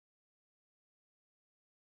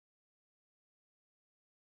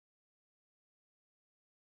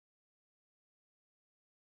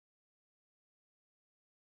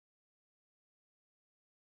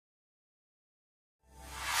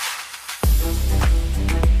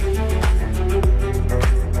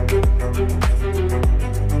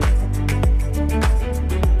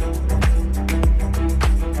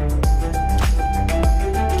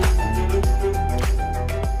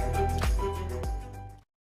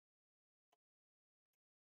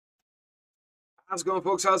How's it going,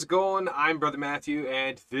 folks? How's it going? I'm Brother Matthew,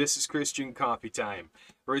 and this is Christian Coffee Time,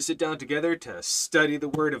 where we sit down together to study the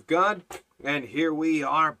Word of God. And here we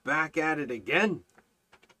are back at it again.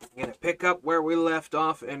 I'm going to pick up where we left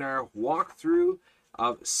off in our walkthrough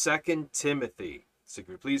of 2 Timothy. So,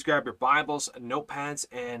 can you please grab your Bibles, notepads,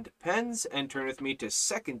 and pens, and turn with me to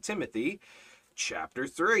 2 Timothy chapter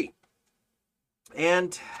 3.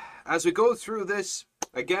 And as we go through this,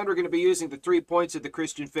 again, we're going to be using the 3 points of the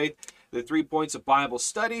Christian faith, the 3 points of Bible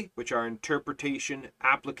study, which are interpretation,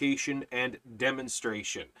 application, and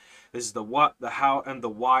demonstration. This is the what, the how, and the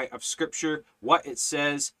why of Scripture, what it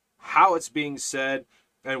says, how it's being said,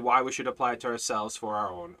 and why we should apply it to ourselves for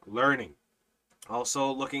our own learning.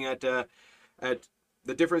 Also looking at the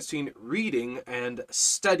difference between reading and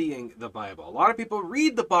studying the Bible. A lot of people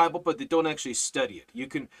read the Bible, but they don't actually study it. You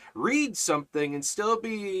can read something and still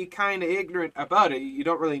be kind of ignorant about it. You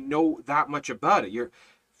don't really know that much about it. You're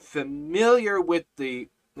familiar with the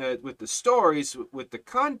stories, with the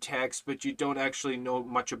context, but you don't actually know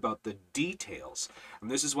much about the details. And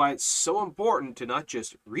this is why it's so important to not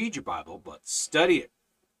just read your Bible, but study it.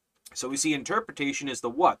 So we see interpretation is the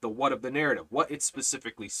what of the narrative, what it's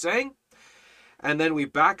specifically saying. And then we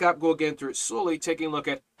back up, go again through it slowly, taking a look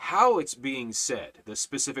at how it's being said, the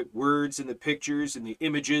specific words and the pictures and the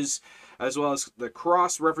images, as well as the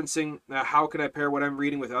cross-referencing. How can I pair what I'm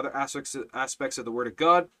reading with other aspects of the Word of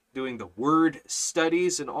God, doing the word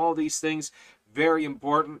studies and all these things, very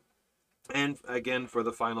important. And again, for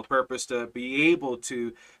the final purpose, to be able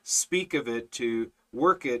to speak of it, to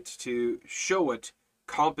work it, to show it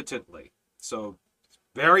competently. So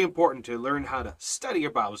very important to learn how to study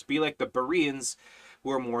your Bibles. Be like the Bereans,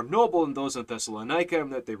 who are more noble than those in Thessalonica,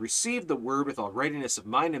 and that they received the word with all readiness of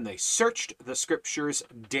mind, and they searched the Scriptures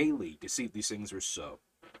daily to see if these things were so.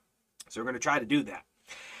 So we're going to try to do that.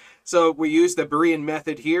 So we use the Berean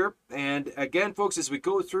method here. And again, folks, as we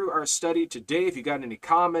go through our study today, if you got any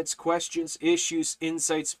comments, questions, issues,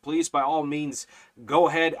 insights, please, by all means, go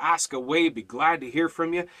ahead, ask away. Be glad to hear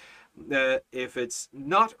from you. If it's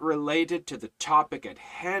not related to the topic at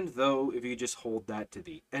hand, though, if you just hold that to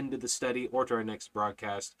the end of the study or to our next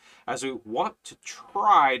broadcast, as we want to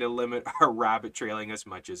try to limit our rabbit trailing as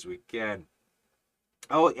much as we can.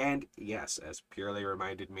 Oh, and yes, as Purely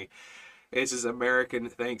reminded me, this is American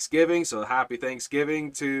Thanksgiving, so happy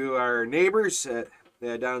Thanksgiving to our neighbors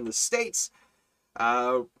down in the States.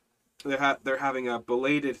 They're having a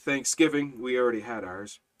belated Thanksgiving. We already had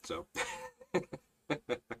ours, so...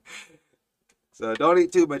 So don't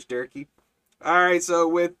eat too much turkey. All right, so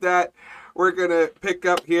with that, we're going to pick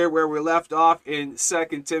up here where we left off in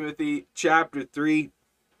 2 Timothy chapter 3.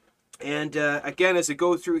 And again, as we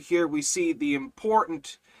go through here, we see the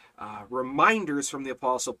important reminders from the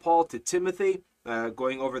Apostle Paul to Timothy,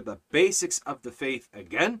 going over the basics of the faith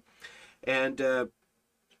again. And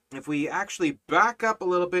if we actually back up a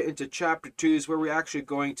little bit into chapter 2 is where we're actually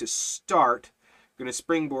going to start. We're going to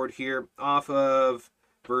springboard here off of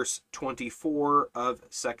verse 24 of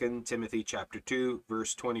 2 Timothy chapter 2,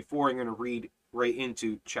 verse 24. I'm going to read right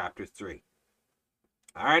into chapter 3.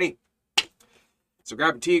 Alrighty. So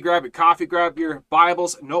grab your tea, grab your coffee, grab your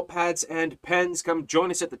Bibles, notepads, and pens. Come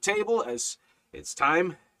join us at the table as it's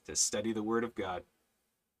time to study the Word of God.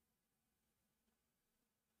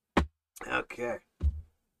 Okay.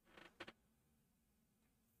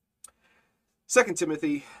 2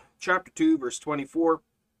 Timothy chapter 2, verse 24.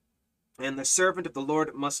 And the servant of the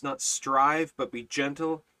Lord must not strive, but be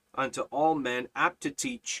gentle unto all men, apt to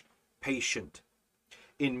teach, patient,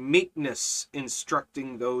 in meekness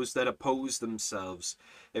instructing those that oppose themselves,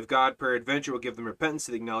 if God peradventure will give them repentance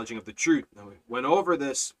to the acknowledging of the truth. Now, we went over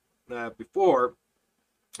this before,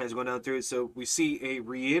 as we went down through it, so we see a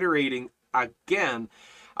reiterating again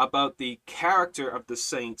about the character of the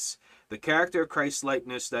saints, the character of Christ's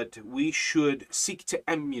likeness that we should seek to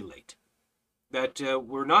emulate. That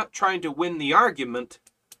we're not trying to win the argument,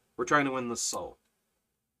 we're trying to win the soul.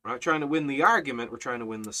 We're not trying to win the argument, we're trying to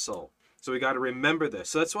win the soul. So we got to remember this.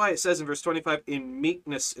 So that's why it says in verse 25, in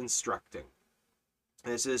meekness instructing.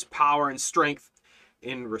 This is power and strength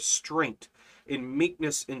in restraint. In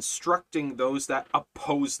meekness instructing those that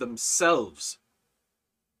oppose themselves.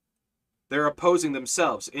 They're opposing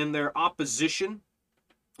themselves in their opposition,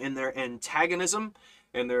 in their antagonism,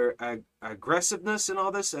 and their aggressiveness and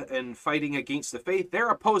all this, and fighting against the faith. They're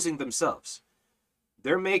opposing themselves.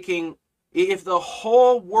 They're making, if the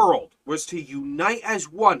whole world was to unite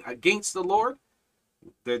as one against the Lord,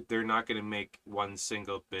 they're not going to make one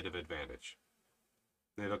single bit of advantage.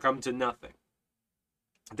 It'll come to nothing.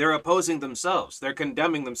 They're opposing themselves. They're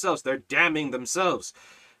condemning themselves. They're damning themselves.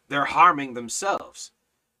 They're harming themselves.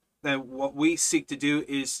 And what we seek to do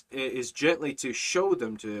is gently to show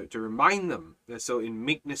them, to remind them. So in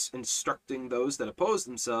meekness instructing those that oppose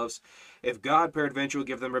themselves, if God peradventure will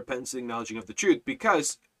give them repentance and acknowledging of the truth.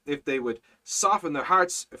 Because if they would soften their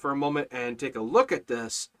hearts for a moment and take a look at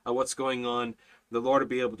this, at what's going on, the Lord will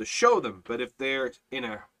be able to show them. But if they're in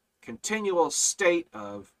a continual state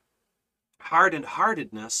of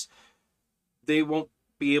hardened-heartedness, they won't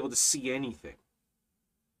be able to see anything.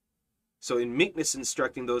 So in meekness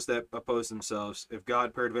instructing those that oppose themselves, if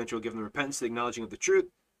God peradventure will give them repentance, the acknowledging of the truth,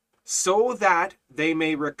 so that they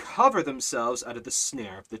may recover themselves out of the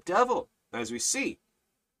snare of the devil. As we see,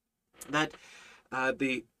 that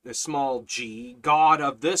the small g, God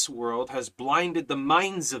of this world, has blinded the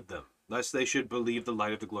minds of them, lest they should believe the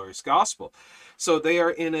light of the glorious gospel. So they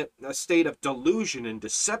are in a state of delusion and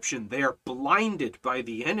deception. They are blinded by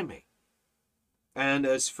the enemy. And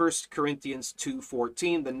as 1 Corinthians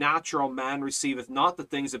 2:14, the natural man receiveth not the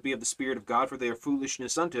things that be of the Spirit of God, for they are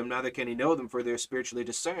foolishness unto him, neither can he know them, for they are spiritually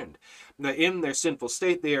discerned. Now, in their sinful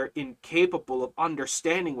state, they are incapable of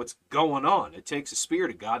understanding what's going on. It takes the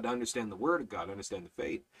Spirit of God to understand the Word of God, to understand the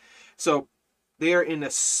faith. So they are in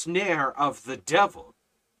a snare of the devil,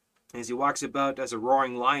 as he walks about as a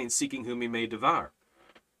roaring lion, seeking whom he may devour,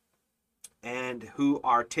 and who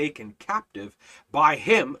are taken captive by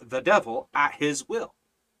him, the devil, at his will.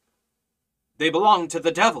 They belong to the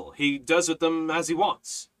devil. He does with them as he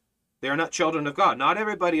wants. They are not children of God. Not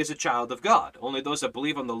everybody is a child of God. Only those that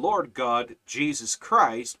believe on the Lord God, Jesus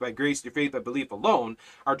Christ, by grace through faith by belief alone,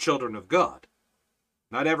 are children of God.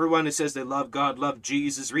 Not everyone who says they love God, love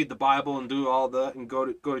Jesus, read the Bible, and do all that, and go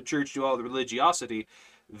to church, do all the religiosity,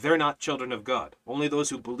 they're not children of God. Only those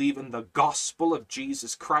who believe in the gospel of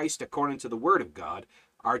Jesus Christ according to the Word of God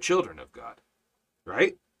are children of God.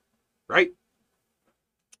 Right? Right?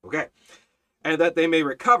 Okay. And that they may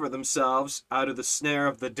recover themselves out of the snare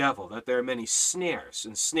of the devil. That there are many snares.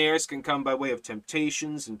 And snares can come by way of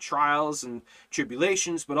temptations and trials and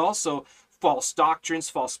tribulations, but also false doctrines,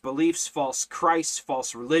 false beliefs, false Christs,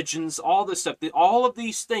 false religions, all this stuff. All of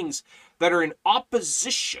these things that are in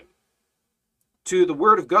opposition to the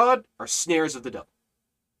Word of God are snares of the devil.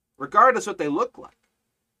 Regardless what they look like.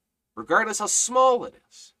 Regardless how small it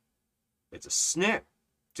is. It's a snare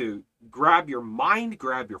to grab your mind,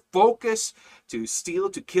 grab your focus, to steal,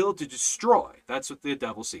 to kill, to destroy. That's what the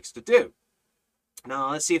devil seeks to do. Now,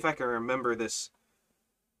 let's see if I can remember this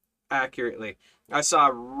accurately. I saw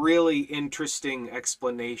a really interesting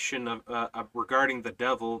explanation of regarding the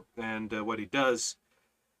devil and what he does.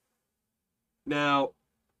 Now,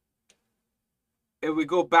 if we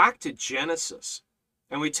go back to Genesis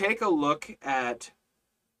and we take a look at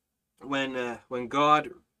when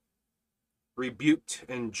God rebuked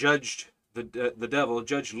and judged the devil,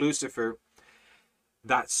 judged Lucifer,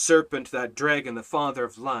 that serpent, that dragon, the father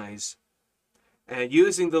of lies, and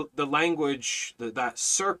using the language, that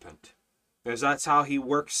serpent, because that's how he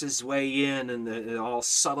works his way in, and all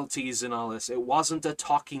subtleties and all this. It wasn't a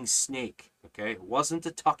talking snake, okay? It wasn't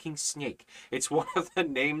a talking snake. It's one of the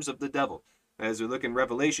names of the devil. As we look in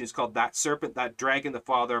Revelation, it's called that serpent, that dragon, the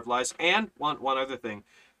father of lies, and one other thing,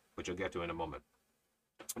 which I'll get to in a moment.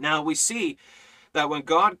 Now, we see that when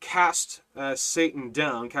God cast Satan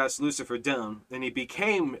down, cast Lucifer down, and he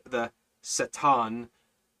became the Satan,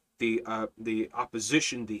 the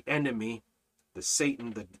opposition, the enemy, the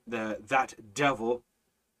Satan, that devil,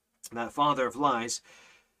 that father of lies,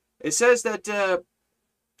 it says that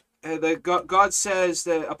God says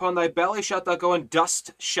that upon thy belly shalt thou go, and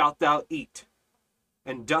dust shalt thou eat.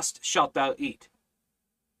 And dust shalt thou eat.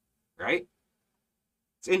 Right?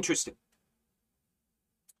 It's interesting.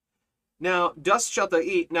 Now, dust shalt thou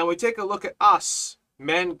eat. Now we take a look at us,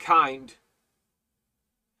 mankind.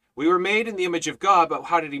 We were made in the image of God, but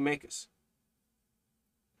how did he make us?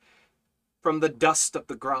 From the dust of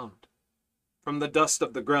the ground. From the dust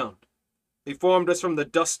of the ground. He formed us from the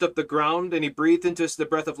dust of the ground, and he breathed into us the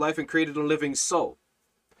breath of life and created a living soul.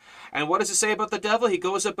 And what does it say about the devil? He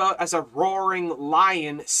goes about as a roaring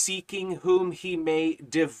lion, seeking whom he may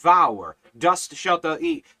devour. Dust shalt thou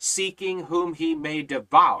eat, seeking whom he may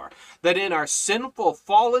devour. That in our sinful,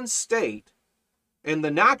 fallen state, in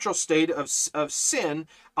the natural state of sin,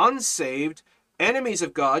 unsaved, enemies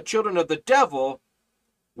of God, children of the devil,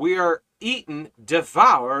 we are eaten,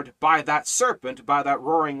 devoured by that serpent, by that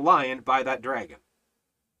roaring lion, by that dragon.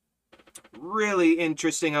 Really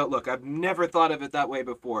interesting outlook. I've never thought of it that way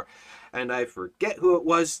before, and I forget who it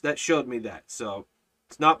was that showed me that. So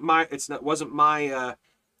wasn't my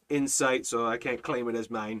insight, so I can't claim it as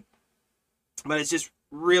mine. But it's just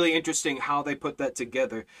really interesting how they put that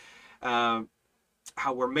together.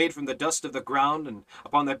 how we're made from the dust of the ground, and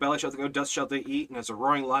upon their belly shall they go, dust shall they eat, and as a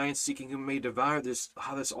roaring lion seeking whom may devour. This,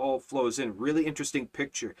 how this all flows in. Really interesting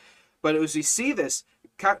picture. But as we see this,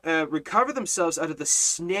 recover themselves out of the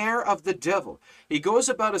snare of the devil. He goes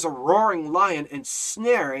about as a roaring lion,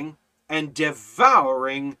 ensnaring and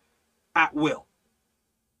devouring at will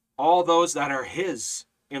all those that are his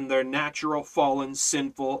in their natural, fallen,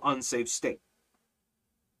 sinful, unsaved state.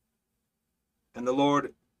 And the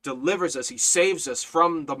Lord delivers us. He saves us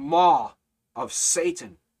from the maw of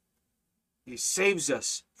Satan. He saves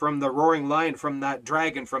us from the roaring lion, from that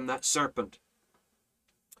dragon, from that serpent.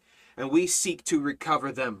 And we seek to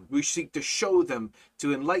recover them. We seek to show them,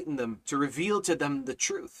 to enlighten them, to reveal to them the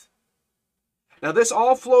truth. Now this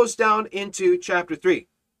all flows down into chapter 3.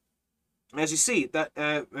 As you see, that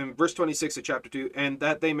in verse 26 of chapter 2, and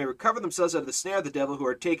that they may recover themselves out of the snare of the devil, who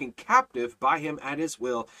are taken captive by him at his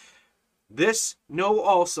will. This know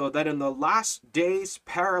also, that in the last days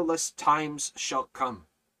perilous times shall come.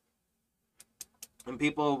 And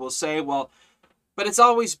people will say, well, but it's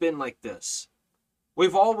always been like this.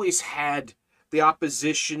 We've always had the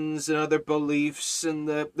oppositions and other beliefs and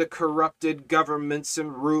the corrupted governments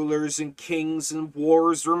and rulers and kings and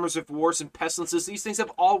wars, rumors of wars and pestilences. These things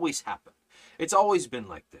have always happened. It's always been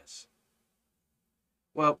like this.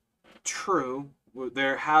 Well, true.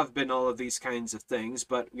 There have been all of these kinds of things,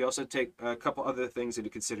 but we also take a couple other things into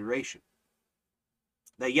consideration.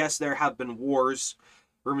 That yes, there have been wars,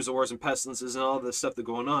 rumors of wars and pestilences and all of this stuff that's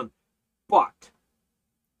going on, but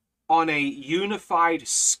on a unified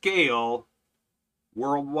scale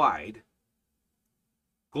worldwide,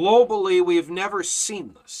 globally, we've never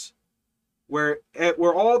seen this. Where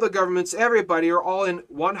all the governments, everybody are all in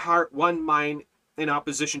one heart, one mind in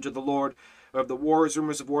opposition to the Lord. Of the wars,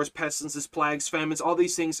 rumors of wars, pestilences, plagues, famines, all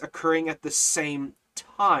these things occurring at the same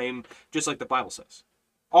time, just like the Bible says.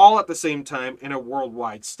 All at the same time in a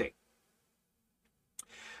worldwide state.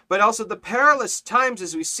 But also the perilous times,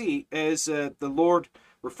 as we see, as the Lord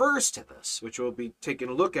refers to this, which we'll be taking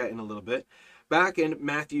a look at in a little bit, back in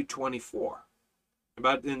Matthew 24.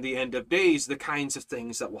 About in the end of days, the kinds of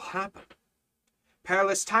things that will happen.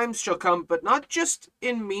 Perilous times shall come, but not just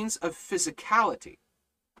in means of physicality.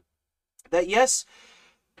 That yes,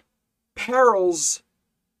 perils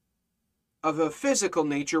of a physical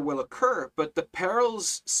nature will occur, but the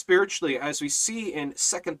perils spiritually, as we see in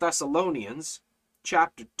 2 Thessalonians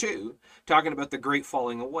chapter 2, talking about the great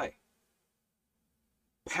falling away.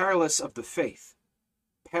 Perilous of the faith.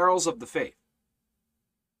 Perils of the faith.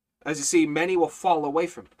 As you see, many will fall away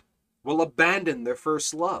from it, will abandon their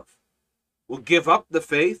first love, will give up the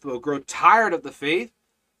faith, will grow tired of the faith,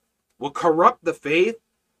 will corrupt the faith.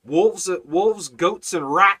 Wolves, goats,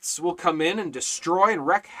 and rats will come in and destroy and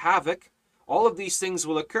wreak havoc. All of these things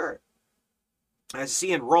will occur. As you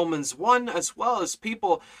see in Romans 1, as well as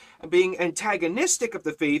people being antagonistic of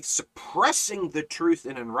the faith, suppressing the truth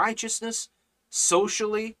in unrighteousness,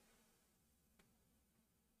 socially.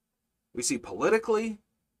 We see politically,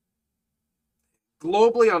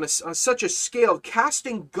 globally, on such a scale,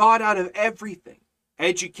 casting God out of everything.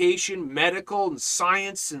 Education, medical, and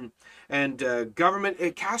science, and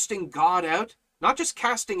government, casting God out. Not just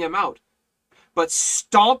casting him out, but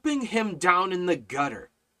stomping him down in the gutter.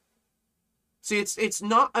 See, it's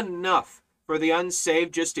not enough for the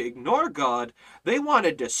unsaved just to ignore God. They want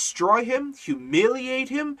to destroy him, humiliate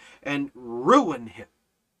him, and ruin him.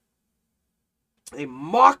 They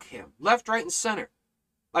mock him left, right, and center.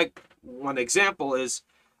 Like, one example is,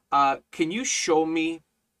 can you show me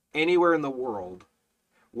anywhere in the world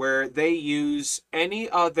where they use any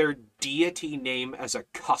other deity name as a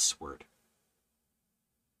cuss word?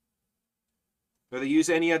 Where they use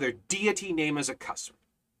any other deity name as a cuss word.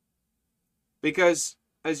 Because,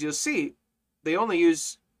 as you'll see, they only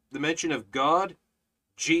use the mention of God,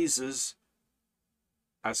 Jesus,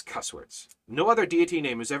 as cuss words. No other deity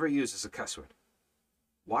name is ever used as a cuss word.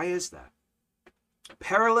 Why is that?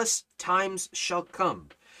 Perilous times shall come.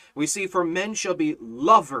 We see, for men shall be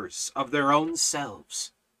lovers of their own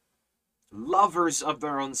selves. Lovers of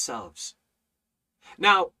their own selves.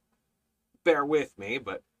 Now, bear with me,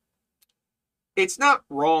 but it's not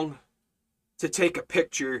wrong to take a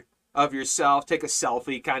picture of yourself, take a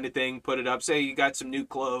selfie kind of thing, put it up, say you got some new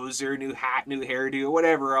clothes or a new hat, new hairdo, or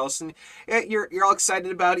whatever else, and you're all excited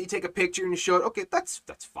about it, you take a picture and you show it, okay, that's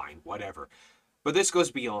fine, whatever. But this goes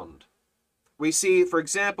beyond. We see, for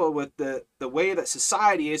example, with the way that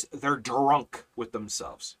society is, they're drunk with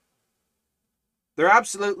themselves. They're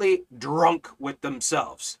absolutely drunk with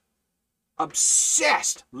themselves.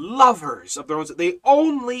 Obsessed lovers of their own. They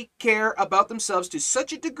only care about themselves to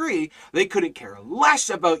such a degree they couldn't care less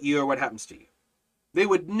about you or what happens to you. They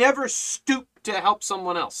would never stoop to help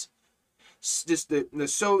someone else. Just the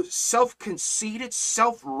so self-conceited,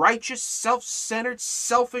 self-righteous, self-centered,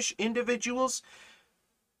 selfish individuals,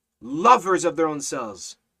 lovers of their own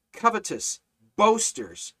selves, covetous,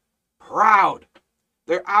 boasters, proud.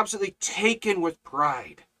 They're absolutely taken with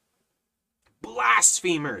pride.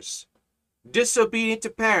 Blasphemers, disobedient to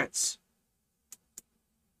parents.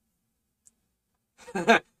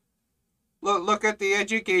 Look at the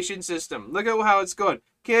education system. Look at how it's going.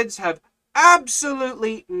 Kids have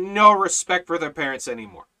absolutely no respect for their parents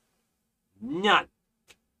anymore. None.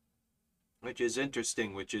 Which is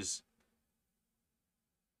interesting, which is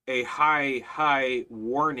a high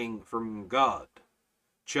warning from God.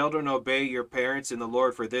 Children, obey your parents in the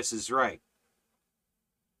Lord, for this is right.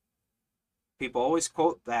 People always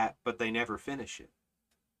quote that, but they never finish it.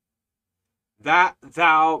 That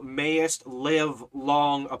thou mayest live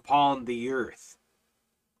long upon the earth.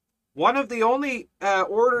 One of the only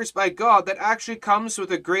orders by God that actually comes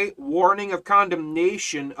with a great warning of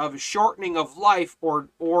condemnation, of shortening of life,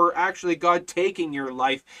 or actually God taking your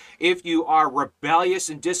life if you are rebellious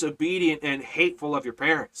and disobedient and hateful of your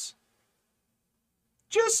parents.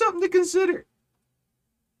 Just something to consider.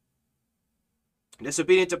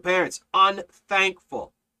 Disobedient to parents,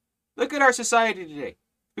 unthankful. Look at our society today.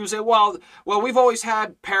 People say, well, we've always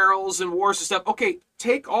had perils and wars and stuff. Okay,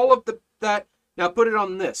 take all of that. Now put it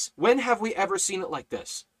on this. When have we ever seen it like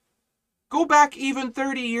this? Go back even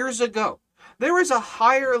 30 years ago. There was a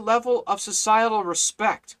higher level of societal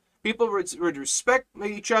respect. People would respect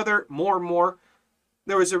each other more and more.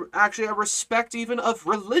 There was actually a respect even of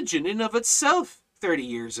religion in of itself 30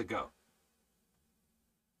 years ago.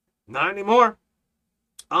 Not anymore.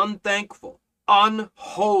 Unthankful.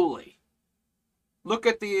 Unholy. Look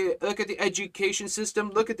at the education system.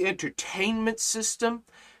 Look at the entertainment system.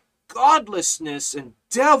 Godlessness and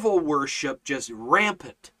devil worship just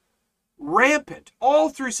rampant. Rampant all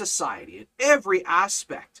through society in every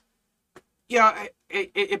aspect. Yeah,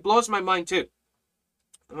 it blows my mind too.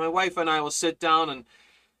 My wife and I will sit down and,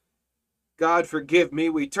 God forgive me,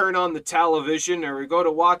 we turn on the television or we go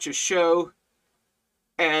to watch a show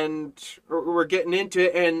and we're getting into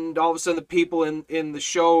it, and all of a sudden the people in the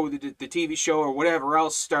show, the TV show or whatever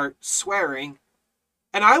else, start swearing.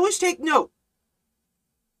 And I always take note.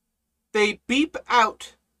 They beep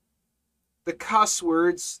out the cuss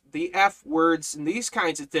words, the F words, and these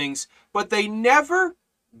kinds of things, but they never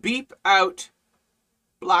beep out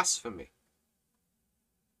blasphemy.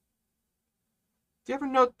 Do you ever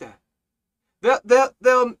note that?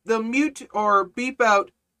 They'll mute or beep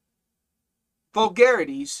out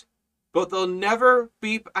vulgarities, but they'll never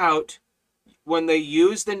beep out when they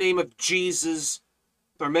use the name of Jesus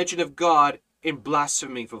or mention of God in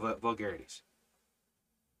blasphemy for vulgarities.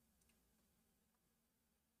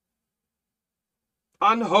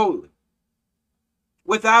 Unholy.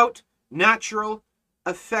 Without natural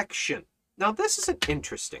affection. Now this is an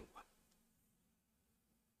interesting one.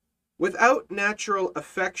 Without natural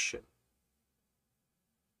affection.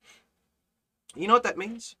 You know what that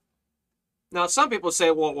means? Now, some people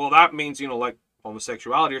say, well, that means, like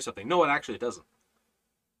homosexuality or something. No, it actually doesn't.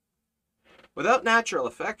 Without natural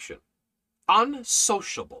affection,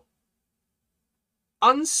 unsociable.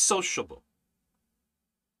 Unsociable.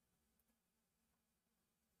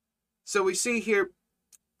 So we see here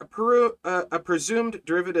a presumed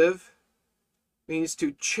derivative means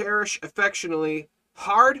to cherish affectionately,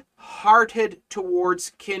 hard-hearted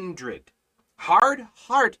towards kindred.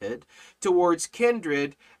 Hard-hearted towards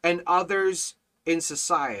kindred and others in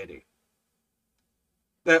society.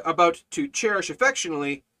 They're about to cherish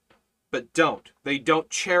affectionately, but don't. They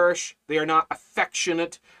don't cherish. They are not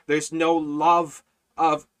affectionate. There's no love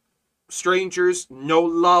of strangers, no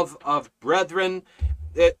love of brethren.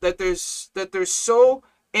 That they're so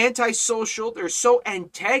antisocial, they're so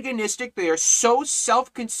antagonistic, they are so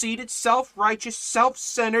self-conceited, self-righteous,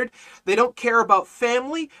 self-centered. They don't care about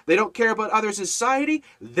family, they don't care about others in society.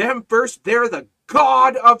 Them first, they're the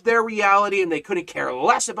god of their reality, and they couldn't care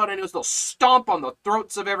less about anyone else. They'll stomp on the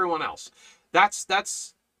throats of everyone else.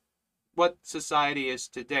 That's what society is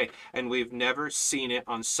today, and we've never seen it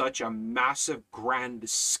on such a massive, grand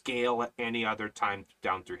scale at any other time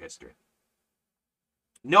down through history.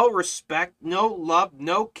 No respect, no love,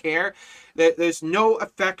 no care. There's no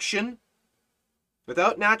affection.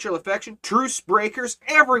 Without natural affection, truce breakers.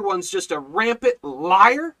 Everyone's just a rampant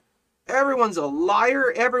liar. Everyone's a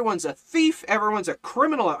liar. Everyone's a thief. Everyone's a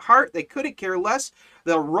criminal at heart. They couldn't care less.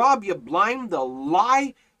 They'll rob you blind. They'll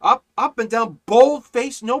lie Up and down,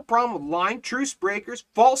 bold-faced, no problem with lying, truce breakers,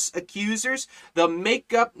 false accusers. They'll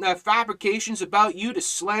make up fabrications about you to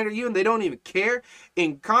slander you, and they don't even care.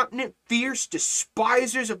 Incontinent, fierce,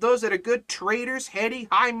 despisers of those that are good, traitors, heady,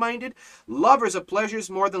 high-minded, lovers of pleasures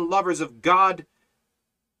more than lovers of God.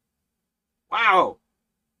 Wow.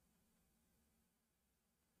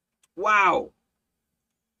 Wow.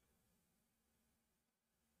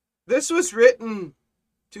 This was written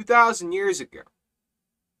 2,000 years ago.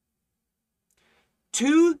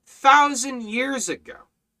 2,000 years ago,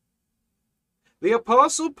 the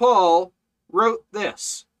Apostle Paul wrote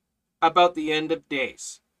this about the end of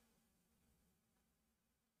days.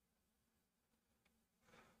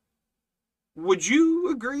 Would you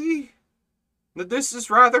agree that this is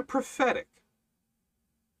rather prophetic?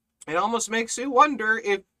 It almost makes you wonder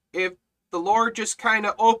if the Lord just kind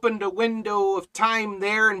of opened a window of time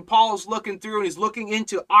there, and Paul's looking through and he's looking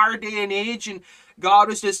into our day and age, and God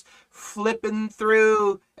was just flipping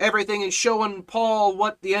through everything and showing Paul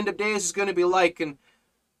what the end of days is going to be like. And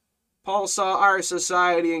Paul saw our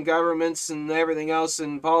society and governments and everything else,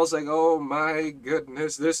 and Paul's like, oh my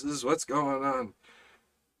goodness, this is what's going on.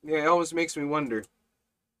 Yeah, it almost makes me wonder.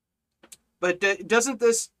 But doesn't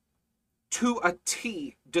this to a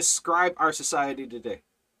T describe our society today?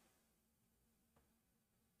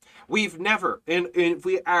 We've never, and if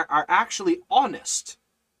we are actually honest,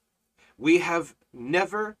 we have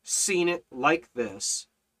never seen it like this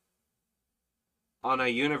on a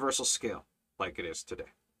universal scale like it is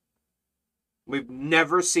today. We've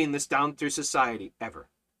never seen this down through society, ever.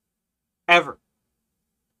 Ever.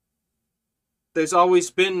 There's always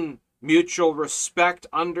been mutual respect,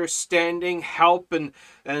 understanding, help,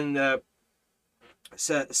 and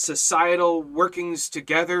societal workings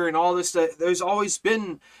together and all this. There's always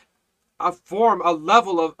been a form, a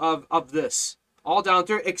level of this, all down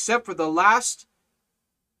through, except for the last,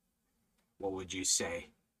 what would you say?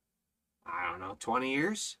 I don't know, 20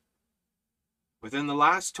 years? Within the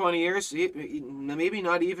last 20 years, maybe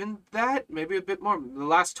not even that, maybe a bit more, the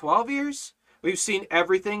last 12 years, we've seen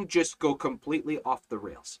everything just go completely off the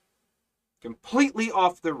rails. Completely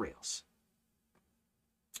off the rails.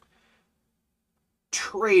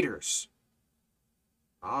 Traitors.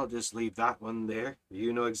 I'll just leave that one there.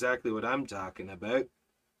 You know exactly what I'm talking about.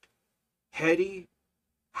 Heady,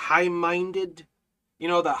 high-minded, you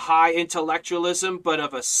know, the high intellectualism, but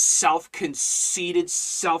of a self-conceited,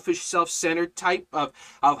 selfish, self-centered type of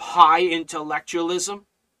high intellectualism.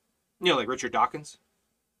 You know, like Richard Dawkins.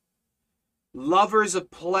 Lovers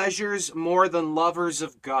of pleasures more than lovers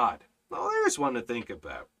of God. Well, there's one to think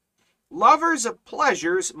about. Lovers of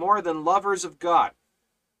pleasures more than lovers of God.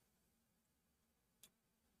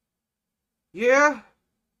 Yeah.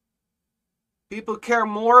 People care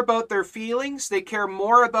more about their feelings. They care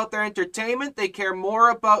more about their entertainment. They care more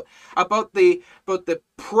about the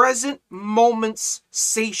present moment's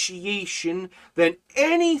satiation than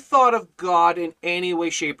any thought of God in any way,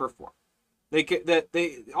 shape, or form.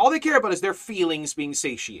 All they care about is their feelings being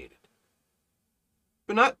satiated.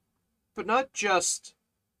 But not just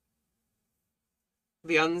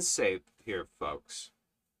the unsaved here, folks.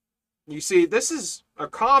 You see, this is a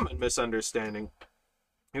common misunderstanding.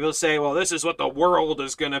 People say, well, this is what the world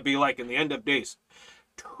is going to be like in the end of days.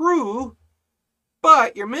 True,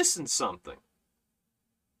 but you're missing something.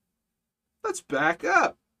 Let's back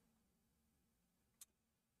up.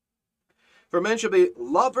 For men shall be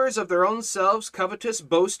lovers of their own selves, covetous,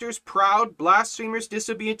 boasters, proud, blasphemers,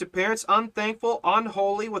 disobedient to parents, unthankful,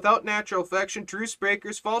 unholy, without natural affection, truce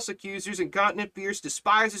breakers, false accusers, incontinent, fierce,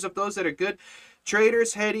 despisers of those that are good,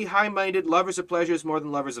 traitors, heady, high-minded, lovers of pleasures more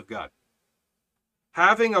than lovers of God.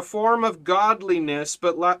 Having a form of godliness,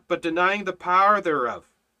 but denying the power thereof.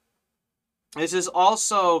 This is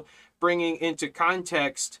also bringing into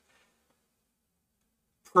context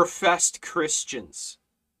professed Christians.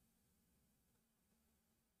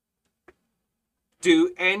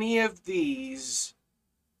 Do any of these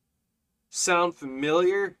sound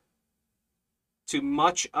familiar to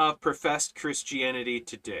much of professed Christianity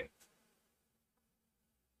today?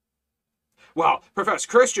 Well, professed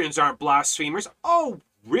Christians aren't blasphemers. Oh,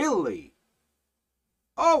 really?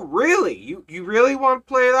 Oh, really? You really want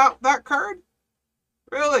to play that card?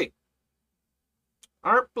 Really?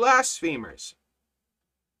 Aren't blasphemers.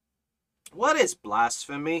 What is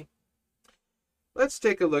blasphemy? Let's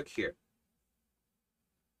take a look here.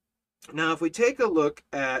 Now, if we take a look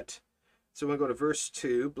at, so we'll go to verse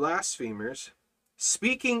 2, blasphemers,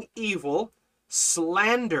 speaking evil,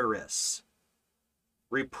 slanderous,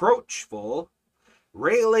 reproachful,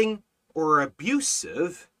 railing, or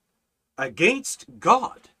abusive against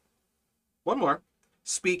God. One more.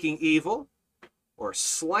 Speaking evil, or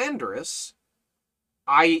slanderous,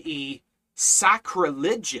 i.e.,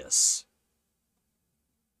 sacrilegious,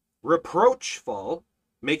 reproachful,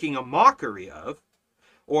 making a mockery of,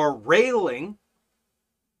 or railing,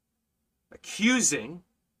 accusing,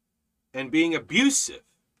 and being abusive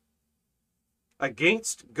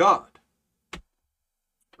against God.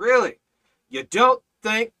 Really, you don't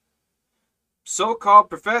think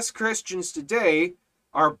so-called professed Christians today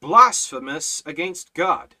are blasphemous against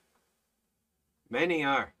God? Many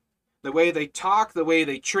are. The way they talk, the way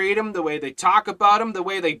they treat him, the way they talk about him, the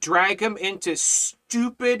way they drag him into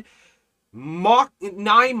stupid,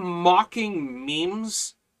 nigh mocking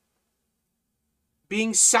memes,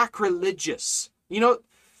 being sacrilegious. You know,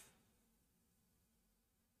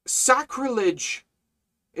 sacrilege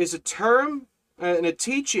is a term and a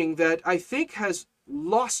teaching that I think has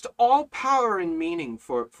lost all power and meaning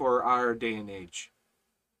for our day and age.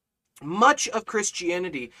 Much of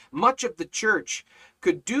Christianity, much of the church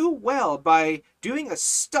could do well by doing a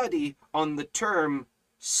study on the term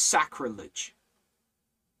sacrilege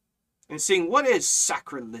and seeing what is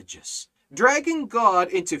sacrilegious. Dragging God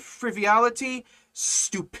into frivolity,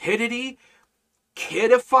 stupidity,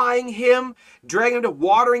 kidifying him, dragging him to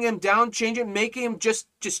watering him down, changing, making him just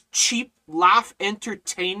cheap laugh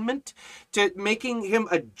entertainment, to making him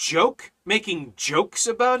a joke, making jokes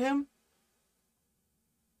about him.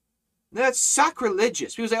 That's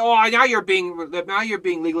sacrilegious. People say, "Oh, now you're being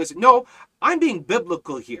legalistic." No, I'm being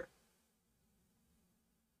biblical here.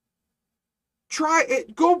 Try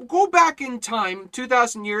it. Go back in time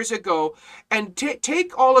 2,000 years ago and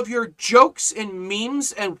take all of your jokes and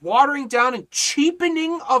memes and watering down and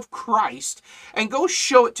cheapening of Christ and go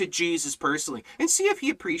show it to Jesus personally and see if he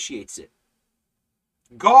appreciates it.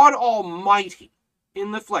 God Almighty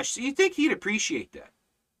in the flesh. So you think he'd appreciate that?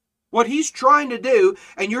 What he's trying to do,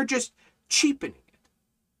 and you're just cheapening it.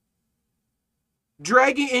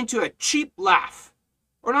 Dragging it into a cheap laugh.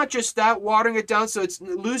 Or not just that, watering it down so it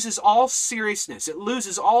loses all seriousness. It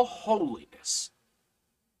loses all holiness.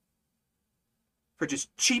 For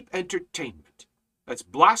just cheap entertainment. That's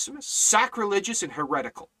blasphemous, sacrilegious, and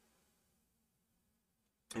heretical.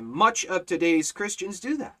 And much of today's Christians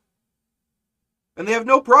do that. And they have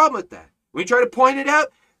no problem with that. When you try to point it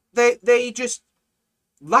out, they just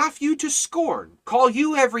laugh you to scorn, call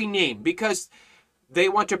you every name, because they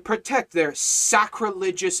want to protect their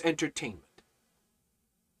sacrilegious entertainment.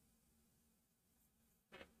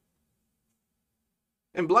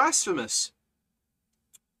 And blasphemous.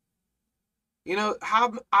 You know,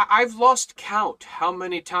 I've lost count how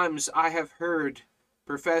many times I have heard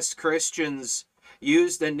professed Christians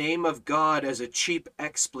use the name of God as a cheap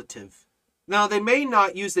expletive. Now, they may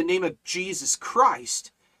not use the name of Jesus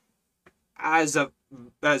Christ as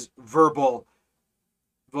verbal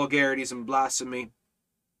vulgarities and blasphemy,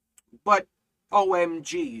 but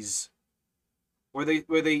OMGs, where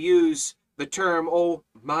they use the term "oh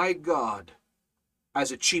my God" as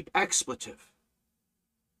a cheap expletive.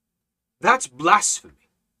 That's blasphemy.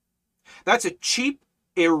 That's a cheap,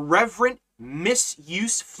 irreverent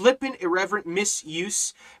misuse, flippant, irreverent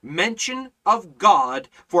misuse, mention of God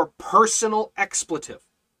for personal expletive.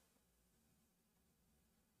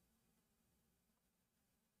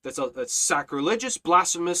 That's sacrilegious,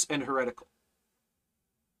 blasphemous, and heretical.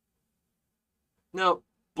 Now,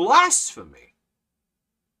 blasphemy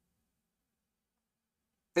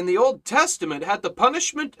in the Old Testament had the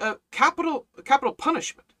punishment, capital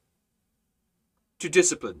punishment to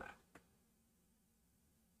discipline that.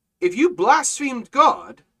 If you blasphemed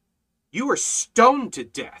God, you were stoned to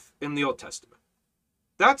death in the Old Testament.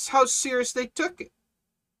 That's how serious they took it.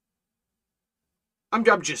 I'm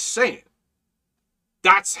just saying.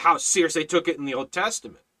 That's how serious they took it in the Old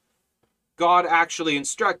Testament. God actually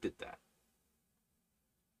instructed that.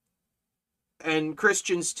 And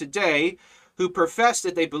Christians today who profess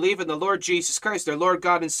that they believe in the Lord Jesus Christ, their Lord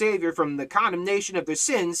God and Savior, from the condemnation of their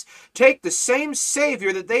sins, take the same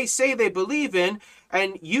Savior that they say they believe in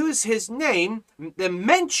and use his name, the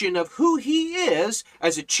mention of who he is,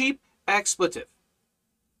 as a cheap expletive.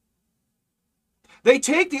 They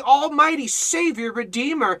take the almighty Savior,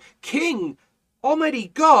 Redeemer, King, Almighty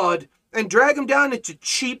God, and drag him down into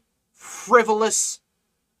cheap, frivolous,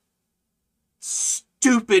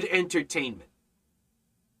 stupid entertainment.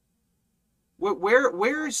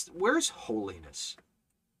 Where's holiness?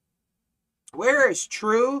 Where is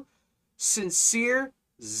true, sincere,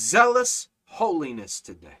 zealous holiness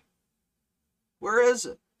today? Where is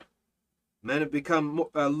it? Men have become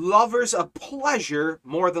lovers of pleasure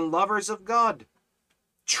more than lovers of God.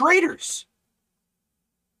 Traitors.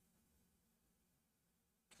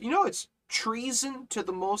 You know it's treason to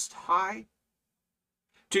the Most High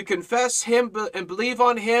to confess him and believe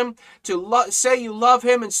on him, to say you love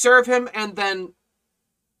him and serve him, and then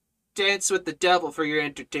dance with the devil for your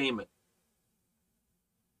entertainment.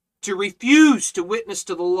 To refuse to witness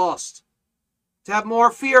to the lost. To have more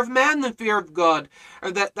fear of man than fear of God.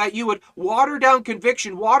 Or that you would water down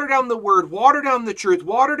conviction, water down the word, water down the truth,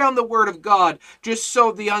 water down the word of God, just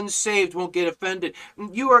so the unsaved won't get offended.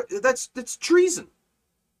 That's treason.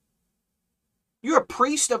 You're a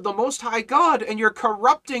priest of the Most High God, and you're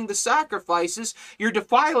corrupting the sacrifices. You're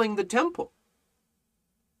defiling the temple.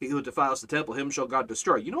 He who defiles the temple, him shall God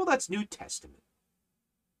destroy. You know that's New Testament.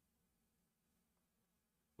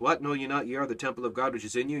 What? Know ye not ye are the temple of God which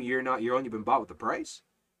is in you? Ye are not your own, you've been bought with a price.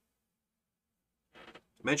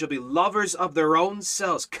 Men shall be lovers of their own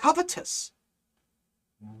selves, covetous,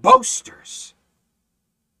 boasters,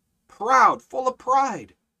 proud, full of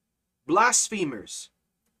pride, blasphemers,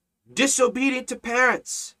 disobedient to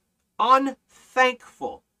parents,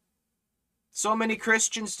 unthankful. So many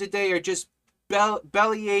Christians today are just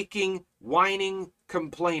belly-aching, whining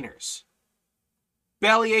complainers.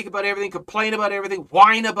 Bellyache about everything, complain about everything,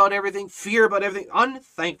 whine about everything, fear about everything,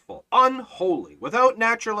 unthankful, unholy, without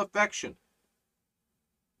natural affection.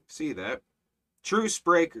 See that? Truce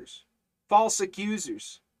breakers, false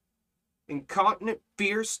accusers, incontinent,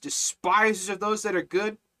 fierce, despisers of those that are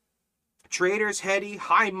good, traitors, heady,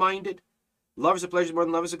 high-minded, lovers of pleasure more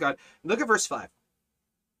than lovers of God. Look at verse 5.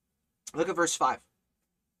 Look at verse 5.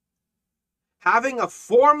 Having a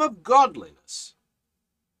form of godliness.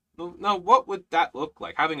 Now, what would that look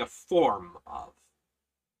like? Having a form of.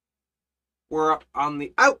 Where on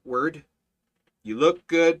the outward, you look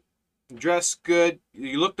good, you dress good,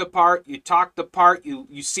 you look the part, you talk the part,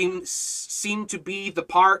 you seem to be the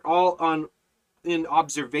part, all in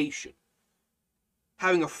observation.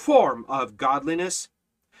 Having a form of godliness,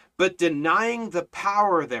 but denying the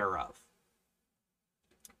power thereof.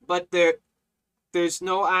 But there's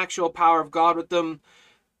no actual power of God with them,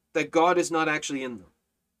 that God is not actually in them.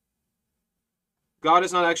 God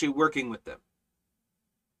is not actually working with them.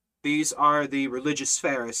 These are the religious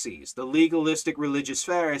Pharisees, the legalistic religious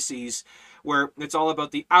Pharisees, where it's all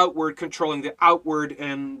about the outward, controlling the outward,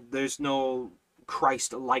 and there's no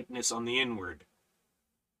Christ-likeness on the inward.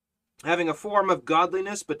 Having a form of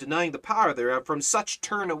godliness, but denying the power thereof, from such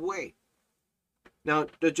turn away. Now,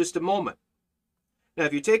 just a moment. Now,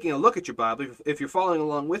 if you're taking a look at your Bible, if you're following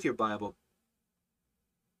along with your Bible,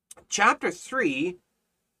 chapter 3,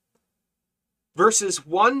 verses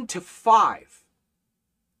 1 to 5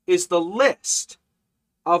 is the list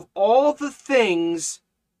of all the things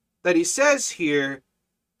that he says here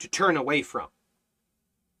to turn away from.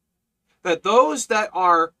 That those that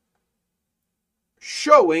are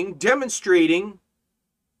demonstrating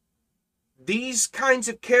these kinds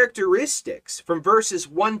of characteristics from verses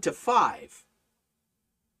 1 to 5,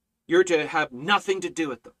 you're to have nothing to do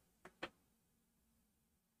with them.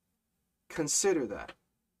 Consider that.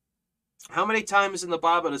 How many times in the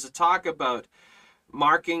Bible does it talk about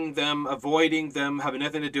marking them, avoiding them, having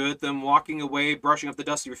nothing to do with them, walking away, brushing up the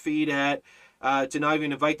dust of your feet to not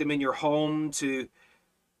even invite them in your home, to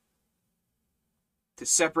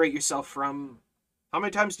separate yourself from? How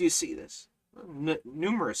many times do you see this?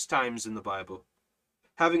 Numerous times in the Bible.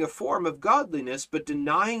 Having a form of godliness, but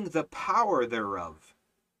denying the power thereof.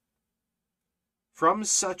 From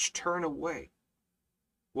such turn away.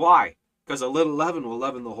 Why? Because a little leaven will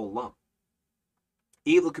leaven the whole lump.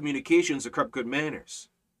 Evil communications corrupt good manners.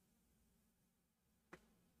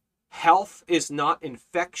 Health is not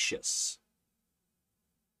infectious.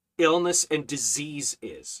 Illness and disease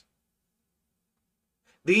is.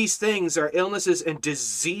 These things are illnesses and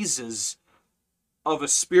diseases of a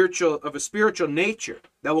spiritual nature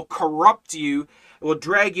that will corrupt you, will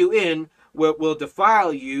drag you in, will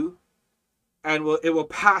defile you, and it will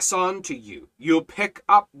pass on to you. You'll pick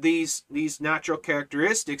up these natural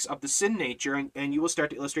characteristics of the sin nature, and you will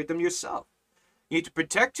start to illustrate them yourself. You need to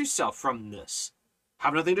protect yourself from this.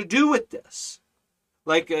 Have nothing to do with this.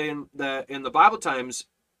 Like in the Bible times,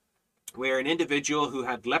 where an individual who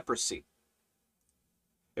had leprosy,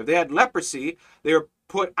 if they had leprosy, they were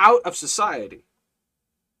put out of society,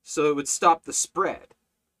 so it would stop the spread.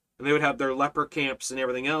 And they would have their leper camps and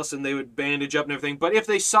everything else, and they would bandage up and everything. But if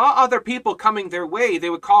they saw other people coming their way, they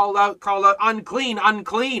would call out, unclean,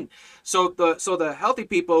 unclean. So the healthy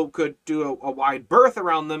people could do a wide berth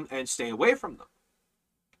around them and stay away from them.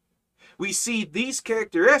 We see these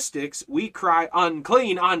characteristics, we cry,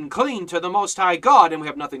 unclean, unclean to the Most High God, and we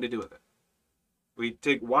have nothing to do with it. We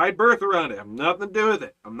take wide berth around it. I have nothing to do with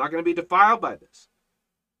it. I'm not going to be defiled by this.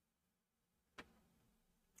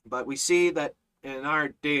 But we see that in our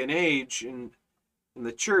day and age, in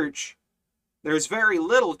the church, there's very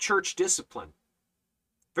little church discipline.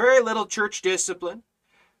 Very little church discipline.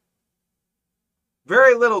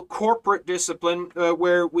 Very little corporate discipline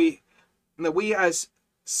where we as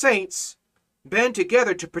saints band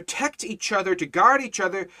together to protect each other, to guard each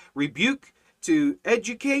other, rebuke, to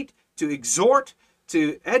educate, to exhort,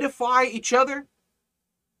 to edify each other.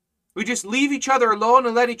 We just leave each other alone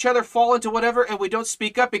and let each other fall into whatever, and we don't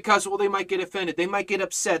speak up because, well, they might get offended. They might get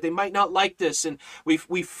upset. They might not like this, and we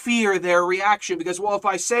fear their reaction because, well, if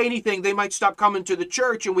I say anything, they might stop coming to the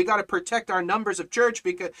church, and we got to protect our numbers of church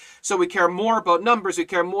so we care more about numbers. We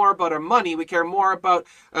care more about our money. We care more about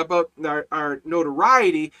our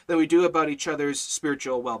notoriety than we do about each other's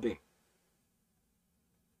spiritual well-being.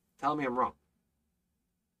 Tell me I'm wrong.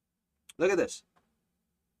 Look at this.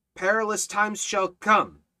 Perilous times shall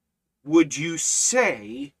come. Would you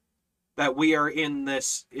say that we are in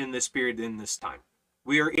this period, in this time?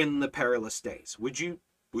 We are in the perilous days. Would you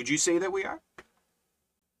say that we are?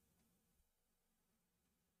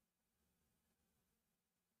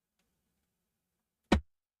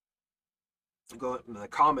 Go in the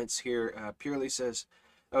comments here. Purely says,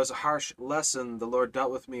 that was a harsh lesson the Lord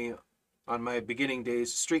dealt with me on my beginning days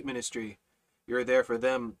of street ministry. You're there for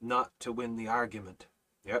them, not to win the argument.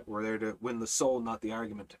 Yep, we're there to win the soul, not the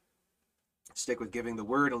argument. Stick with giving the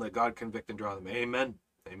word and let God convict and draw them. Amen.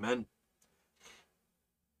 Amen.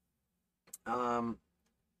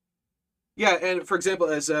 Yeah, and for example,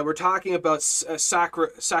 as we're talking about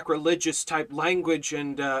sacrilegious type language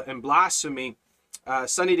and blasphemy,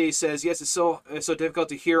 Sunny Day says, yes, it's so difficult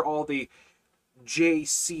to hear all the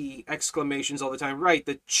JC exclamations all the time. Right,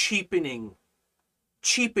 the cheapening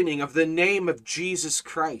of the name of Jesus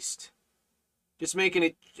Christ. Just making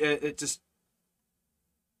it just...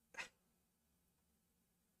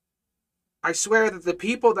 I swear that the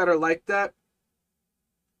people that are like that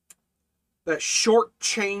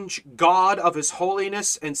shortchange God of his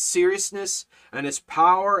holiness and seriousness and his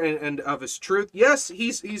power and of his truth. Yes,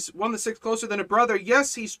 he's one that sticks closer than a brother.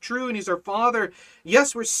 Yes, he's true and he's our Father.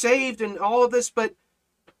 Yes, we're saved and all of this, but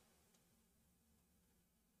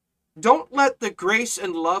don't let the grace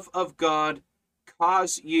and love of God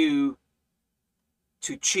cause you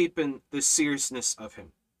to cheapen the seriousness of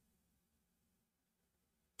him.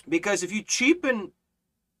 Because if you cheapen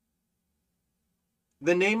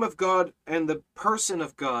the name of God and the person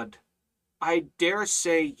of God, I dare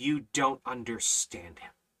say you don't understand him.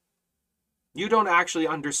 You don't actually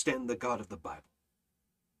understand the God of the Bible.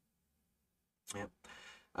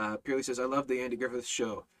 Yeah. Purely says, I love the Andy Griffith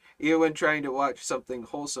show. Even when trying to watch something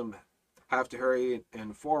wholesome, have to hurry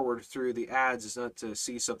and forward through the ads is not to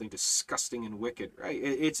see something disgusting and wicked, right?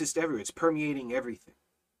 It's just everywhere. It's permeating everything.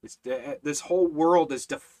 This whole world is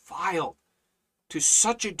defiled to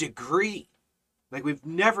such a degree like we've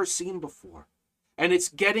never seen before. And it's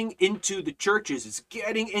getting into the churches. It's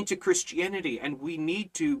getting into Christianity. And we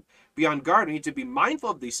need to be on guard. We need to be mindful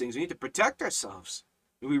of these things. We need to protect ourselves.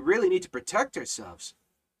 We really need to protect ourselves.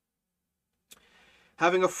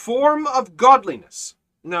 Having a form of godliness.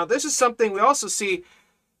 Now, this is something we also see.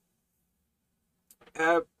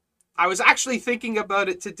 I was actually thinking about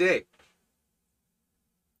it today.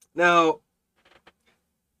 Now,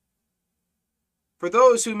 for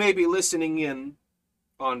those who may be listening in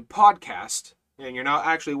on podcast, and you're not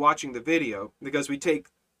actually watching the video, because we take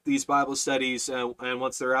these Bible studies, and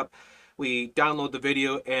once they're up, we download the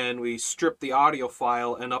video and we strip the audio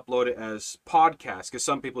file and upload it as podcast, because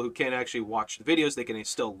some people who can't actually watch the videos, they can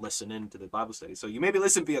still listen in to the Bible study. So you maybe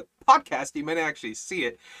listen via podcast, you might actually see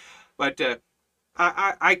it, but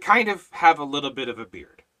I kind of have a little bit of a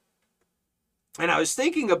beard. And I was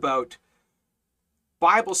thinking about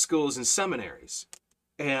Bible schools and seminaries,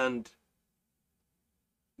 and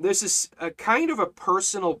this is a kind of a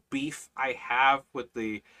personal beef I have with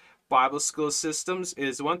the Bible school systems.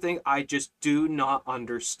 Is one thing I just do not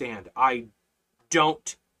understand. I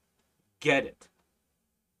don't get it.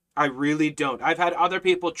 I really don't. I've had other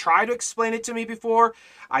people try to explain it to me before.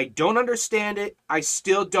 I don't understand it. I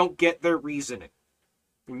still don't get their reasoning.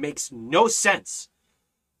 It makes no sense.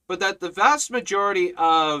 But that the vast majority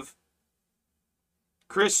of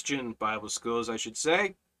Christian Bible schools, I should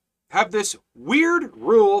say, have this weird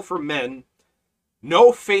rule for men: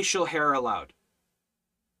 no facial hair allowed.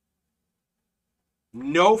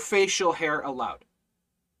 No facial hair allowed.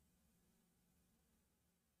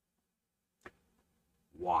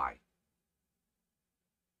 Why?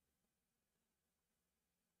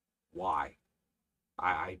 Why?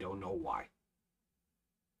 I don't know why.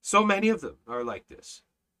 So many of them are like this.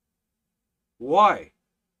 Why?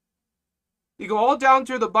 You go all down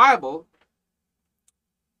through the Bible,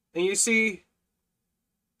 and you see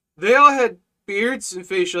they all had beards and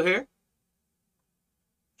facial hair.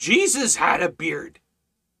 Jesus had a beard.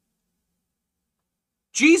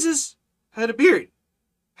 Jesus had a beard.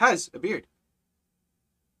 Has a beard.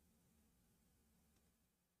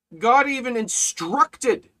 God even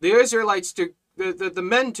instructed the Israelites to the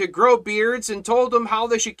men to grow beards and told them how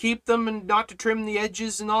they should keep them and not to trim the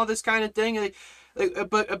edges and all this kind of thing.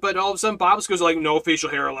 But all of a sudden, Bible schools are like, no facial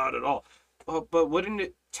hair allowed at all. But wouldn't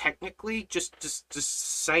it technically, just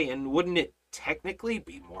saying, wouldn't it technically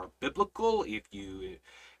be more biblical if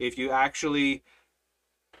you actually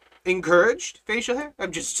encouraged facial hair?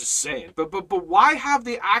 I'm just saying. But why have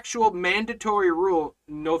the actual mandatory rule,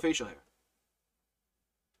 no facial hair?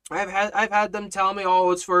 I've had them tell me,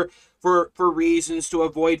 oh, it's for reasons to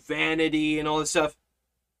avoid vanity and all this stuff.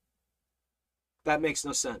 That makes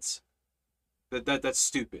no sense. That's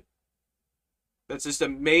stupid. That's just a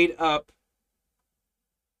made up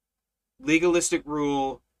legalistic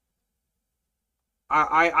rule.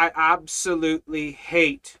 I absolutely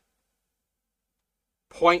hate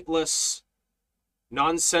pointless,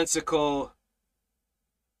 nonsensical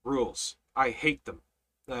rules. I hate them.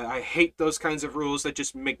 I hate those kinds of rules that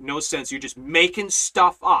just make no sense. You're just making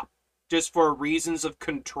stuff up just for reasons of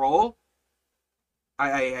control.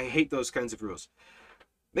 I hate those kinds of rules.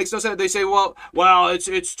 Makes no sense. They say, well,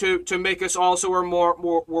 it's to make us all so we're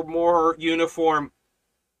more uniform.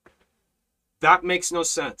 That makes no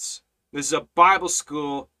sense. This is a Bible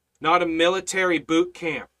school, not a military boot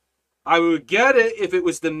camp. I would get it if it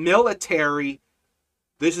was the military.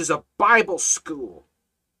 This is a Bible school.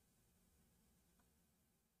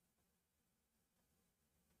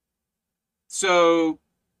 So,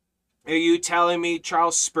 are you telling me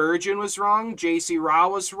Charles Spurgeon was wrong? J.C.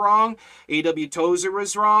 Ryle was wrong? A.W. Tozer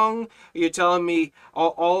was wrong? Are you telling me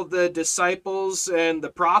all the disciples and the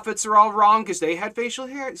prophets are all wrong because they had facial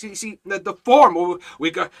hair? See the form.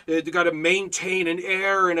 We got to maintain an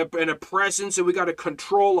air and a presence, and we got to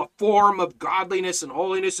control a form of godliness and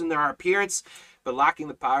holiness in our appearance, but lacking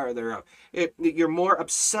the power thereof. You're more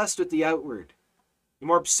obsessed with the outward. You're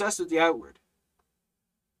more obsessed with the outward.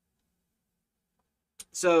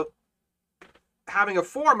 So, having a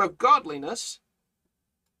form of godliness,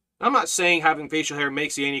 I'm not saying having facial hair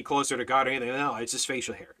makes you any closer to God or anything. No, it's just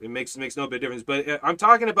facial hair. It makes no big difference. But I'm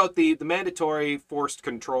talking about the mandatory forced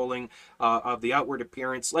controlling of the outward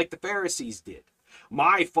appearance, like the Pharisees did.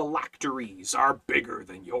 My phylacteries are bigger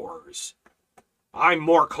than yours. I'm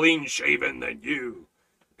more clean-shaven than you.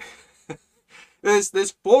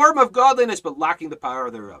 This form of godliness, but lacking the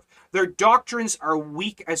power thereof. Their doctrines are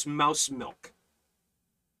weak as mouse milk.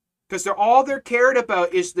 Because all they're cared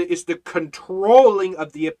about is the controlling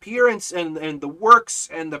of the appearance and the works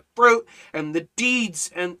and the fruit and the deeds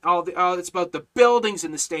and it's about the buildings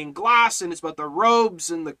and the stained glass, and it's about the robes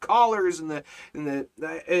and the collars and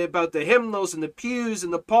about the hymnals and the pews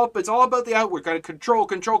and the pulpits. All about the outward. Got to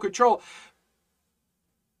control.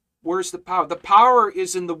 Where's the power? The power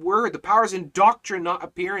is in the word. The power is in doctrine, not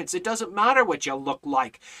appearance. It doesn't matter what you look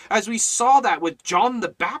like. As we saw that with John the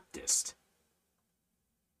Baptist.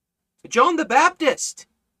 John the Baptist.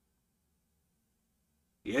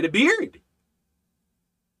 He had a beard.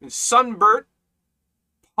 Sunburnt,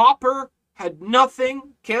 pauper, had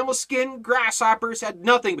nothing. Camel skin, grasshoppers had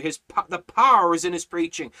nothing. But the power was in his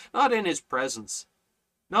preaching, not in his presence,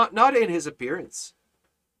 not in his appearance.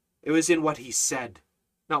 It was in what he said,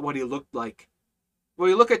 not what he looked like. When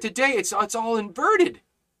you look at today, it's all inverted.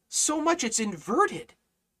 So much it's inverted.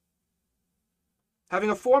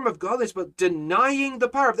 Having a form of godliness, but denying the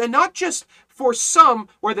power. And not just for some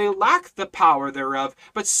where they lack the power thereof,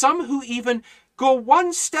 but some who even go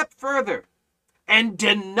one step further and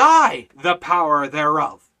deny the power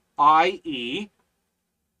thereof, i.e.,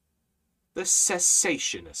 the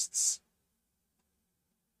cessationists.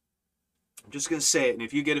 I'm just going to say it, and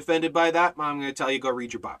if you get offended by that, I'm going to tell you, go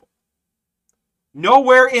read your Bible.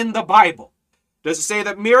 Nowhere in the Bible does it say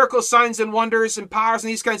that miracles, signs, and wonders, and powers, and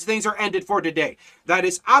these kinds of things are ended for today. That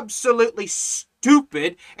is absolutely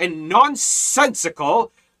stupid and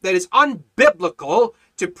nonsensical. That is unbiblical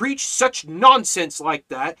to preach such nonsense like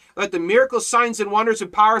that. That the miracles, signs, and wonders,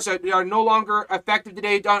 and powers are no longer effective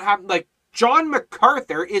today. Don't happen. Like John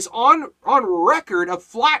MacArthur is on record of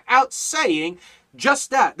flat out saying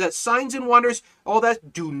just that signs and wonders, all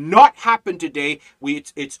that, do not happen today.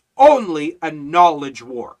 It's only a knowledge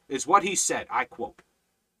war, is what he said. I quote.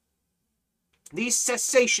 These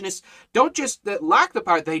cessationists don't just lack the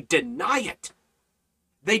power, they deny it.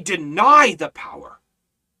 They deny the power.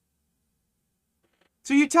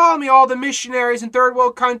 So you're telling me all the missionaries in third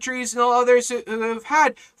world countries and all others who have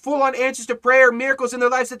had full-on answers to prayer, miracles in their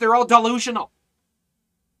lives, that they're all delusional.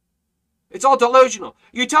 It's all delusional.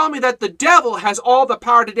 You're telling me that the devil has all the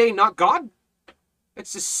power today, not God?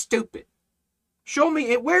 It's just stupid. Show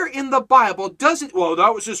me it. Where in the Bible does it? Well,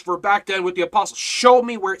 that was just for back then with the apostles. Show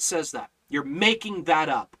me where it says that. You're making that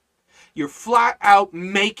up. You're flat out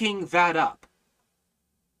making that up.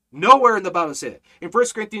 Nowhere in the Bible says it. In 1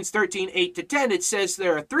 Corinthians 13, 8-10, it says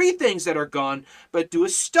there are 3 things that are gone, but do a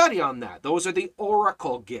study on that. Those are the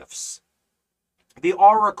oracle gifts. The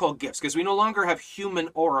oracle gifts, because we no longer have human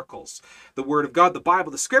oracles. The Word of God, the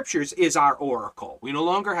Bible, the Scriptures is our oracle. We no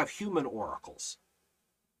longer have human oracles.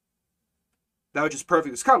 That which is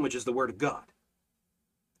perfect has come, which is the Word of God.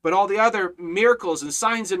 But all the other miracles and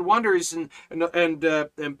signs and wonders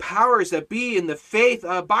and powers that be in the faith,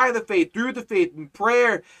 by the faith, through the faith, in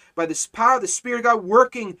prayer, by the power of the Spirit of God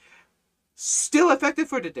working, still effective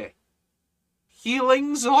for today.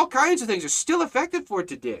 Healings and all kinds of things are still effective for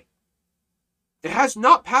today. It has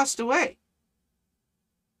not passed away.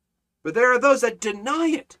 But there are those that deny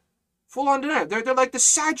it. Full on deny it. They're like the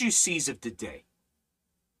Sadducees of today.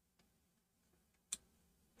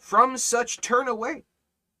 From such turn away.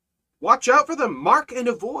 Watch out for them. Mark and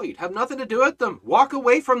avoid. Have nothing to do with them. Walk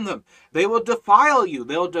away from them. They will defile you.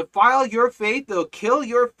 They'll defile your faith. They'll kill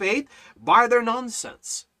your faith by their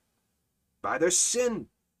nonsense, by their sin.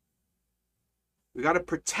 We got to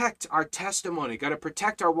protect our testimony. Got to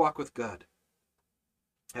protect our walk with God.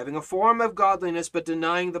 Having a form of godliness, but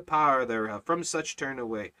denying the power thereof. From such turn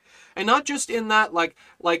away. And not just in that, like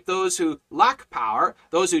those who lack power,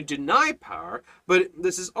 those who deny power, but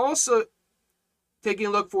this is also taking a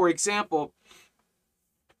look, for example,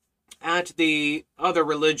 at the other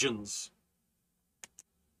religions.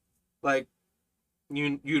 Like,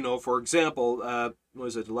 you know, for example,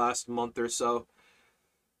 was it last month or so,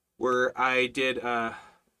 where I did,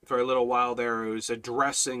 for a little while there, I was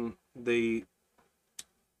addressing the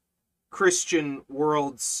Christian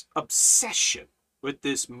world's obsession with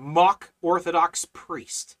this mock Orthodox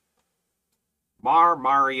priest,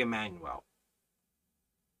 Mari Emanuel.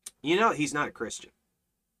 You know, he's not a Christian.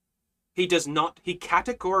 He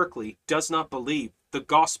categorically does not believe the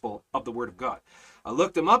gospel of the Word of God. I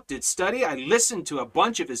looked him up, did study, I listened to a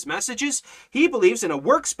bunch of his messages. He believes in a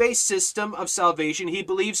works-based system of salvation. He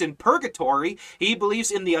believes in purgatory. He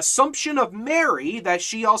believes in the assumption of Mary, that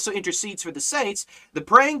she also intercedes for the saints, the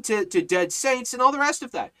praying to dead saints, and all the rest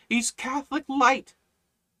of that. He's Catholic light.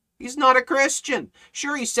 He's not a Christian.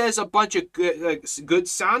 Sure, he says a bunch of good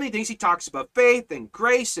sounding things. He talks about faith and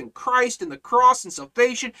grace and Christ and the cross and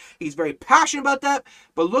salvation. He's very passionate about that.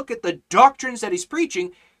 But look at the doctrines that he's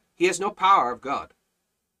preaching. He has no power of God.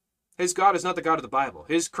 His God is not the God of the Bible.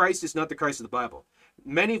 His Christ is not the Christ of the Bible.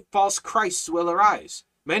 Many false Christs will arise.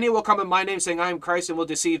 Many will come in my name saying, I am Christ, and will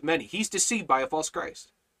deceive many. He's deceived by a false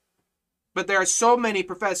Christ. But there are so many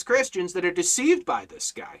professed Christians that are deceived by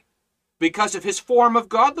this guy because of his form of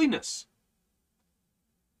godliness.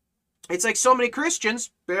 It's like so many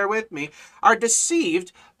Christians, bear with me, are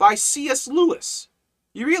deceived by C.S. Lewis.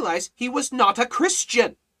 You realize he was not a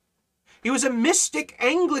Christian. He was a mystic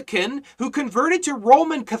Anglican who converted to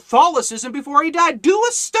Roman Catholicism before he died. Do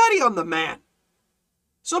a study on the man.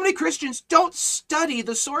 So many Christians don't study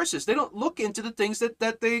the sources. They don't look into the things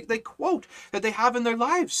that they quote, that they have in their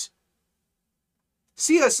lives.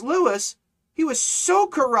 C.S. Lewis, he was so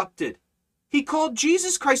corrupted. He called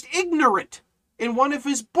Jesus Christ ignorant in one of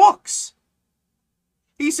his books.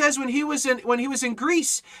 He says when he was in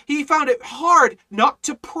Greece, he found it hard not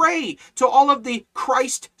to pray to all of the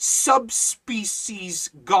Christ subspecies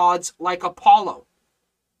gods like Apollo.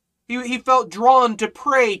 He felt drawn to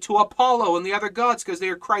pray to Apollo and the other gods because they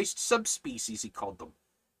are Christ subspecies, he called them.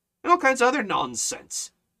 And all kinds of other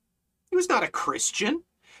nonsense. He was not a Christian.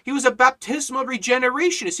 He was a baptismal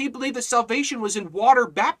regenerationist. He believed that salvation was in water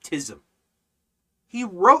baptism. He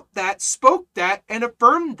wrote that, spoke that, and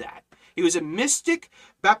affirmed that. He was a mystic,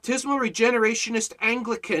 baptismal regenerationist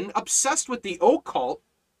Anglican obsessed with the occult,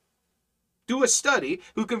 do a study,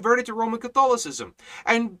 who converted to Roman Catholicism.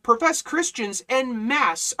 And professed Christians en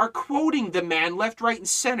masse are quoting the man left, right, and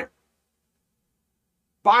center.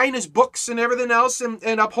 Buying his books and everything else and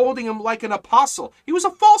upholding him like an apostle. He was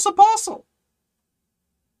a false apostle.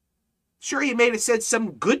 Sure, he may have said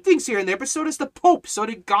some good things here and there, but so does the Pope, so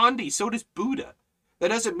did Gandhi, so does Buddha. That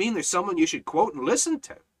doesn't mean there's someone you should quote and listen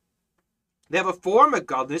to. They have a form of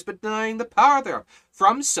godliness, but denying the power thereof.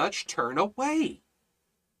 From such turn away.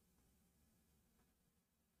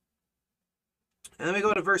 And then we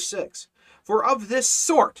go to verse 6. For of this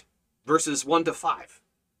sort, verses 1-5,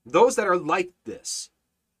 those that are like this,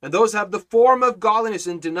 and those have the form of godliness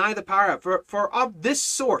and deny the power of, for of this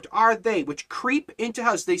sort are they which creep into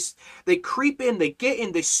houses. They creep in, they get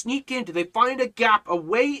in, they sneak into, they find a gap, a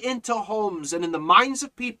way into homes and in the minds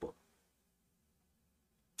of people.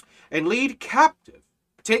 and lead captive,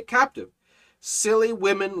 take captive, silly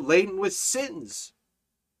women laden with sins.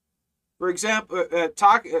 For example,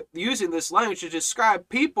 using this language to describe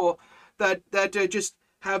people that just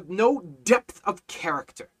have no depth of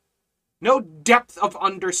character, no depth of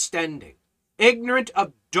understanding, ignorant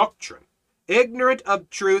of doctrine, ignorant of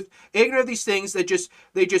truth, ignorant of these things. They just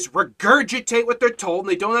regurgitate what they're told, and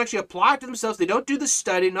they don't actually apply it to themselves. They don't do the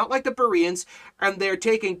study, not like the Bereans, and they're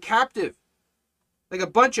taken captive. Like a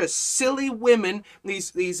bunch of silly women,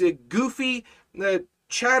 these goofy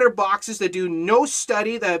chatterboxes that do no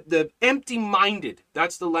study, the empty-minded.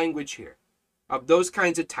 That's the language here of those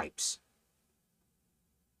kinds of types.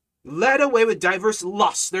 Led away with diverse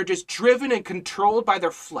lusts. They're just driven and controlled by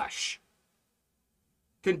their flesh.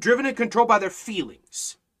 Driven and controlled by their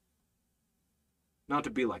feelings. Not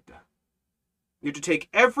to be like that. You have to take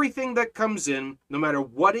everything that comes in, no matter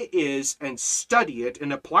what it is, and study it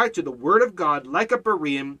and apply it to the Word of God like a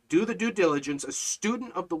Berean. Do the due diligence, a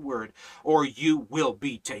student of the Word, or you will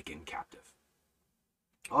be taken captive.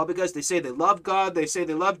 All because they say they love God, they say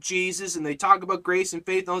they love Jesus, and they talk about grace and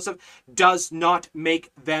faith and all this stuff, does not make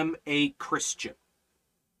them a Christian.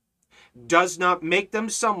 Does not make them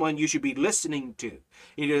someone you should be listening to.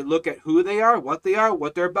 You need to look at who they are, what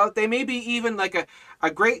they're about. They may be even like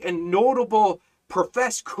a great and notable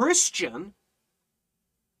professed Christian,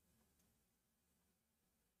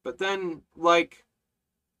 but then, like,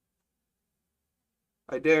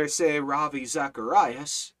 I dare say, Ravi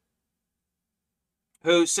Zacharias,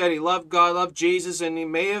 who said he loved God, loved Jesus, and he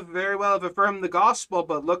may have very well have affirmed the gospel,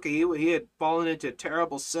 but look, he had fallen into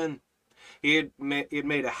terrible sin. He had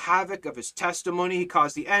made a havoc of his testimony. He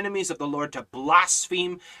caused the enemies of the Lord to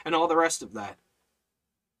blaspheme and all the rest of that.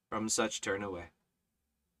 From such turn away.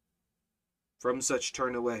 From such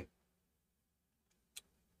turn away.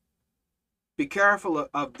 Be careful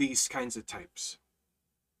of these kinds of types.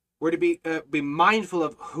 We're to be mindful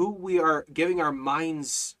of who we are giving our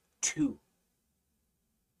minds to.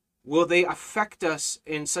 Will they affect us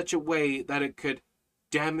in such a way that it could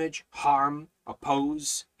damage, harm,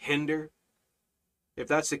 oppose, hinder? If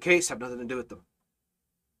that's the case, have nothing to do with them.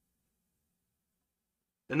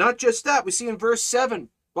 And not just that, we see in verse 7,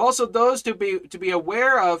 also those to be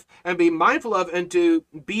aware of and be mindful of, and to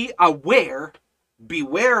be aware,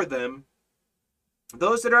 beware them,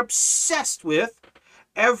 those that are obsessed with,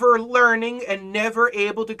 ever learning and never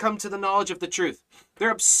able to come to the knowledge of the truth. They're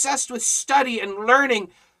obsessed with study and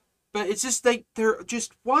learning, but it's just they're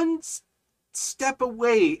just one step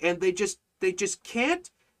away, and they just can't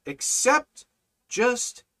accept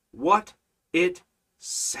just what it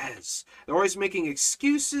says. They're always making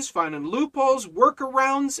excuses, finding loopholes,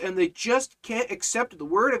 workarounds, and they just can't accept what the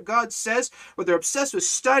Word of God says, or they're obsessed with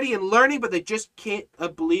study and learning, but they just can't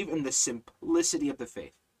believe in the simplicity of the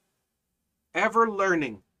faith. Ever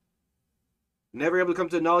learning, never able to come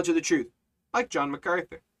to the knowledge of the truth, like John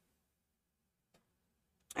MacArthur.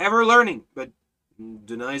 Ever learning, but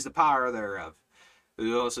denies the power thereof.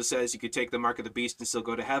 It also says you could take the mark of the beast and still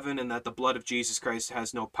go to heaven, and that the blood of Jesus Christ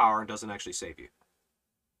has no power and doesn't actually save you.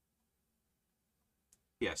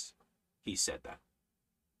 Yes, he said that.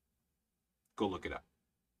 Go look it up.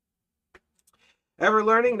 Ever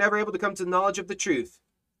learning, never able to come to the knowledge of the truth.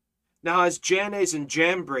 Now as Jannes and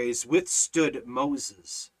Jambres withstood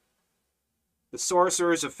Moses, the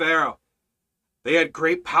sorcerers of Pharaoh, they had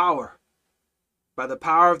great power. By the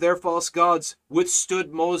power of their false gods,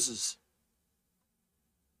 withstood Moses.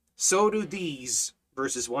 So do these,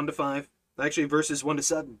 verses 1 to 5, actually verses 1 to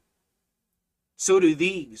 7. So do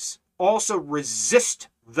these also resist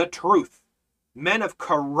the truth, men of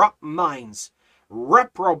corrupt minds,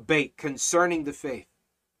 reprobate concerning the faith.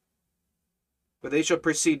 But they shall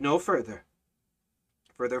proceed no further,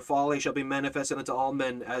 for their folly shall be manifested unto all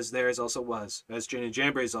men, as theirs also was, as Jannes and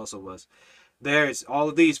Jambres also was. There's all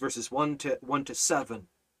of these, verses 1 to 7.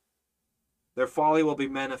 Their folly will be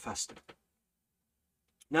manifested.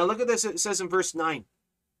 Now look at this, it says in verse 9.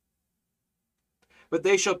 But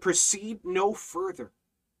they shall proceed no further.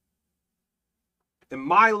 In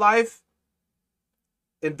my life,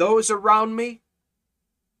 in those around me,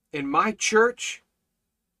 in my church,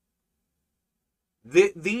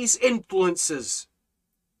 these influences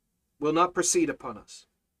will not proceed upon us,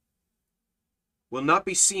 will not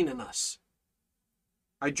be seen in us.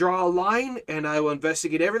 I draw a line and I will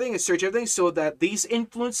investigate everything and search everything so that these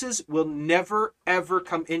influences will never ever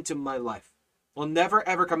come into my life, will never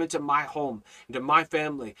ever come into my home, into my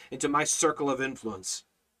family, into my circle of influence.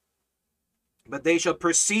 But they shall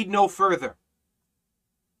proceed no further.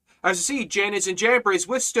 As you see, Jannes and Jambres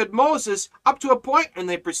withstood Moses up to a point, and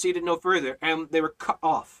they proceeded no further, and they were cut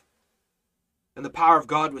off. And the power of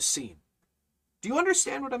God was seen. Do you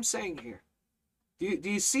understand what I'm saying here? Do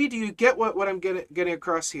you get what I'm getting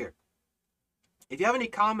across here? If you have any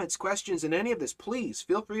comments, questions in any of this, please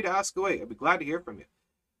feel free to ask away. I'd be glad to hear from you.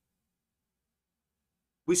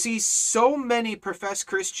 We see so many professed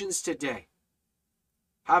Christians today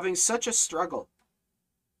having such a struggle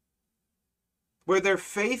where their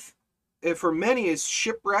faith, for many, is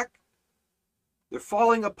shipwrecked. They're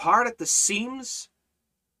falling apart at the seams.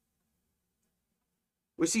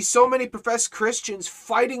 We see so many professed Christians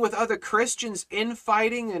fighting with other Christians,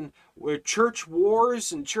 infighting, and with church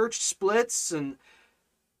wars and church splits and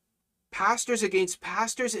pastors against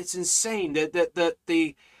pastors. It's insane.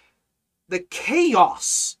 The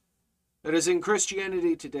chaos that is in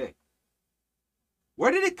Christianity today.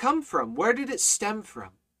 Where did it come from? Where did it stem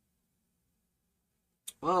from?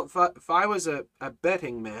 Well, if I was a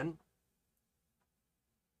betting man,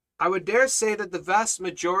 I would dare say that the vast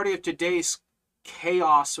majority of today's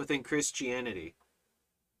chaos within Christianity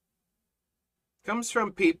comes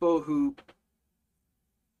from people who,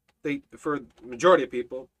 for the majority of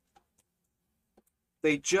people,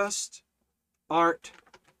 they just aren't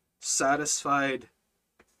satisfied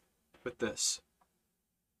with this,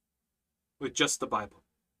 with just the Bible.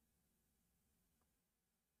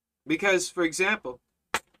 Because, for example,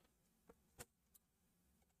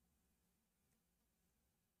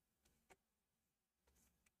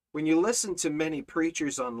 when you listen to many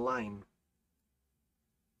preachers online,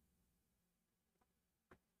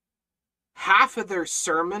 half of their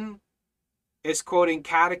sermon is quoting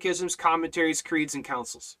catechisms, commentaries, creeds, and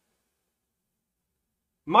councils.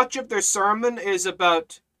 Much of their sermon is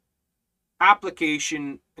about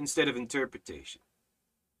application instead of interpretation.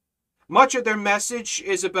 Much of their message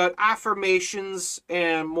is about affirmations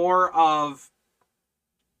and more of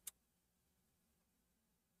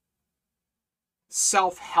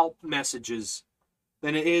self-help messages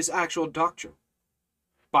than it is actual doctrine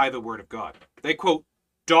by the Word of God. They quote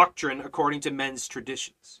doctrine according to men's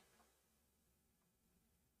traditions.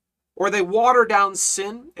 Or they water down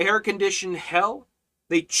sin, air condition hell,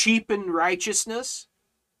 they cheapen righteousness,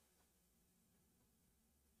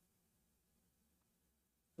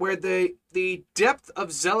 where the depth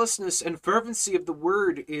of zealousness and fervency of the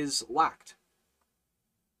Word is lacked.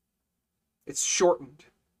 It's shortened,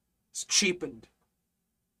 it's cheapened.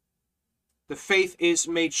 The faith is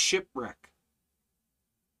made shipwreck.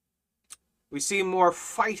 We see more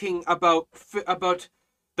fighting about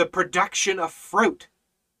the production of fruit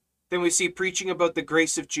than we see preaching about the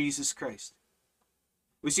grace of Jesus Christ.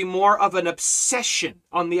 We see more of an obsession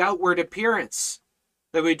on the outward appearance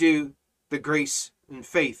than we do the grace and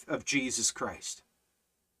faith of Jesus Christ.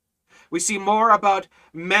 We see more about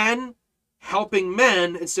men helping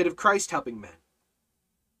men instead of Christ helping men.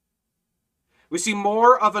 We see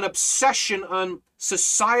more of an obsession on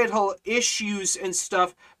societal issues and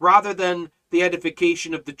stuff rather than the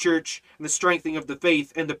edification of the church and the strengthening of the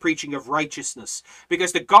faith and the preaching of righteousness.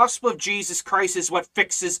 Because the gospel of Jesus Christ is what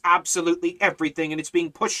fixes absolutely everything, and it's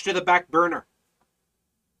being pushed to the back burner.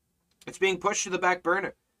 It's being pushed to the back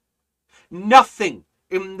burner. Nothing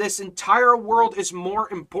in this entire world is more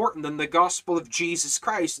important than the gospel of Jesus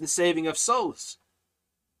Christ and the saving of souls.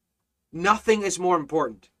 Nothing is more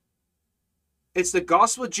important. It's the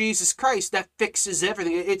gospel of Jesus Christ that fixes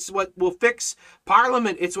everything. It's what will fix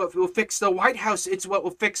Parliament. It's what will fix the White House. It's what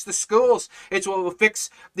will fix the schools. It's what will fix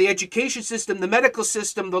the education system, the medical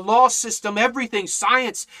system, the law system, everything,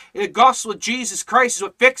 science. The gospel of Jesus Christ is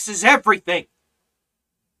what fixes everything.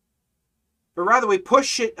 But rather we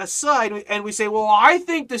push it aside and we say, well, I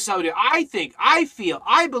think this out here. I think, I feel,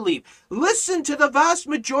 I believe. Listen to the vast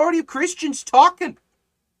majority of Christians talking.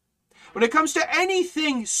 When it comes to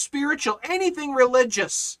anything spiritual, anything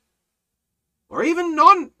religious, or even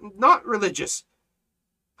not religious,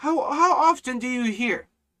 how often do you hear,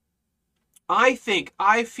 I think,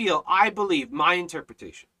 I feel, I believe, my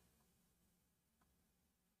interpretation?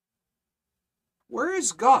 Where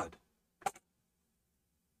is God?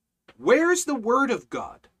 Where is the Word of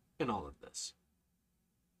God in all of this?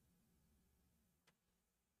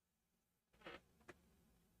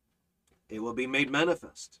 It will be made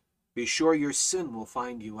manifest. Be sure your sin will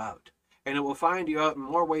find you out. And it will find you out in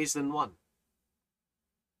more ways than one.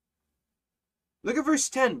 Look at verse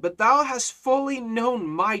 10. But thou hast fully known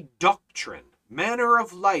my doctrine, manner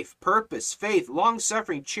of life, purpose, faith,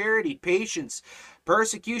 long-suffering, charity, patience,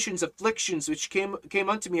 persecutions, afflictions, which came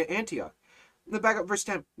unto me at Antioch. Back up verse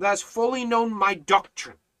 10. Thou hast fully known my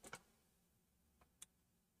doctrine.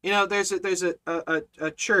 You know, there's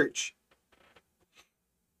a church,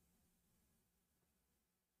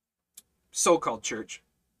 so-called church,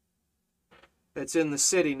 that's in the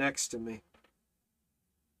city next to me.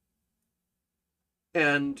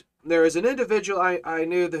 And there was an individual I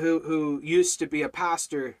knew who used to be a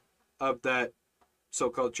pastor of that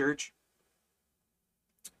so-called church.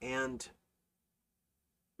 And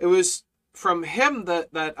it was from him that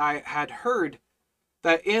I had heard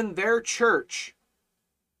that in their church,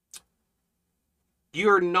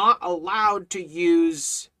 you're not allowed to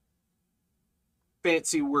use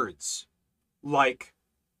fancy words like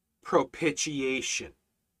propitiation.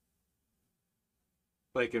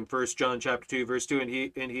 Like in 1 John chapter 2, verse 2,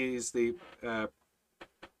 and he's the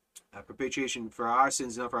propitiation for our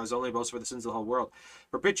sins, not for ours only, but also for the sins of the whole world.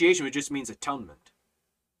 Propitiation, which just means atonement.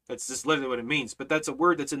 That's just literally what it means. But that's a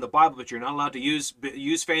word that's in the Bible, but you're not allowed to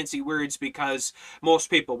use fancy words because most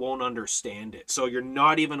people won't understand it. So you're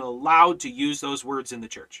not even allowed to use those words in the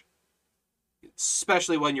church,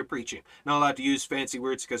 especially when you're preaching. Not allowed to use fancy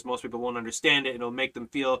words because most people won't understand it, and it'll make them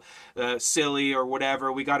feel silly or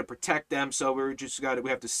whatever. We got to protect them, so we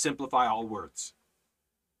have to simplify all words.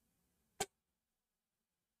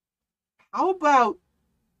 How about,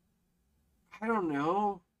 I don't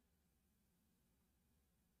know,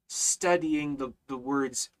 studying the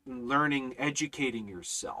words, learning, educating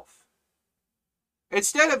yourself?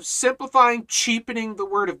 Instead of simplifying, cheapening the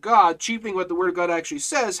Word of God, cheapening what the Word of God actually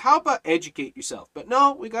says, how about educate yourself? But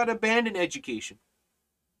no, we got to abandon education.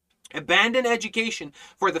 Abandon education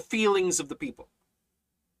for the feelings of the people.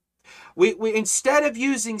 We instead of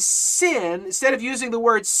using sin, instead of using the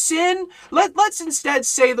word sin, let's instead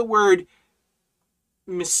say the word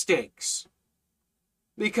mistakes.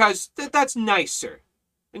 Because that's nicer.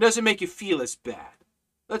 It doesn't make you feel as bad.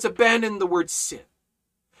 Let's abandon the word sin.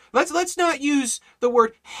 Let's not use the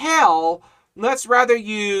word hell. Let's rather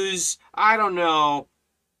use, I don't know,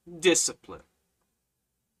 discipline.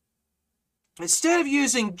 Instead of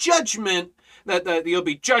using judgment, that you'll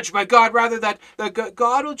be judged by God, rather that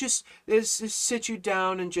God will just sit you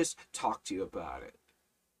down and just talk to you about it.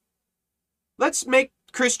 Let's make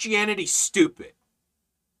Christianity stupid.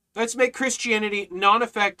 Let's make Christianity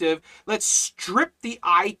non-effective. Let's strip the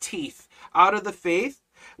eye teeth out of the faith.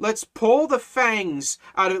 Let's pull the fangs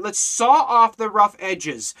out of it. Let's saw off the rough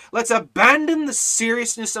edges. Let's abandon the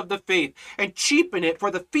seriousness of the faith and cheapen it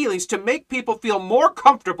for the feelings to make people feel more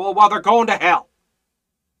comfortable while they're going to hell.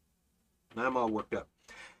 I'm all worked up.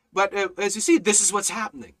 But as you see, this is what's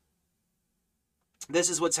happening. This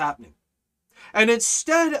is what's happening. And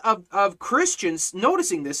instead of Christians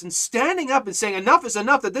noticing this and standing up and saying, enough is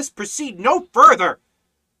enough, that this proceed no further,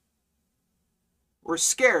 we're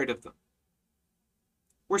scared of them.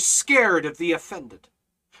 We're scared of the offended.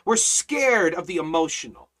 We're scared of the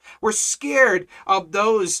emotional. We're scared of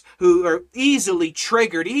those who are easily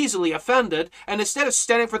triggered, easily offended. And instead of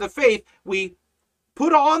standing for the faith, we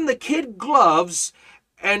put on the kid gloves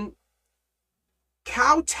and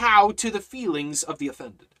kowtow to the feelings of the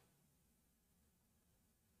offended.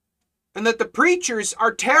 And that the preachers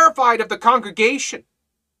are terrified of the congregation.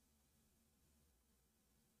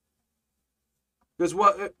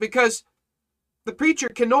 Because the preacher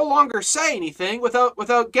can no longer say anything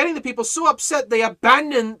without getting the people so upset they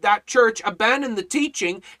abandon that church, abandon the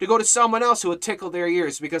teaching to go to someone else who will tickle their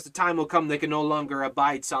ears, because the time will come they can no longer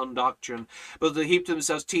abide sound doctrine, but they heap to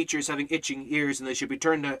themselves teachers having itching ears, and they should be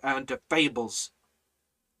turned onto fables.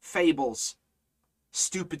 Fables.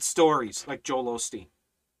 Stupid stories like Joel Osteen.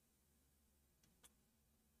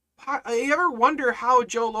 You ever wonder how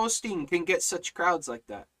Joel Osteen can get such crowds like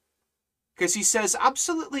that? Because he says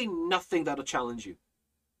absolutely nothing that'll challenge you.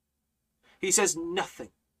 He says nothing.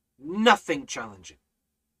 Nothing challenging.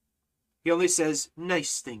 He only says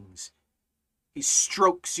nice things. He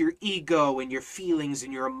strokes your ego and your feelings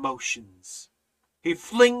and your emotions. He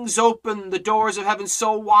flings open the doors of heaven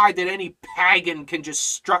so wide that any pagan can just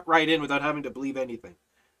strut right in without having to believe anything.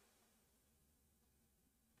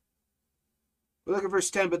 We look at verse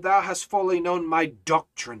 10, but thou hast fully known my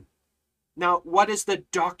doctrine. Now, what is the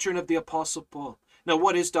doctrine of the Apostle Paul? Now,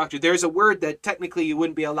 what is doctrine? There's a word that technically you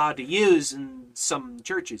wouldn't be allowed to use in some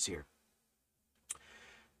churches here.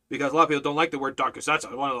 Because a lot of people don't like the word doctrine. So that's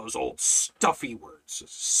one of those old stuffy words.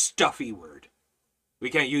 Stuffy word. We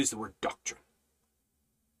can't use the word doctrine.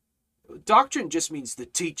 Doctrine just means the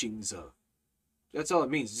teachings of. That's all it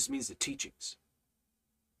means. It just means the teachings.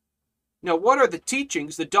 Now, what are the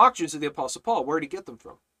teachings, the doctrines of the Apostle Paul? Where did he get them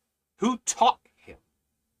from? Who taught him?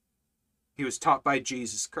 He was taught by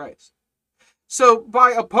Jesus Christ. So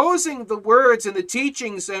by opposing the words and the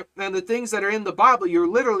teachings and the things that are in the Bible, you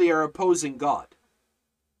literally are opposing God.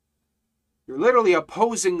 You're literally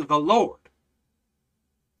opposing the Lord,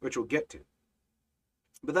 which we'll get to.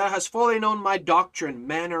 But thou hast fully known my doctrine,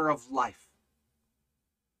 manner of life.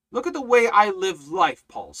 Look at the way I live life,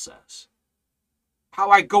 Paul says. How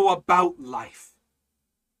I go about life.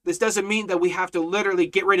 This doesn't mean that we have to literally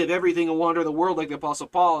get rid of everything and wander the world like the Apostle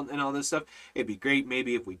Paul and all this stuff. It'd be great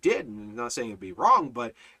maybe if we did. I'm not saying it'd be wrong,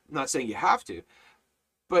 but I'm not saying you have to.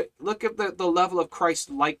 But look at the level of Christ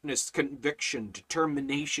likeness, conviction,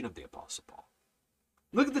 determination of the Apostle Paul.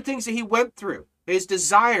 Look at the things that he went through, his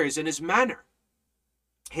desires and his manner.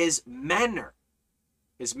 His manner.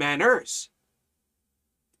 His manners.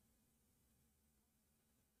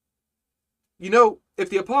 You know, if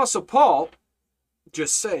the Apostle Paul,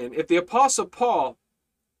 just saying, if the Apostle Paul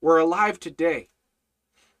were alive today,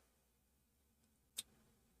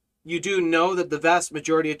 you do know that the vast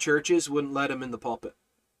majority of churches wouldn't let him in the pulpit.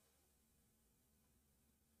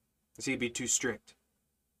 Because he'd be too strict.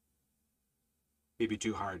 He'd be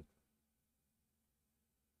too hard.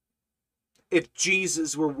 If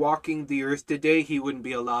Jesus were walking the earth today, he wouldn't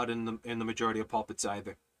be allowed in the majority of pulpits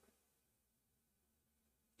either.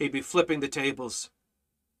 He'd be flipping the tables.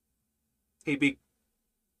 He'd be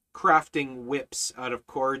crafting whips out of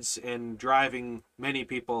cords and driving many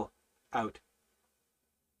people out.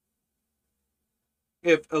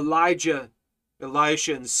 If Elijah,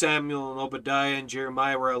 Elisha, and Samuel, and Obadiah, and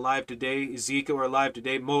Jeremiah were alive today, Ezekiel were alive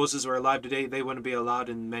today, Moses were alive today, they wouldn't be allowed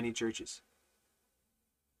in many churches.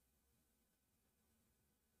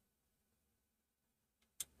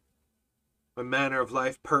 A manner of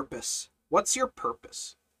life, purpose. What's your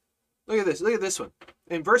purpose? Look at this. Look at this one.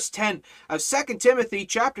 In verse 10 of 2 Timothy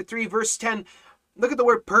chapter 3, verse 10, look at the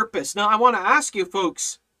word purpose. Now, I want to ask you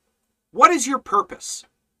folks, what is your purpose?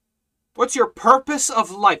 What's your purpose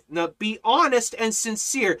of life? Now, be honest and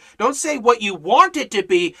sincere. Don't say what you want it to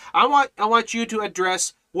be. I want you to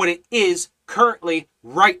address what it is currently,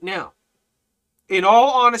 right now. In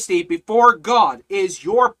all honesty, before God, is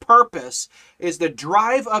your purpose, is the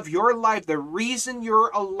drive of your life, the reason you're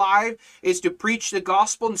alive is to preach the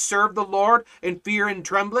gospel and serve the Lord in fear and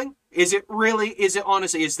trembling? Is it really, is it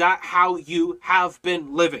honestly, is that how you have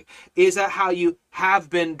been living? Is that how you have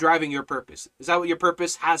been driving your purpose? Is that what your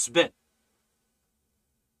purpose has been?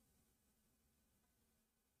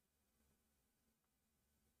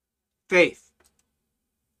 Faith.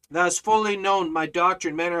 Thou hast fully known my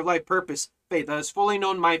doctrine, manner of life, purpose, faith. Thou hast fully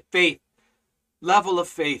known my faith, level of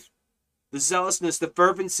faith, the zealousness, the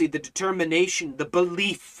fervency, the determination, the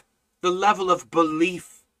belief, the level of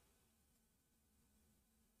belief.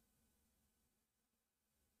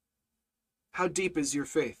 How deep is your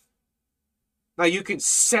faith? Now you can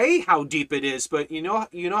say how deep it is, but you know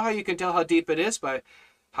how you can tell how deep it is? By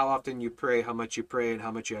how often you pray, how much you pray, and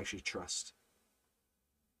how much you actually trust.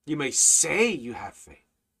 You may say you have faith,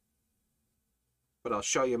 but I'll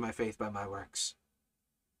show you my faith by my works.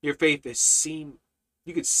 Your faith is seen.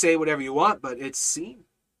 You could say whatever you want, but it's seen.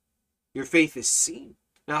 Your faith is seen.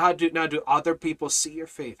 Now do other people see your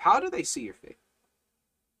faith? How do they see your faith?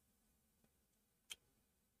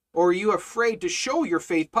 Or are you afraid to show your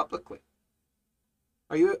faith publicly?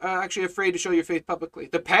 Are you actually afraid to show your faith publicly?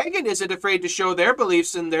 The pagan isn't afraid to show their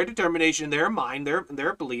beliefs and their determination, their mind,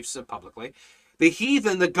 their beliefs publicly. The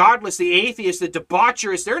heathen, the godless, the atheist, the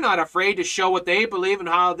debaucherous, they're not afraid to show what they believe and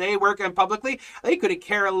how they work in publicly. They couldn't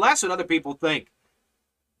care less what other people think.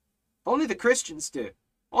 Only the Christians do.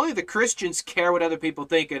 Only the Christians care what other people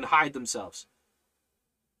think and hide themselves.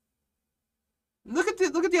 Look at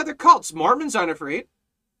the other cults. Mormons aren't afraid.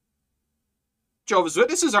 Jehovah's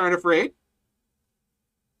Witnesses aren't afraid.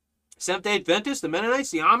 Seventh-day Adventists, the Mennonites,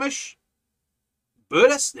 the Amish,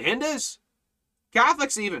 Buddhists, the Hindus,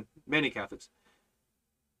 Catholics even, many Catholics.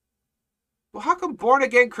 Well, how come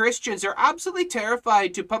born-again Christians are absolutely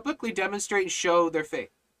terrified to publicly demonstrate and show their faith?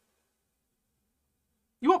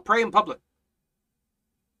 You won't pray in public.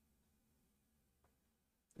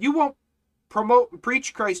 You won't promote and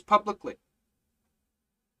preach Christ publicly.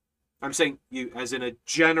 I'm saying you as in a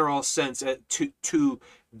general sense, to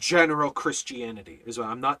general Christianity as well.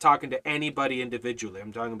 I'm not talking to anybody individually.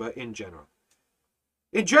 I'm talking about in general.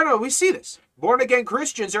 In general, we see this. Born-again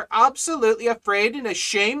Christians are absolutely afraid and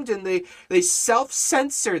ashamed, and they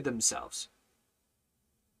self-censor themselves.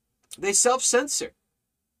 They self-censor.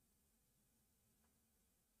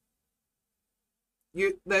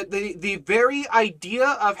 The very idea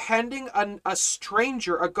of handing a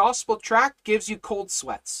stranger a gospel tract gives you cold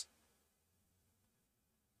sweats.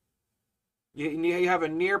 You have a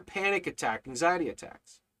near panic attack, anxiety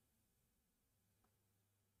attacks.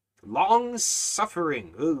 Long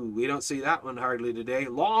suffering. Ooh, we don't see that one hardly today.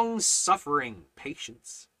 Long suffering,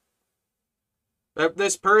 patience.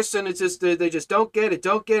 This person is just, they just don't get it,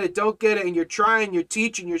 don't get it, don't get it, and you're trying, you're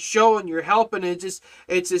teaching, you're showing, you're helping, and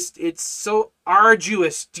it's so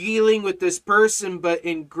arduous dealing with this person, but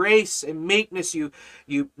in grace and meekness, you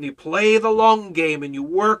play the long game and you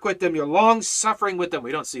work with them, you're long suffering with them.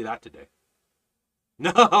 We don't see that today.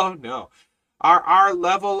 No, no. Our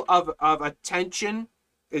level of attention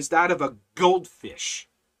is that of a goldfish.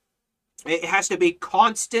 It has to be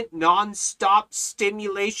constant, non-stop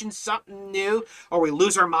stimulation, something new, or we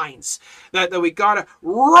lose our minds. That we gotta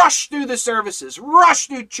rush through the services, rush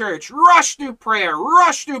through church, rush through prayer,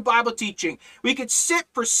 rush through Bible teaching. We could sit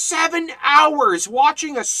for 7 hours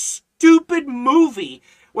watching a stupid movie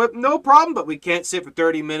with no problem, but we can't sit for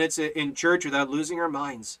 30 minutes in church without losing our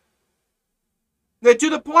minds. Now, to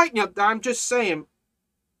the point, I'm just saying,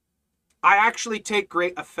 I actually take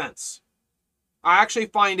great offense. I actually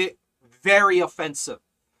find it very offensive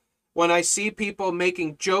when I see people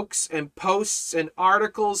making jokes and posts and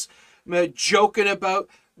articles joking about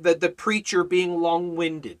the preacher being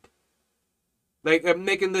long-winded. Like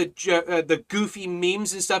making the goofy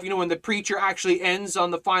memes and stuff, when the preacher actually ends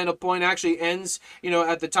on the final point, actually ends,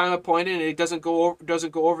 at the time appointed, and it doesn't go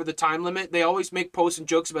over the time limit. They always make posts and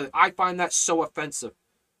jokes about it. I find that so offensive.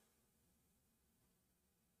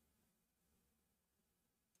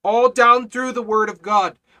 All down through the Word of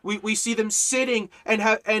God, we see them sitting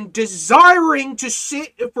and desiring to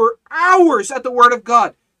sit for hours at the Word of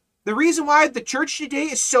God. The reason why the church today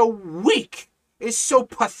is so weak, is so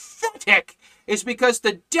pathetic, is because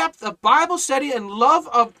the depth of Bible study and love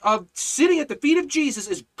of sitting at the feet of Jesus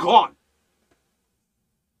is gone.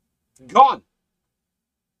 Gone.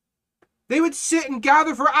 They would sit and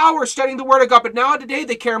gather for hours studying the Word of God, but now today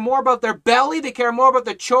they care more about their belly, they care more about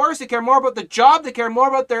the chores, they care more about the job, they care more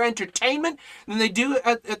about their entertainment than they do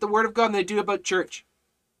at the Word of God, than they do about church.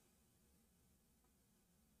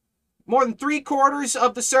 More than 3/4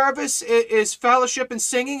 of the service is fellowship and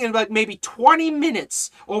singing, and about maybe 20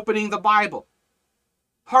 minutes opening the Bible.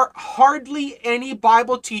 Hardly any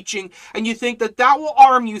Bible teaching, and you think that will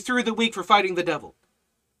arm you through the week for fighting the devil.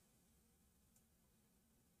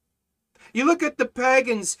 You look at the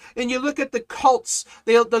pagans and you look at the cults.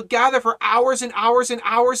 They'll gather for hours and hours and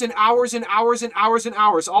hours and hours and hours and hours and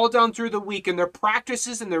hours, all down through the week, and their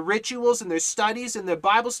practices and their rituals and their studies and their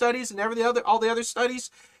Bible studies and all the other studies.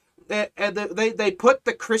 And they put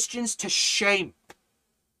the Christians to shame.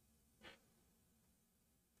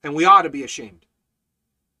 And we ought to be ashamed.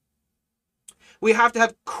 We have to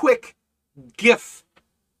have quick GIF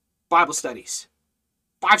Bible studies.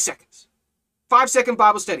 5 seconds. 5-second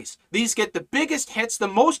Bible studies. These get the biggest hits, the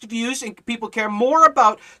most views, and people care more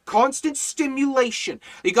about constant stimulation.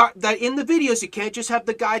 You got that in the videos. You can't just have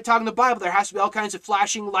the guy talking the Bible. There has to be all kinds of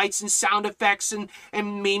flashing lights and sound effects and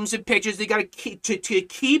memes and pictures. They got to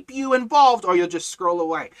keep you involved, or you'll just scroll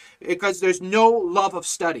away, because there's no love of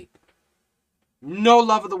study. No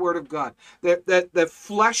love of the Word of God. The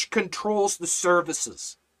flesh controls the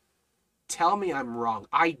services. Tell me I'm wrong.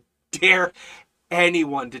 I dare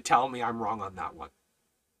anyone to tell me I'm wrong on that one.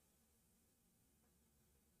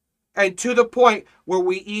 And to the point where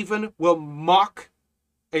we even will mock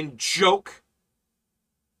and joke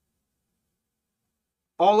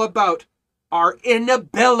all about our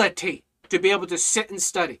inability to be able to sit and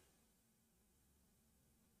study.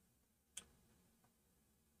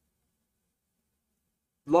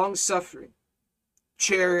 Long-suffering,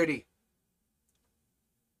 charity.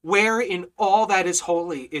 Where in all that is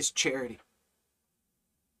holy is charity?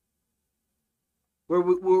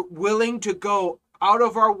 We're willing to go out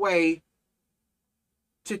of our way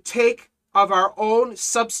to take of our own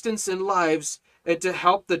substance and lives and to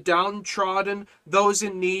help the downtrodden, those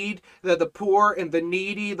in need, the poor and the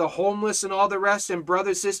needy, the homeless and all the rest, and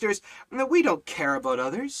brothers, sisters. We don't care about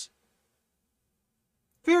others.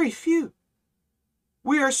 Very few.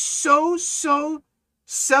 We are so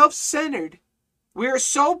self-centered. We are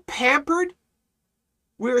so pampered.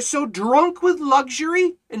 We are so drunk with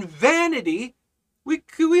luxury and vanity.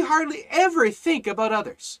 We hardly ever think about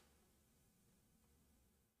others.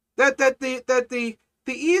 That the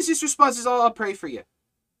easiest response is, I'll pray for you.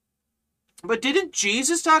 But didn't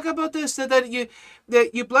Jesus talk about this? That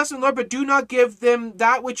you bless them, Lord, but do not give them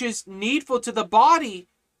that which is needful to the body.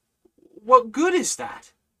 What good is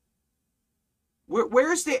that?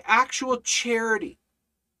 Where's the actual charity?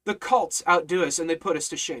 The cults outdo us and they put us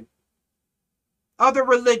to shame. Other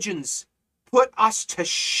religions put us to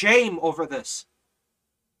shame over this.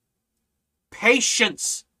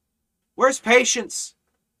 Patience. Where's patience?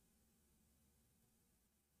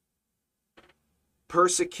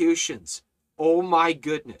 Persecutions. Oh my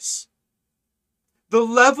goodness. The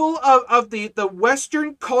level of the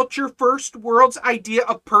Western culture, first world's idea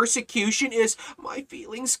of persecution is, my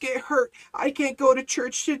feelings get hurt. I can't go to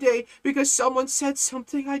church today because someone said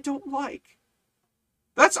something I don't like.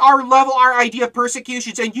 That's our level, our idea of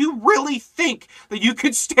persecutions. And you really think that you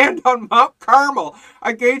could stand on Mount Carmel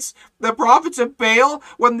against the prophets of Baal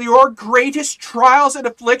when your greatest trials and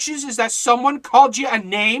afflictions is that someone called you a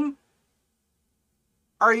name?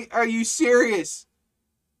 Are you serious?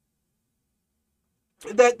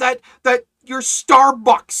 That your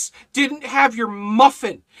Starbucks didn't have your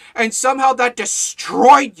muffin and somehow that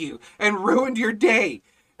destroyed you and ruined your day.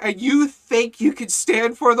 And you think you can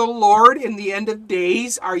stand for the Lord in the end of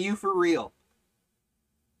days? Are you for real?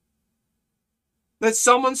 That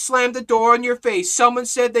someone slammed the door in your face. Someone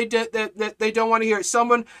said that they don't want to hear it.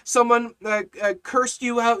 Someone cursed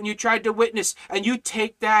you out and you tried to witness. And you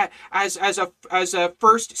take that as a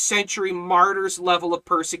first century martyrs level of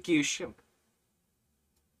persecution.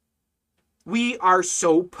 We are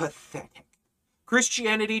so pathetic.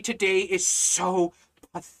 Christianity today is so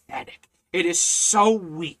pathetic. It is so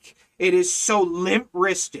weak. It is so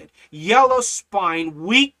limp-wristed, yellow-spined,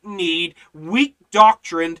 weak-kneed, weak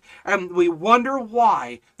doctrined, and we wonder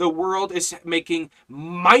why the world is making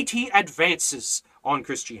mighty advances on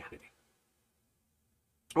Christianity.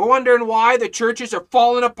 We're wondering why the churches are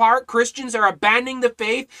falling apart, Christians are abandoning the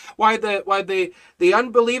faith, why the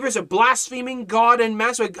unbelievers are blaspheming God en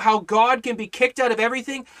masse, how God can be kicked out of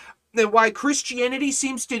everything, and why Christianity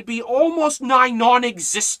seems to be almost nigh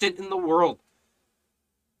non-existent in the world.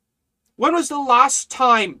 When was the last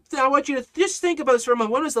time, I want you to just think about this for a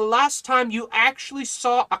moment, when was the last time you actually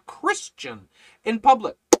saw a Christian in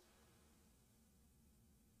public?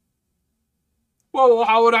 Well,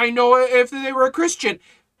 how would I know if they were a Christian?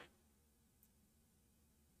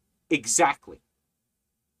 Exactly.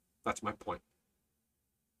 That's my point.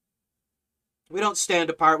 We don't stand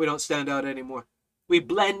apart. We don't stand out anymore. We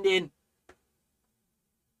blend in.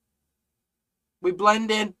 We blend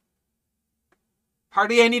in.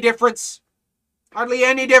 Hardly any difference. Hardly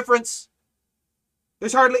any difference.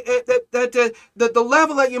 There's hardly the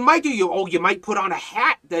level that you might do. You might put on a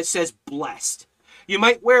hat that says blessed. You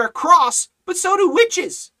might wear a cross, but so do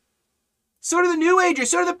witches. So do the New Agers.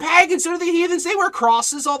 So do the pagans. So do the heathens. They wear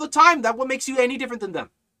crosses all the time. That what makes you any different than them?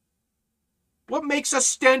 What makes us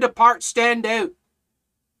stand apart, stand out?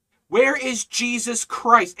 Where is Jesus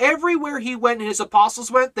Christ? Everywhere he went and his apostles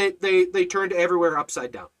went, they turned everywhere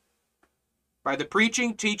upside down. By the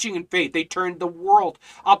preaching, teaching, and faith, they turned the world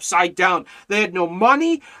upside down. They had no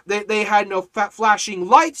money. They had no flashing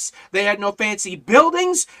lights. They had no fancy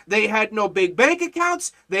buildings. They had no big bank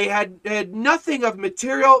accounts. They had nothing of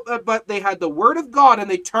material, but they had the Word of God,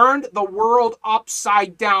 and they turned the world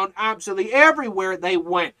upside down absolutely everywhere they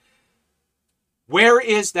went. Where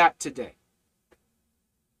is that today?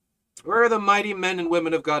 Where are the mighty men and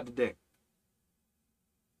women of God today?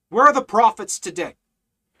 Where are the prophets today?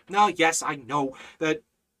 Now, yes, I know that,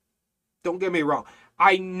 don't get me wrong,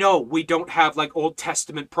 I know we don't have like Old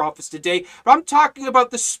Testament prophets today, but I'm talking about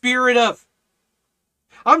the spirit of.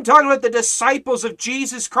 I'm talking about the disciples of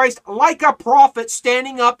Jesus Christ, like a prophet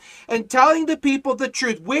standing up and telling the people the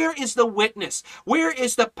truth. Where is the witness? Where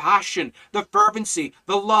is the passion, the fervency,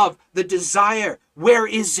 the love, the desire? Where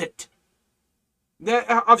is it?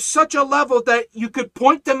 Of such a level that you could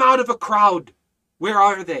point them out of a crowd. Where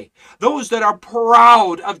are they? Those that are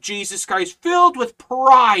proud of Jesus Christ, filled with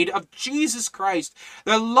pride of Jesus Christ,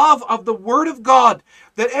 the love of the Word of God,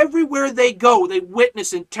 that everywhere they go, they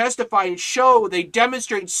witness and testify and show, they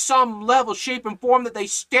demonstrate in some level, shape, and form that they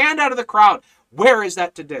stand out of the crowd. Where is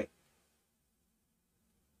that today?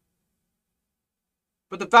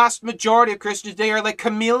 But the vast majority of Christians today are like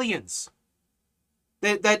chameleons.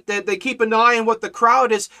 They keep an eye on what the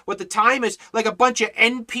crowd is, what the time is, like a bunch of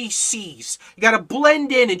NPCs. You got to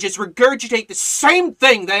blend in and just regurgitate the same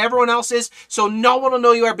thing that everyone else is, so no one will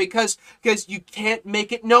know you are, because you can't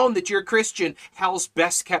make it known that you're a Christian. Hell's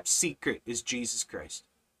best kept secret is Jesus Christ.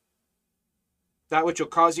 That which will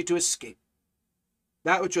cause you to escape.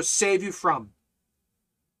 That which will save you from.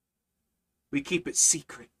 We keep it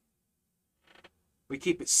secret. We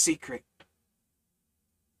keep it secret.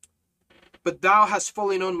 But thou hast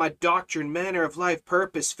fully known my doctrine, manner of life,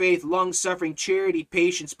 purpose, faith, long-suffering, charity,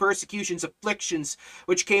 patience, persecutions, afflictions,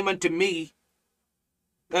 which came unto me.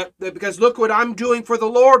 Because look what I'm doing for the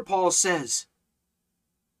Lord, Paul says.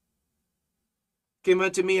 Came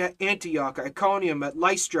unto me at Antioch, Iconium, at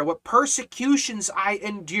Lystra, what persecutions I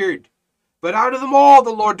endured. But out of them all the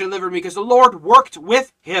Lord delivered me, because the Lord worked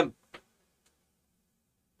with him.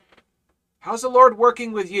 How's the Lord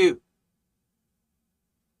working with you?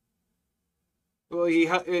 Well,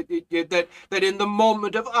 that in the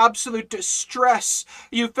moment of absolute distress,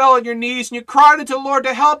 you fell on your knees and you cried unto the Lord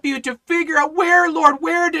to help you to figure out Lord,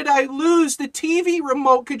 where did I lose the TV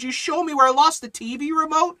remote? Could you show me where I lost the TV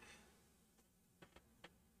remote?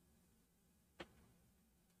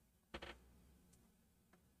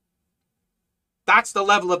 That's the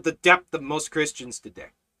level of the depth of most Christians today.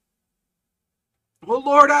 Well,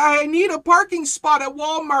 Lord, I need a parking spot at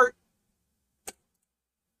Walmart.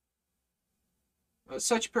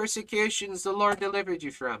 Such persecutions the Lord delivered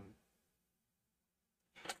you from.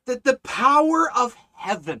 That the power of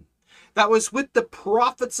heaven that was with the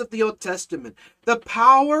prophets of the Old Testament, the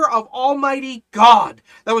power of Almighty God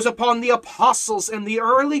that was upon the apostles and the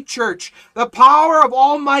early church, the power of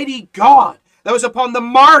Almighty God that was upon the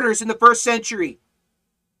martyrs in the first century.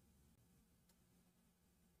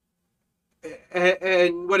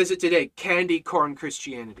 And what is it today? Candy corn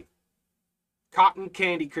Christianity. Cotton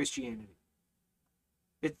candy Christianity.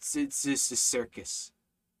 It's just a circus.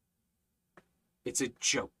 It's a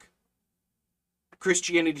joke.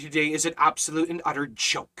 Christianity today is an absolute and utter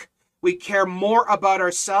joke. We care more about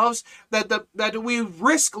ourselves, that we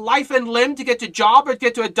risk life and limb to get to a job or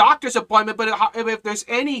get to a doctor's appointment, but if there's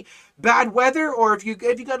any bad weather or if you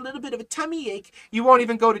got a little bit of a tummy ache, you won't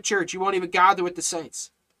even go to church. You won't even gather with the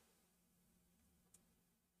saints.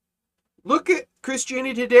 Look at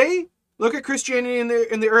Christianity today. Look at Christianity in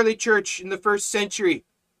the early church in the first century.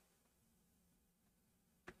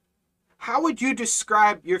 How would you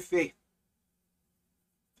describe your faith?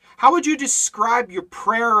 How would you describe your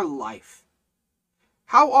prayer life?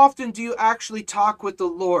 How often do you actually talk with the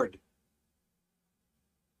Lord?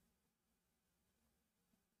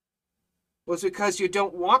 Was it because you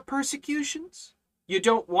don't want persecutions? You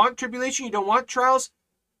don't want tribulation? You don't want trials?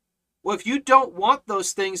 Well, if you don't want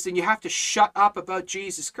those things, then you have to shut up about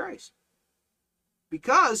Jesus Christ.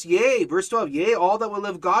 Because, yea, verse 12, yea, all that will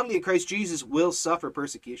live godly in Christ Jesus will suffer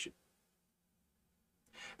persecution.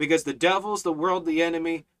 Because the devils, the world, the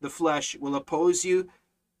enemy, the flesh will oppose you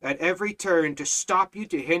at every turn to stop you,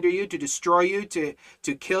 to hinder you, to destroy you, to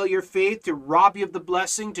kill your faith, to rob you of the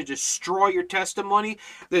blessing, to destroy your testimony,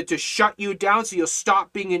 to shut you down so you'll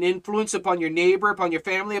stop being an influence upon your neighbor, upon your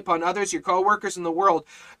family, upon others, your co-workers in the world,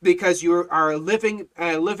 because you are a living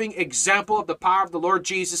example of the power of the Lord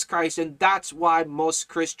Jesus Christ, and that's why most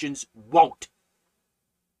Christians won't.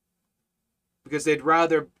 Because they'd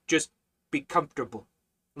rather just be comfortable.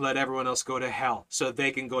 Let everyone else go to hell so they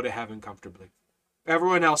can go to heaven comfortably.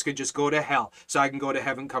 Everyone else could just go to hell so I can go to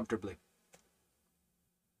heaven comfortably.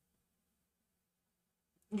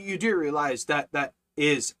 You do realize that that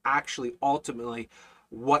is actually ultimately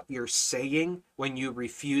what you're saying when you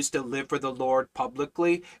refuse to live for the Lord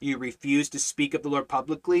publicly. You refuse to speak of the Lord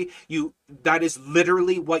publicly. That is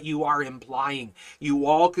literally what you are implying. You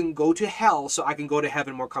all can go to hell so I can go to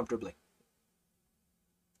heaven more comfortably.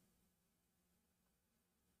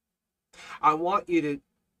 I want you to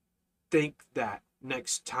think that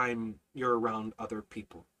next time you're around other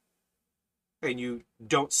people and you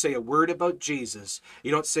don't say a word about Jesus,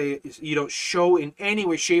 you don't show in any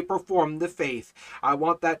way, shape, or form the faith. I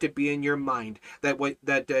want that to be in your mind, that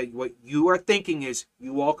what you are thinking is,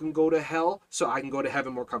 you all can go to hell so I can go to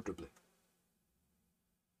heaven more comfortably.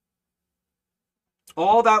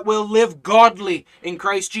 All that will live godly in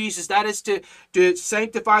Christ Jesus. That is to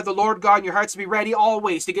sanctify the Lord God in your hearts, to be ready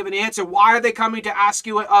always to give an answer. Why are they coming to ask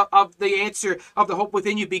you of the answer of the hope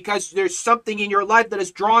within you? Because there's something in your life that is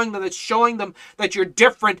drawing them, that's showing them that you're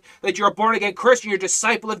different, that you're a born-again Christian, you're a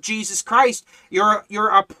disciple of Jesus Christ. You're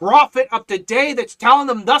a prophet of today that's telling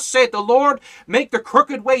them, thus saith the Lord, make the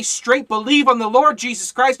crooked way straight, believe on the Lord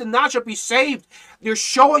Jesus Christ, and thou shalt be saved. You're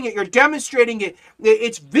showing it, you're demonstrating it.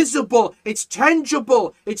 It's visible, it's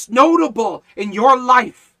tangible, it's notable in your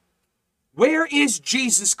life. Where is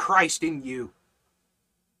Jesus Christ in you?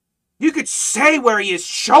 You could say where he is.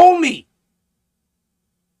 Show me.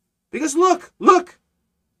 Because look.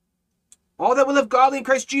 All that will live godly in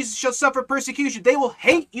Christ Jesus shall suffer persecution. They will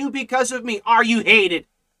hate you because of me. Are you hated?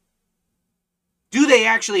 Do they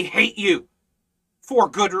actually hate you? For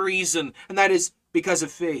good reason. And that is because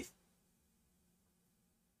of faith.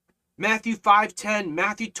 Matthew 5:10,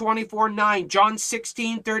 Matthew 24:9, John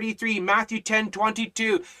 16:33, Matthew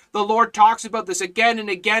 10:22. The Lord talks about this again and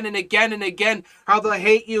again and again and again. How they'll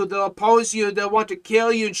hate you, they'll oppose you, they'll want to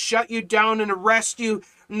kill you and shut you down and arrest you.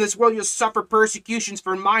 In this world you'll suffer persecutions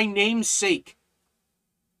for my name's sake.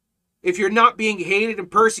 If you're not being hated and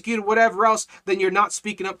persecuted, whatever else, then you're not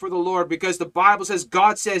speaking up for the Lord, because the Bible says,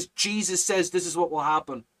 God says, Jesus says, this is what will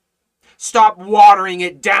happen. Stop watering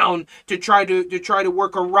it down to try to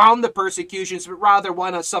work around the persecutions, but rather,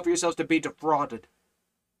 why not suffer yourselves to be defrauded?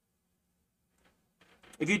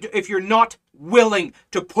 if you're not willing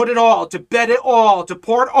to put it all, to bet it all, to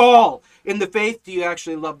pour it all in the faith, do you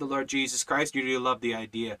actually love the Lord Jesus Christ, or do you love the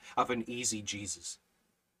idea of an easy Jesus?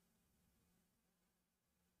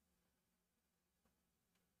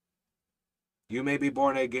 You may be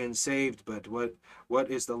born again, saved, but what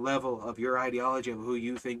is the level of your ideology of who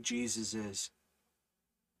you think Jesus is?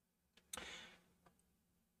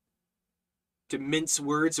 To mince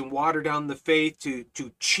words and water down the faith,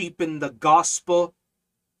 to cheapen the gospel,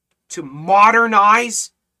 to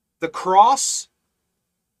modernize the cross?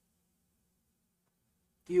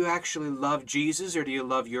 Do you actually love Jesus, or do you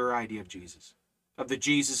love your idea of Jesus? Of the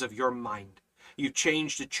Jesus of your mind? You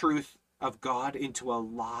changed the truth of God into a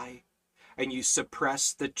lie, and you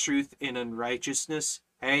suppress the truth in unrighteousness.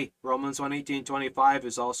 Hey, Romans 1:18-25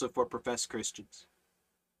 is also for professed Christians.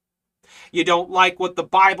 You don't like what the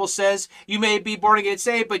Bible says. You may be born again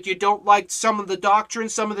saved, but you don't like some of the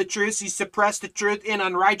doctrines, some of the truths. You suppress the truth in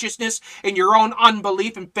unrighteousness, in your own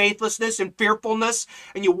unbelief and faithlessness and fearfulness.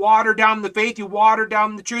 And you water down the faith. You water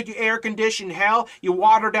down the truth. You air condition hell. You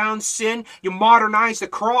water down sin. You modernize the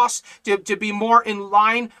cross to be more in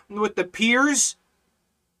line with the peers.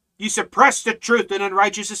 You suppress the truth in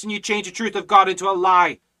unrighteousness, and you change the truth of God into a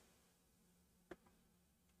lie.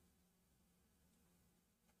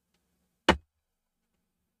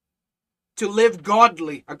 To live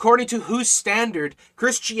godly, according to whose standard?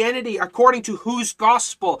 Christianity, according to whose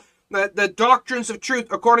gospel? The doctrines of truth,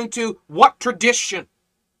 according to what tradition?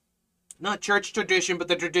 Not church tradition, but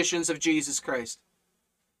the traditions of Jesus Christ.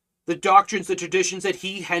 The doctrines, the traditions that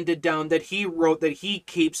he handed down, that he wrote, that he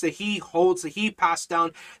keeps, that he holds, that he passed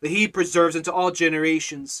down, that he preserves into all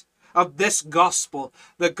generations. Of this gospel,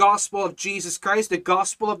 the gospel of Jesus Christ, the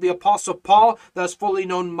gospel of the Apostle Paul, that is fully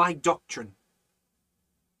known my doctrine.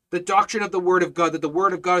 The doctrine of the Word of God, that the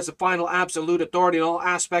Word of God is the final absolute authority in all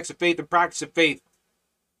aspects of faith and practice of faith.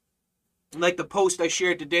 Like the post I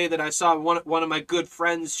shared today that I saw one of my good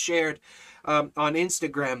friends shared on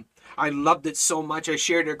Instagram. I loved it so much. I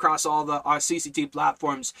shared it across all the CCT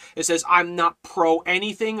platforms. It says, I'm not pro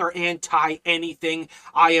anything or anti anything.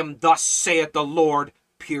 I am thus saith the Lord,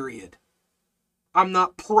 period. I'm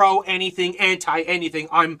not pro anything, anti anything.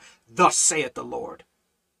 I'm thus saith the Lord.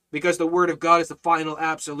 Because the Word of God is the final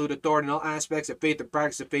absolute authority in all aspects of faith and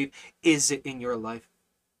practice of faith. Is it in your life?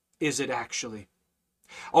 Is it actually?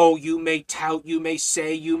 Oh, you may tout, you may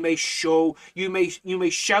say, you may show, you may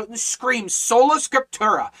shout and scream, sola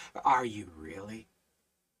scriptura. But are you really?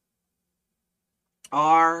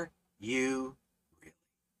 Are you really?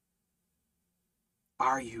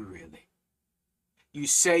 Are you really? You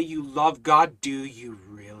say you love God, do you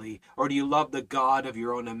really? Or do you love the God of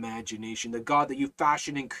your own imagination, the God that you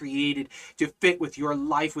fashioned and created to fit with your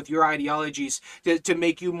life, with your ideologies, to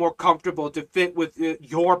make you more comfortable, to fit with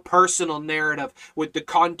your personal narrative, with the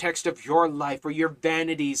context of your life, or your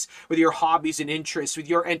vanities, with your hobbies and interests, with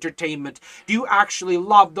your entertainment? Do you actually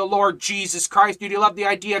love the Lord Jesus Christ? Do you love the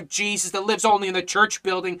idea of Jesus that lives only in the church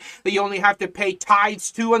building, that you only have to pay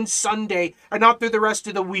tithes to on Sunday and not through the rest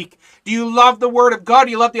of the week? Do you love the Word of God?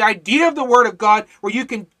 Do you love the idea of the Word of God where you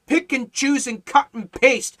can pick and choose and cut and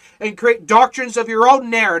paste and create doctrines of your own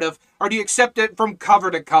narrative? Or do you accept it from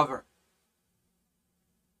cover to cover?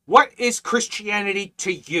 What is Christianity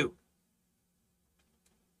to you?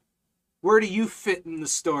 Where do you fit in the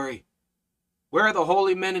story? Where are the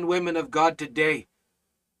holy men and women of God today?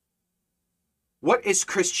 What is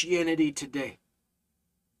Christianity today?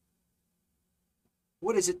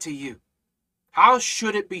 What is it to you? How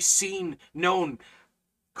should it be seen, known?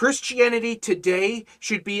 Christianity today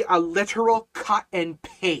should be a literal cut and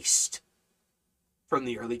paste from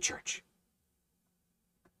the early church.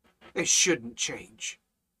 It shouldn't change.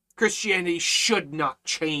 Christianity should not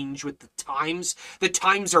change with the times. The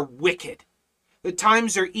times are wicked. The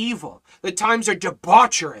times are evil. The times are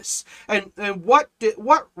debaucherous. And what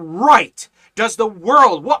right does the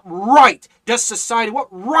world, what right does society, what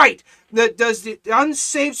right does the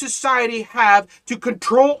unsaved society have to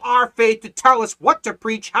control our faith, to tell us what to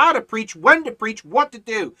preach, how to preach, when to preach, what to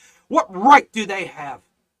do? What right do they have?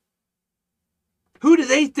 Who do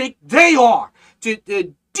they think they are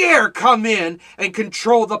to dare come in and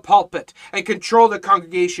control the pulpit and control the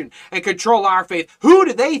congregation and control our faith? Who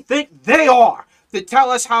do they think they are to tell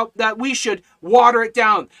us how that we should water it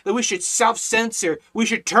down, that we should self-censor, we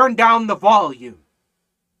should turn down the volume?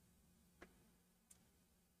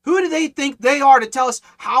 Who do they think they are to tell us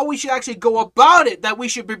how we should actually go about it, that we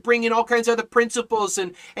should be bringing all kinds of other principles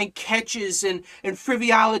and catches and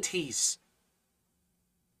frivolalities?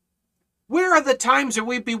 Where are the times that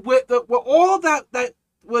we'd be with all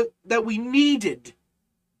that we needed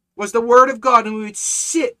was the Word of God, and we would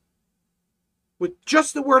sit with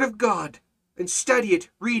just the Word of God and study it,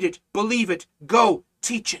 read it, believe it, go,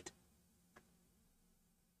 teach it.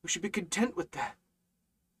 We should be content with that.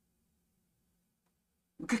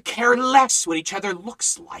 We could care less what each other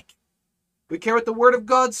looks like. We care what the Word of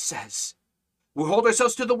God says. We hold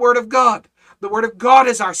ourselves to the Word of God. The Word of God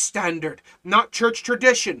is our standard, not church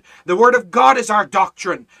tradition. The Word of God is our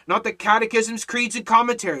doctrine, not the catechisms, creeds, and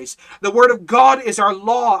commentaries. The Word of God is our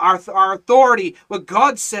law, our authority. What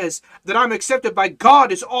God says, that I'm accepted by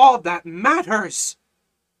God, is all that matters.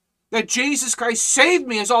 That Jesus Christ saved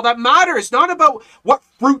me is all that matters. Not about what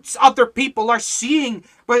fruits other people are seeing,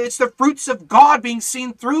 but it's the fruits of God being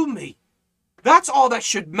seen through me. That's all that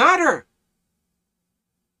should matter.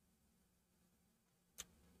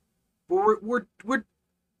 We're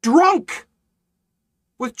drunk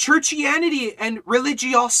with churchianity and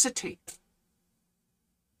religiosity.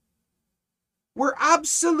 We're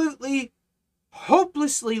absolutely,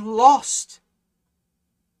 hopelessly lost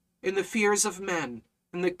in the fears of men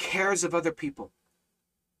and the cares of other people.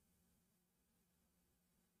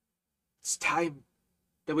 It's time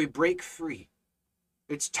that we break free.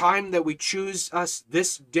 It's time that we choose us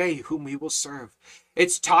this day whom we will serve.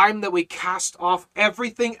 It's time that we cast off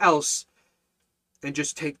everything else and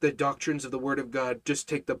just take the doctrines of the Word of God, just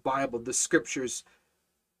take the Bible, the Scriptures,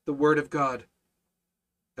 the Word of God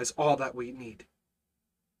as all that we need.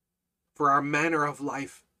 For our manner of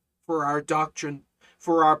life, for our doctrine,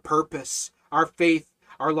 for our purpose, our faith,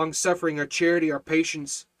 our long-suffering, our charity, our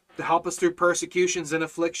patience, to help us through persecutions and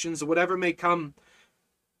afflictions, whatever may come,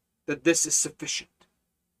 that this is sufficient.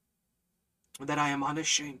 That I am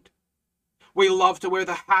unashamed. We love to wear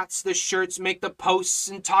the hats, the shirts, make the posts,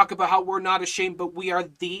 and talk about how we're not ashamed, but we are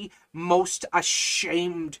the most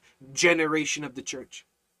ashamed generation of the church.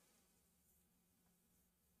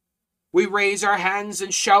 We raise our hands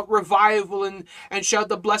and shout revival and shout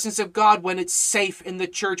the blessings of God when it's safe in the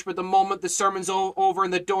church, but the moment the sermon's over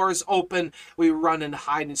and the doors open, we run and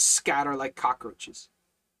hide and scatter like cockroaches.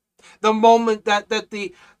 The moment that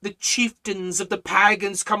the chieftains of the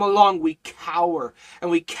pagans come along, we cower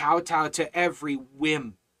and we kowtow to every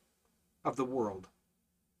whim of the world.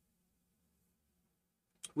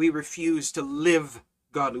 We refuse to live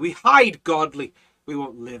godly. We hide godly. We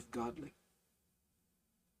won't live godly.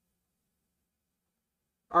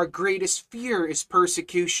 Our greatest fear is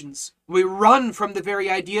persecutions. We run from the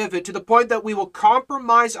very idea of it to the point that we will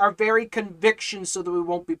compromise our very convictions so that we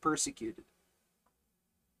won't be persecuted.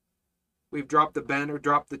 We've dropped the banner,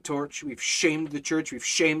 dropped the torch. We've shamed the church. We've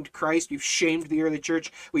shamed Christ. We've shamed the early church.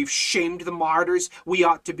 We've shamed the martyrs. We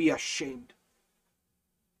ought to be ashamed.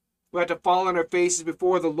 We have to fall on our faces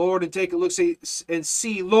before the Lord and take a look and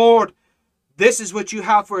see, Lord, this is what you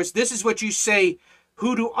have for us. This is what you say.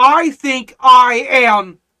 Who do I think I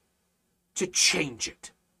am to change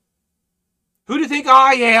it? Who do you think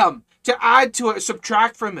I am to add to it,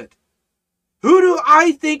 subtract from it? Who do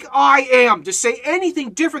I think I am to say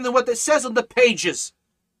anything different than what it says on the pages?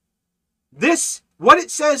 This, what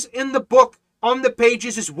it says in the book on the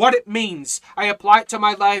pages, is what it means. I apply it to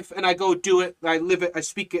my life and I go do it. I live it. I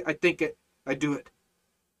speak it. I think it. I do it.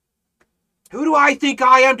 Who do I think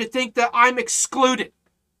I am to think that I'm excluded?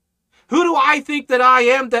 Who do I think that I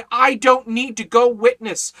am that I don't need to go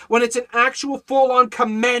witness when it's an actual full-on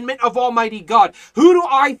commandment of Almighty God? Who do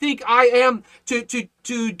I think I am to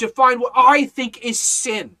define what I think is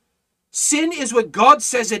sin? Sin is what God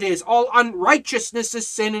says it is. All unrighteousness is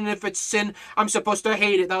sin, and if it's sin, I'm supposed to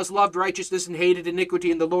hate it. Thou hast loved righteousness and hated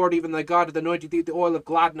iniquity, and the Lord, even thy God, hath anointed thee with the oil of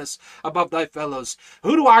gladness above thy fellows.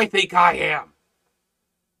 Who do I think I am?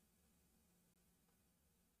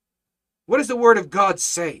 What does the Word of God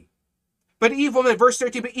say? But evil men, verse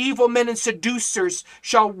 13, but evil men and seducers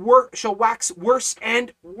shall wax worse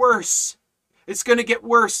and worse. It's going to get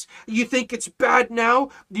worse. You think it's bad now?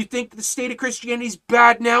 You think the state of Christianity is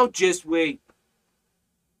bad now? Just wait.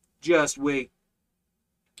 Just wait.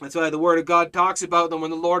 That's why the Word of God talks about them. When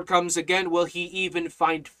the Lord comes again, will he even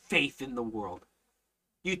find faith in the world?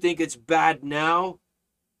 You think it's bad now?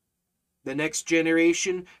 The next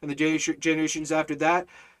generation and the generations after that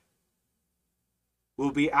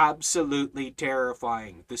will be absolutely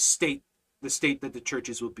terrifying. The state that the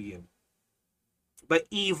churches will be in. But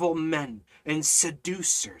evil men and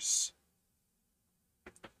seducers,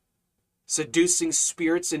 seducing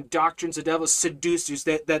spirits and doctrines of devils, seducers,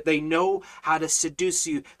 that they know how to seduce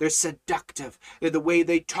you. They're seductive. They're the way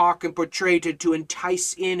they talk and portray to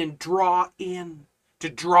entice in and draw in. To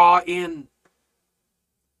draw in.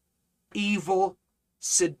 Evil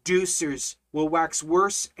seducers will wax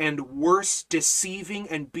worse and worse, deceiving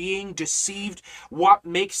and being deceived. What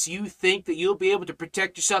makes you think that you'll be able to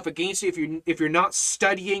protect yourself against it if you're not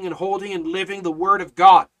studying and holding and living the Word of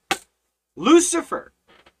God? Lucifer,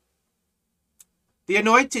 the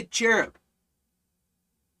anointed cherub,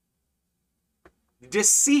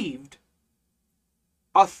 deceived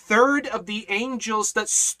a third of the angels that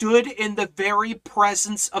stood in the very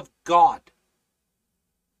presence of God.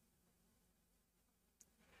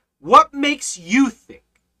 What makes you think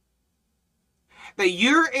that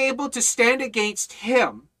you're able to stand against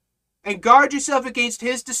him and guard yourself against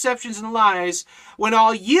his deceptions and lies when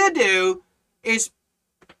all you do is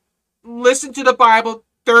listen to the Bible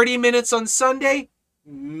 30 minutes on Sunday,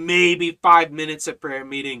 maybe 5 minutes at prayer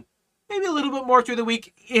meeting, maybe a little bit more through the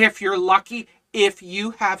week if you're lucky, if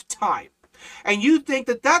you have time. And you think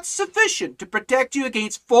that that's sufficient to protect you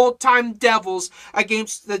against full-time devils,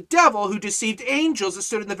 against the devil who deceived angels that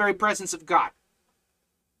stood in the very presence of God.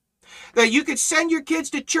 That you could send your kids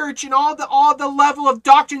to church and all the level of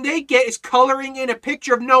doctrine they get is coloring in a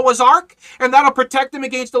picture of Noah's Ark, and that'll protect them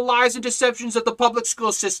against the lies and deceptions of the public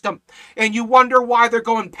school system. And you wonder why they're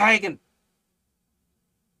going pagan.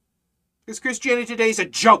 Because Christianity today is a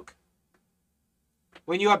joke.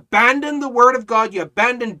 When you abandon the Word of God, you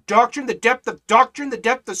abandon doctrine, the depth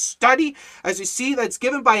of study, as you see that's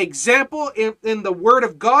given by example in the Word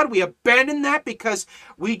of God. We abandon that because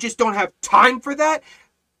we just don't have time for that.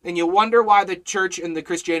 And you wonder why the church and the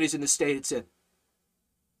Christianity is in the state it's in.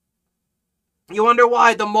 You wonder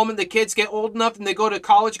why the moment the kids get old enough and they go to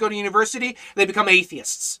college, go to university, they become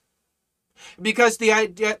atheists. Because the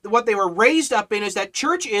idea, what they were raised up in is that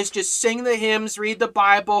church is just sing the hymns, read the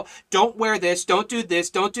Bible, don't wear this, don't do this,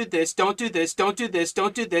 don't do this, don't do this, don't do this,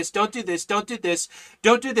 don't do this, don't do this, don't do this,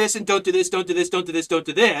 don't do this, and don't do this, don't do this, don't do this, don't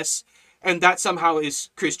do this. And that somehow is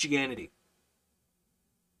Christianity.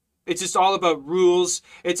 It's just all about rules.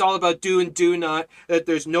 It's all about do and do not. That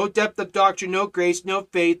there's no depth of doctrine, no grace, no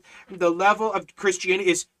faith. The level of Christianity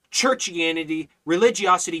is churchianity,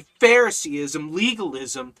 religiosity, Phariseeism,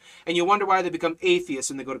 legalism, and you wonder why they become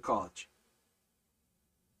atheists and they go to college.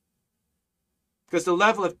 Because the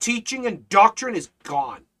level of teaching and doctrine is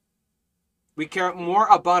gone. We care more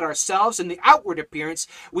about ourselves and the outward appearance.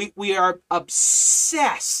 We are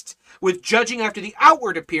obsessed with judging after the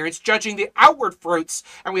outward appearance, judging the outward fruits,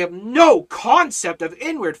 and we have no concept of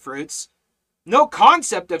inward fruits, no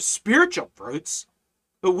concept of spiritual fruits.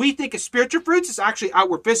 But we think of spiritual fruits is actually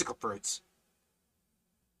outward physical fruits.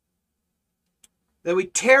 That we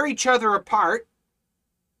tear each other apart.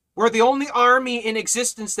 We're the only army in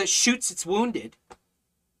existence that shoots its wounded.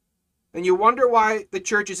 And you wonder why the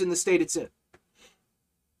church is in the state it's in.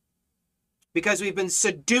 Because we've been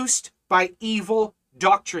seduced by evil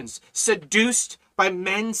doctrines, seduced by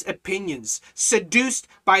men's opinions, seduced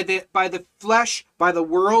by the flesh, by the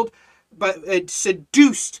world, but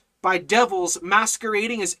seduced by devils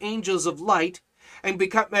masquerading as angels of light, and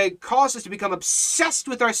cause us to become obsessed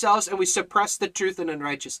with ourselves, and we suppress the truth and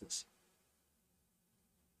unrighteousness.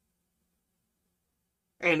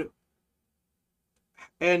 And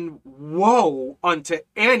woe unto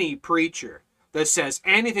any preacher that says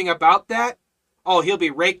anything about that. Oh, he'll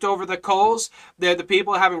be raked over the coals. They're the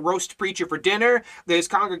people having roast preacher for dinner. His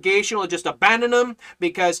congregation will just abandon him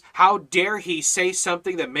because how dare he say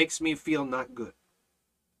something that makes me feel not good.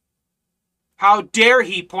 How dare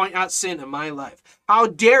he point out sin in my life? How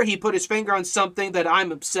dare he put his finger on something that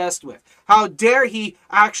I'm obsessed with? How dare he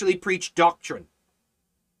actually preach doctrine?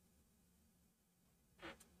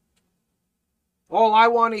 All I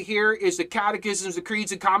want to hear is the catechisms, the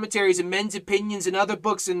creeds, and commentaries, and men's opinions, and other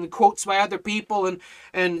books, and quotes by other people,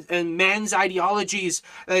 and men's ideologies.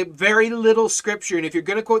 Very little scripture. And if you're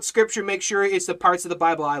going to quote scripture, make sure it's the parts of the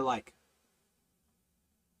Bible I like.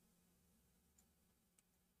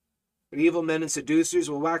 But evil men and seducers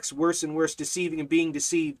will wax worse and worse, deceiving and being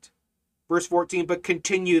deceived. Verse 14, but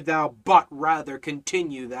continue thou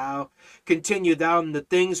in the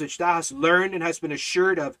things which thou hast learned and hast been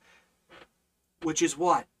assured of. Which is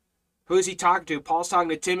what? Who is he talking to? Paul's talking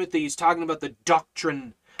to Timothy. He's talking about the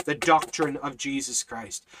doctrine of Jesus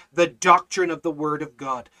Christ, the doctrine of the Word of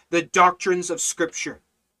God, the doctrines of Scripture.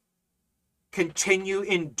 Continue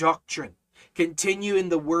in doctrine. Continue in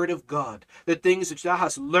the Word of God, the things which thou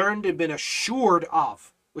hast learned and been assured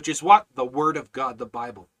of, which is what? The Word of God, the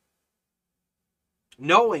Bible.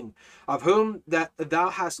 Knowing of whom that thou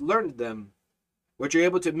hast learned them, which are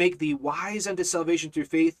able to make thee wise unto salvation through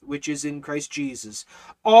faith, which is in Christ Jesus.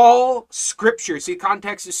 All Scripture, see,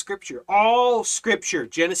 context is Scripture. All Scripture,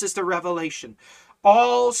 Genesis to Revelation,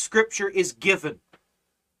 all Scripture is given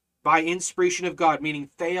by inspiration of God, meaning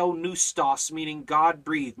theopneustos, meaning God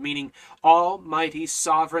breathed, meaning Almighty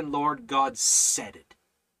Sovereign Lord God said it.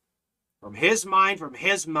 From his mind, from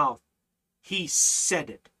his mouth, he said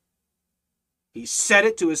it. He said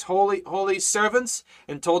it to his holy servants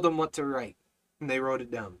and told them what to write. And they wrote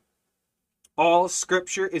it down. All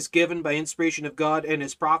scripture is given by inspiration of God and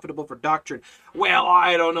is profitable for doctrine. Well,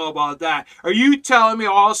 I don't know about that. Are you telling me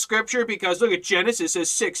all scripture? Because look at Genesis, it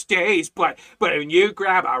says 6 days, but when you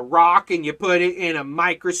grab a rock and you put it in a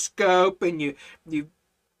microscope and you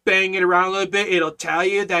bang it around a little bit, it'll tell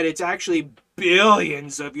you that it's actually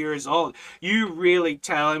billions of years old. You really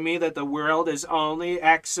telling me that the world is only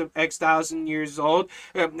X thousand years old?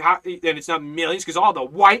 And it's not millions, because all the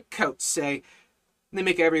white coats say, they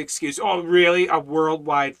make every excuse. Oh, really? A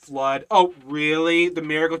worldwide flood? Oh, really? The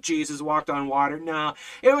miracle Jesus walked on water? No,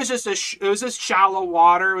 it was just shallow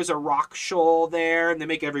water. It was a rock shoal there, and they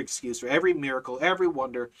make every excuse for every miracle, every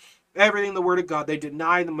wonder, everything the Word of God. They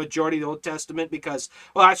deny the majority of the Old Testament because,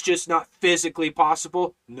 well, that's just not physically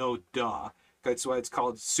possible. No, duh. That's why it's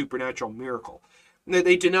called supernatural miracle.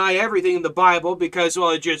 They deny everything in the Bible because,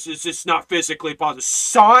 well, it's just not physically possible.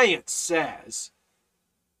 Science says.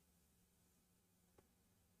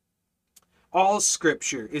 All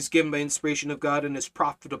scripture is given by inspiration of God and is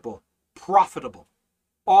profitable. Profitable.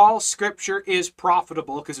 All scripture is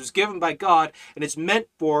profitable because it was given by God and it's meant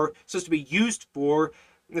for, it's supposed to be used for,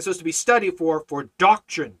 and it's supposed to be studied for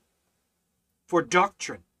doctrine. For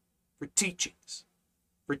doctrine. For teachings.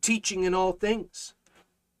 For teaching in all things.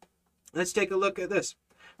 Let's take a look at this.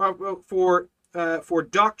 For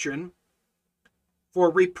doctrine,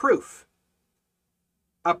 for reproof.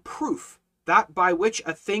 A proof. That by which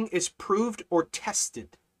a thing is proved or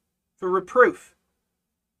tested. For reproof.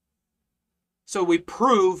 So we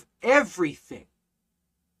prove everything.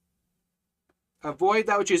 Avoid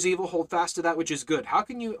that which is evil, hold fast to that which is good. How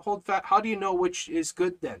can you hold fast? How do you know which is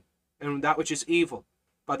good then? And that which is evil?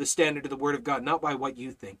 By the standard of the Word of God, not by what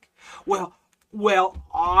you think. Well,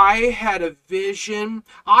 I had a vision.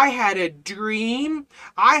 I had a dream.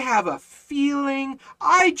 I have a feeling.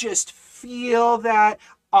 I just feel that.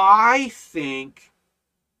 I think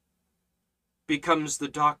becomes the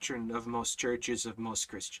doctrine of most churches, of most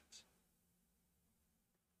Christians.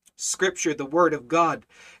 Scripture, the Word of God,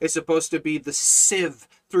 is supposed to be the sieve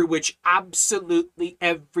through which absolutely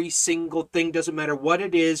every single thing, doesn't matter what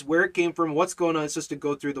it is, where it came from, what's going on, it's supposed to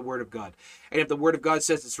go through the Word of God. And if the Word of God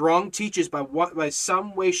says it's wrong, teaches by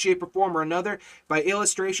some way, shape, or form or another, by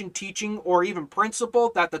illustration, teaching, or even principle,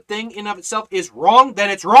 that the thing in of itself is wrong, then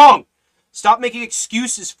it's wrong. Stop making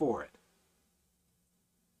excuses for it.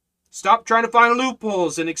 Stop trying to find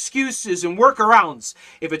loopholes and excuses and workarounds.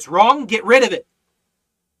 If it's wrong, get rid of it.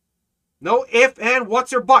 No if and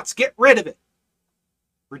whats or buts. Get rid of it.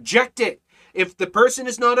 Reject it. If the person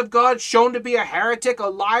is not of God, shown to be a heretic, a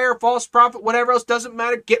liar, false prophet, whatever else, doesn't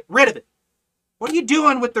matter, get rid of it. What are you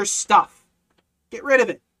doing with their stuff? Get rid of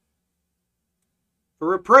it. For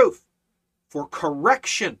reproof, for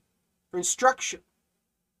correction, for instruction.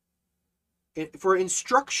 For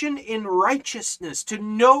instruction in righteousness, to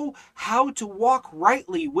know how to walk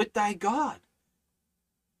rightly with thy God.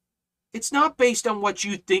 It's not based on what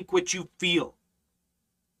you think, what you feel.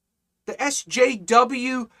 The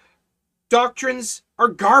SJW doctrines are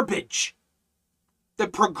garbage. The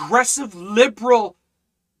progressive liberal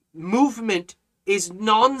movement is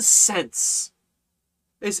nonsense.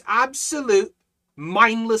 It's absolute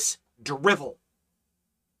mindless drivel.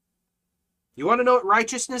 You want to know what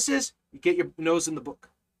righteousness is? You get your nose in the book.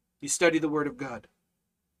 You study the Word of God.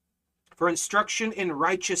 For instruction in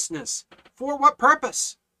righteousness. For what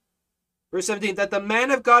purpose? Verse 17, that the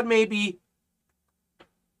man of God may be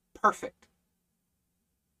perfect.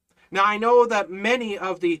 Now I know that many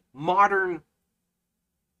of the modern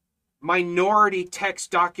minority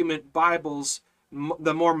text document Bibles,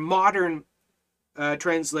 the more modern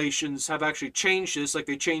translations have actually changed this, like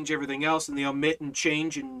they change everything else and they omit and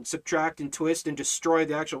change and subtract and twist and destroy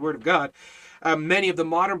the actual Word of God. Many of the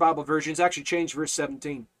modern Bible versions actually change verse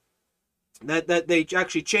 17. That they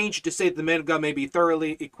actually changed to say that the man of God may be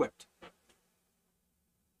thoroughly equipped.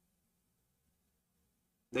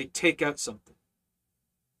 They take out something.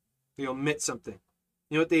 They omit something.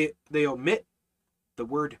 You know what they omit? The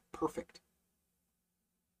word perfect.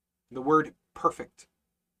 The word perfect.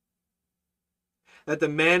 That the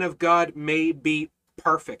man of God may be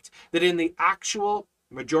perfect. That in the actual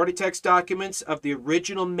majority text documents of the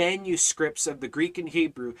original manuscripts of the Greek and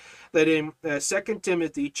Hebrew, that in 2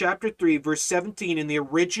 Timothy chapter 3, verse 17, in the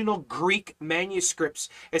original Greek manuscripts,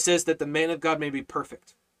 it says that the man of God may be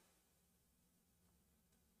perfect.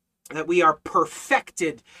 that we are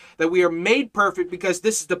perfected, that we are made perfect, because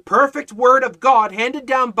this is the perfect word of God, handed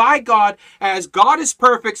down by God. As God is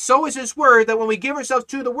perfect, so is his word, that when we give ourselves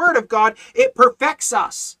to the word of God, it perfects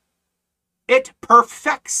us. It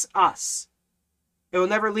perfects us. It will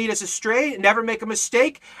never lead us astray, never make a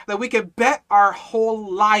mistake, that we can bet our whole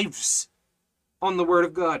lives on the word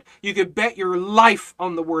of God. You can bet your life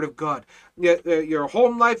on the word of God. Your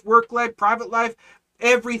home life, work life, private life,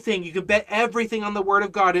 everything. You can bet everything on the word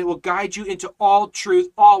of God. It will guide you into all truth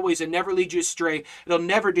always and never lead you astray. It'll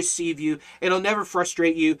never deceive you. It'll never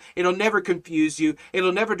frustrate you. It'll never confuse you.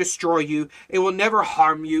 It'll never destroy you. It will never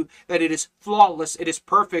harm you. That it is flawless, it is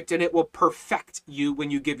perfect, and it will perfect you when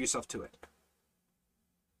you give yourself to it.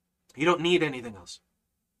 You don't need anything else.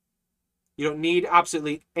 You don't need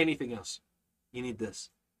absolutely anything else. You need this.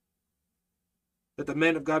 That the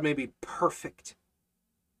man of God may be perfect,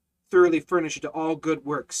 thoroughly furnished to all good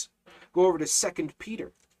works. Go over to 2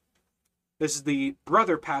 Peter. This is the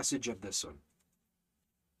brother passage of this one.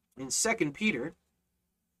 In 2 Peter,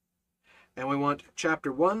 and we want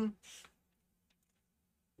chapter 1,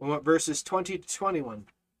 we want verses 20 to 21.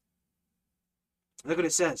 Look what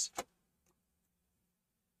it says.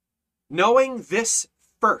 Knowing this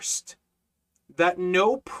first, that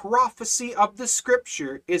no prophecy of the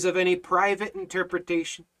Scripture is of any private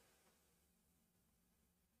interpretation.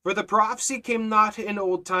 For the prophecy came not in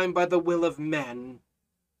old time by the will of men,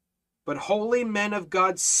 but holy men of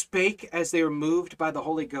God spake as they were moved by the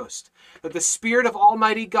Holy Ghost. That the Spirit of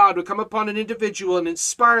Almighty God would come upon an individual and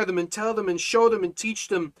inspire them and tell them and show them and teach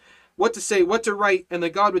them what to say, what to write, and that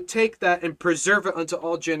God would take that and preserve it unto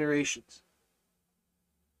all generations.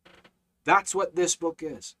 That's what this book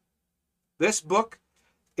is. This book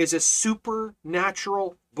is a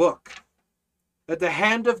supernatural book. That the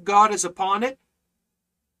hand of God is upon it,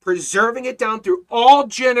 preserving it down through all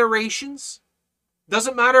generations.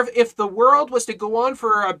 Doesn't matter if the world was to go on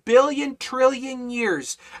for 1 billion trillion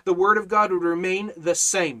years, the word of God would remain the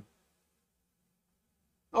same.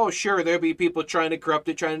 Oh, sure, there'll be people trying to corrupt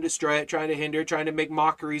it, trying to destroy it, trying to hinder it, trying to make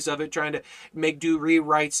mockeries of it, trying to do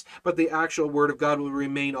rewrites, but the actual word of God will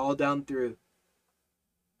remain all down through.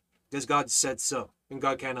 Because God said so, and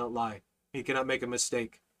God cannot lie. He cannot make a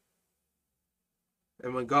mistake.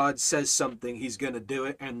 And when God says something, he's going to do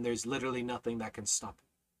it, and there's literally nothing that can stop it.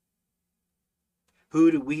 Who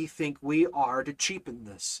do we think we are to cheapen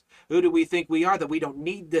this? Who do we think we are that we don't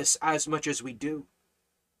need this as much as we do?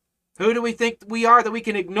 Who do we think we are that we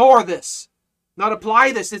can ignore this, not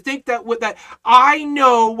apply this, to think that I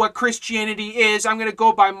know what Christianity is, I'm going to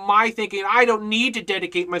go by my thinking. I don't need to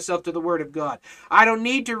dedicate myself to the Word of God. I don't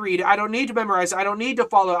need to read it. I don't need to memorize it. I don't need to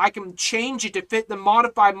follow it. I can change it to fit and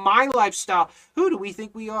modify my lifestyle. Who do we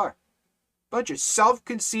think we are? Bunch of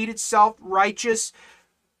self-conceited, self-righteous,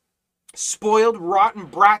 spoiled, rotten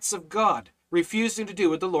brats of God, refusing to do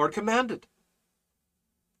what the Lord commanded.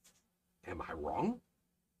 Am I wrong?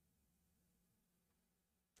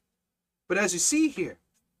 But as you see here,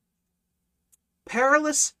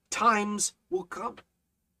 perilous times will come.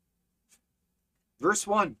 Verse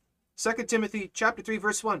 1, 2 Timothy chapter 3,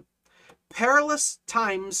 verse 1. Perilous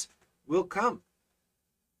times will come.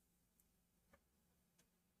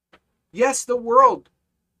 Yes, the world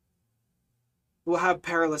will have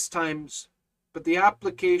perilous times, but the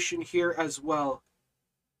application here as well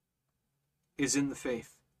is in the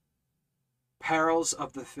faith. Perils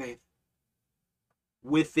of the faith.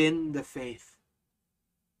 Within the faith.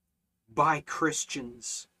 By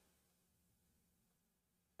Christians.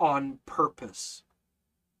 On purpose.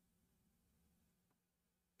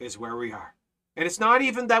 Is where we are. And it's not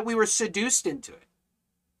even that we were seduced into it.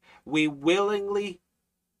 We willingly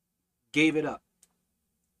gave it up.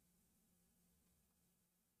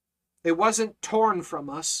 It wasn't torn from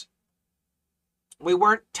us. We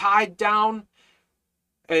weren't tied down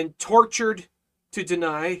and tortured to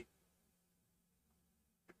deny.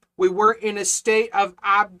 We weren't in a state of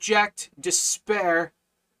abject despair.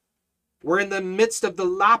 We're in the midst of the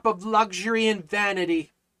lap of luxury and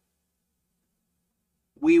vanity.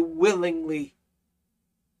 We willingly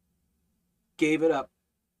gave it up,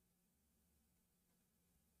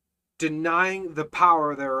 denying the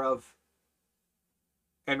power thereof,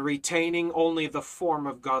 and retaining only the form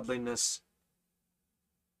of godliness.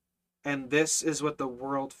 And this is what the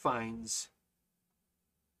world finds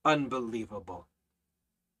unbelievable,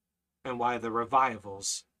 and why the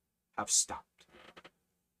revivals have stopped.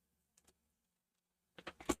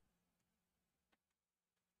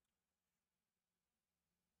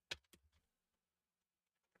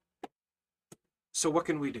 So what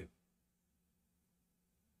can we do?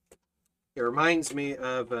 It reminds me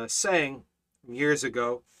of a saying years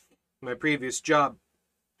ago, my previous job.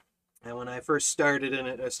 And when I first started in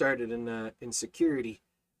it, I started in security,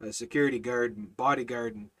 a security guard, and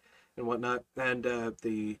bodyguard, and whatnot. And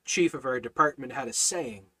the chief of our department had a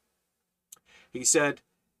saying. He said,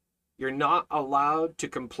 "You're not allowed to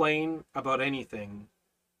complain about anything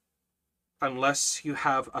unless you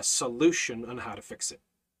have a solution on how to fix it."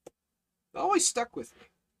 It always stuck with me.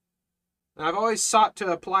 And I've always sought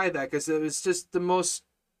to apply that because it was just the most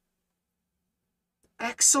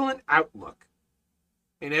excellent outlook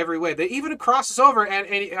in every way that even crosses over and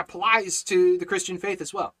it applies to the Christian faith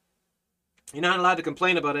as well. You're not allowed to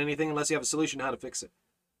complain about anything unless you have a solution how to fix it.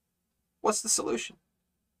 What's the solution?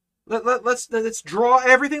 Let's draw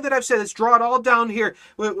everything that I've said. Let's draw it all down here.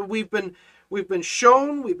 We've been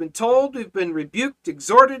shown, we've been told, we've been rebuked,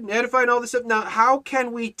 exhorted, and edified, and all this stuff. Now, how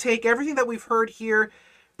can we take everything that we've heard here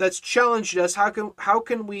that's challenged us? How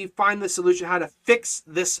can we find the solution? How to fix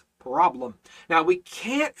this problem? Now, we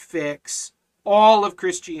can't fix all of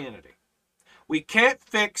Christianity. We can't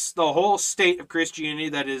fix the whole state of Christianity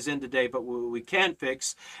that is in today, but what we can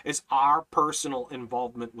fix is our personal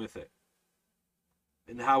involvement with it.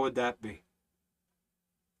 And how would that be?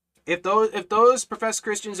 If those professed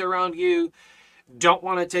Christians around you don't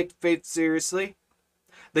want to take faith seriously,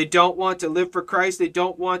 they don't want to live for Christ, they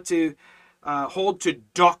don't want to hold to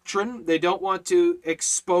doctrine, they don't want to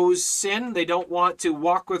expose sin, they don't want to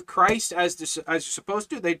walk with Christ as you're supposed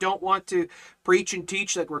to, they don't want to preach and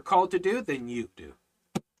teach like we're called to do, then you do.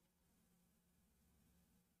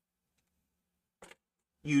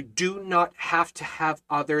 You do not have to have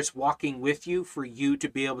others walking with you for you to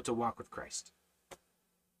be able to walk with Christ.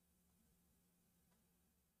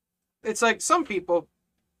 It's like some people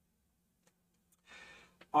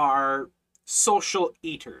are social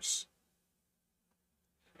eaters,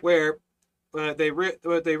 where what they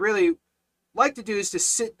really like to do is to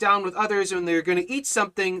sit down with others, and they're going to eat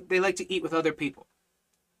something, they like to eat with other people.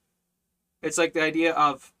 It's like the idea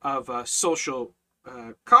of a social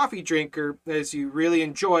coffee drinker, as you really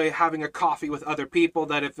enjoy having a coffee with other people,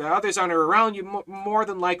 that if the others aren't around, you more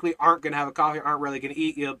than likely aren't going to have a coffee, aren't really going to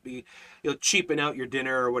eat. You'll cheapen out your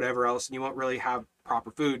dinner or whatever else, and you won't really have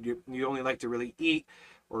proper food. You only like to really eat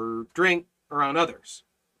or drink around others.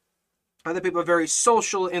 Other people are very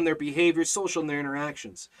social in their behavior, social in their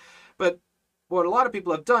interactions. But what a lot of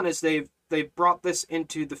people have done is they've brought this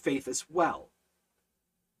into the faith as well.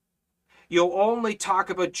 You'll only talk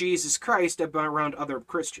about Jesus Christ around other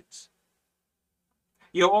Christians.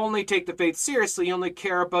 You'll only take the faith seriously, you only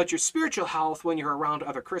care about your spiritual health when you're around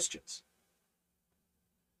other Christians.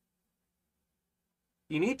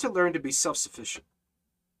 You need to learn to be self-sufficient.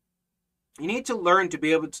 You need to learn to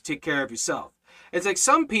be able to take care of yourself. It's like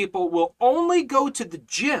some people will only go to the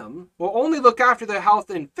gym, will only look after their health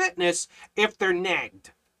and fitness if they're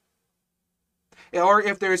nagged. Or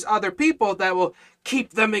if there's other people that will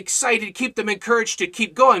keep them excited, keep them encouraged to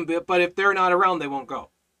keep going. But if they're not around, they won't go.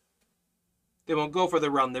 They won't go for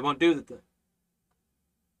the run. They won't do the thing.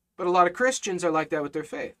 But a lot of Christians are like that with their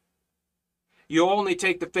faith. You only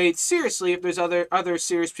take the faith seriously if there's other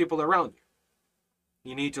serious people around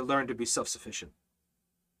you. You need to learn to be self-sufficient.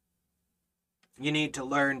 You need to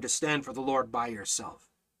learn to stand for the Lord by yourself.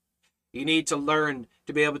 You need to learn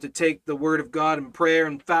to be able to take the word of God and prayer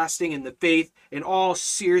and fasting and the faith in all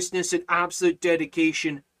seriousness and absolute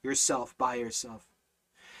dedication yourself by yourself.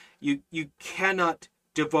 You cannot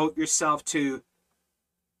devote yourself to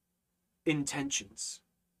intentions.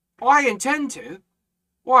 Oh, I intend to.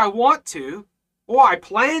 Oh, I want to. Oh, I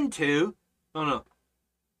plan to. No.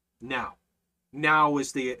 Now. Now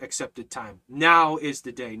is the accepted time. Now is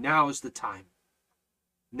the day. Now is the time.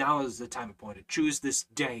 Now is the time appointed. Choose this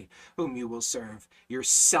day whom you will serve.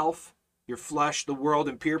 Yourself, your flesh, the world,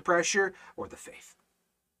 and peer pressure, or the faith.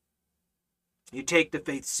 You take the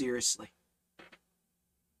faith seriously.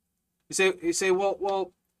 You say,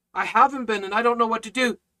 well, I haven't been and I don't know what to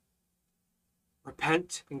do.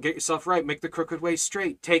 Repent and get yourself right. Make the crooked way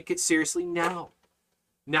straight. Take it seriously now.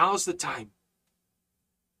 Now is the time.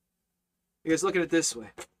 Because look at it this way.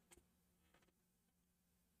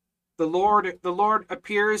 The Lord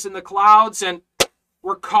appears in the clouds, and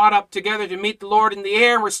we're caught up together to meet the Lord in the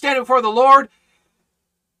air, and we're standing before the Lord.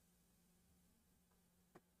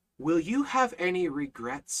 Will you have any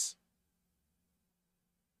regrets?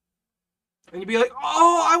 And you'd be like,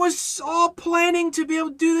 oh, I was all planning to be able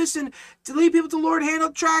to do this and to lead people to the Lord, hand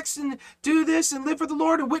out tracts and do this and live for the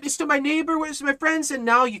Lord and witness to my neighbor, witness to my friends, and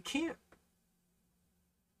now you can't.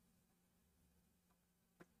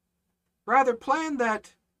 Rather, plan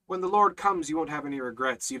that when the Lord comes, you won't have any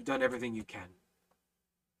regrets. You've done everything you can.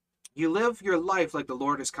 You live your life like the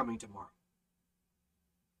Lord is coming tomorrow.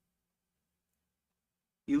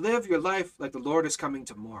 You live your life like the Lord is coming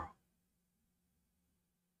tomorrow.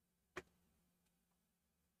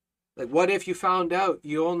 Like, what if you found out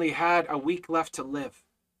you only had a week left to live?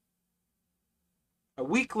 A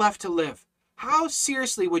week left to live. How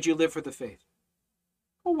seriously would you live for the faith?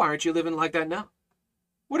 Well, why aren't you living like that now?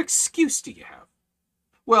 What excuse do you have?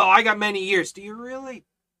 Well, I got many years. Do you really?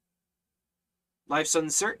 Life's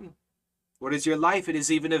uncertain. What is your life? It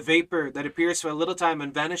is even a vapor that appears for a little time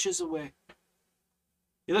and vanishes away.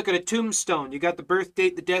 You look at a tombstone. You got the birth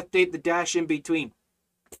date, the death date, the dash in between.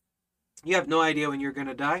 You have no idea when you're going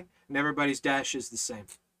to die, and everybody's dash is the same.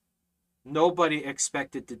 Nobody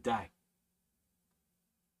expected to die.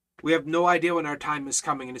 We have no idea when our time is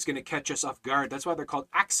coming, and it's going to catch us off guard. That's why they're called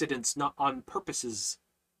accidents, not on purposes.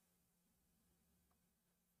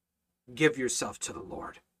 Give yourself to the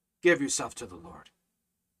Lord. Give yourself to the Lord.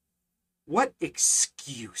 What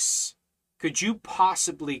excuse could you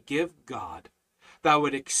possibly give God that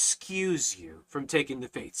would excuse you from taking the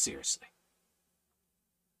faith seriously?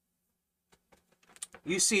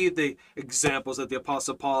 You see the examples that the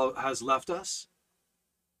Apostle Paul has left us?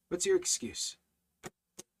 What's your excuse?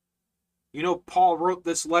 You know, Paul wrote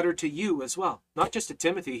this letter to you as well. Not just to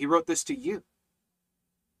Timothy, he wrote this to you.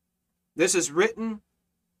 This is written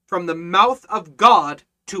from the mouth of God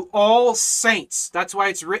to all saints. That's why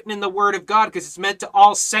it's written in the Word of God, because it's meant to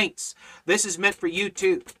all saints. This is meant for you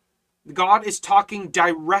too. God is talking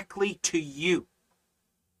directly to you.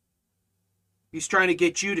 He's trying to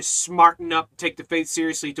get you to smarten up, take the faith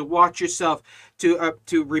seriously, to watch yourself,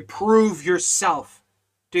 to reprove yourself,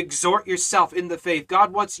 to exhort yourself in the faith.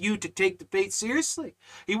 God wants you to take the faith seriously.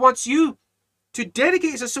 He wants you to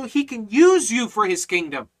dedicate yourself so he can use you for his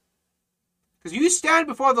kingdom. Because you stand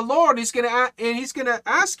before the Lord, he's going to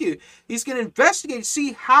ask you, he's going to investigate,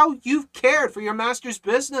 see how you've cared for your master's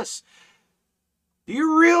business. Do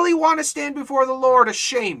you really want to stand before the Lord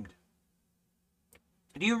ashamed?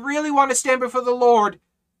 Do you really want to stand before the Lord?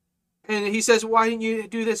 And he says, why didn't you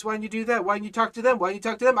do this? Why didn't you do that? Why didn't you talk to them? Why didn't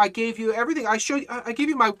you talk to them? I gave you everything. I gave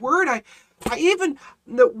you my word. I even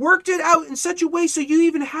worked it out in such a way so you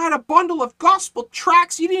even had a bundle of gospel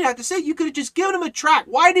tracts. You didn't have to say it. You could have just given them a tract.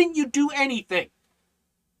 Why didn't you do anything?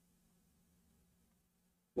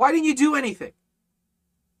 Why didn't you do anything?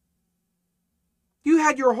 You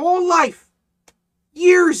had your whole life.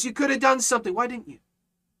 Years you could have done something. Why didn't you?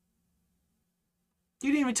 You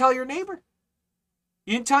didn't even tell your neighbor.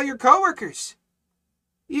 You didn't tell your coworkers.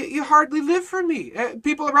 You hardly live for me.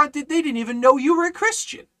 People around, they didn't even know you were a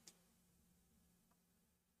Christian.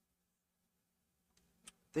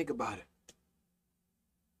 Think about it.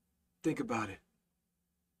 Think about it.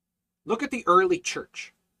 Look at the early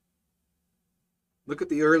church. Look at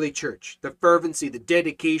the early church. The fervency, the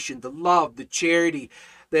dedication, the love, the charity,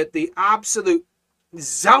 the absolute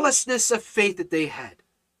zealousness of faith that they had.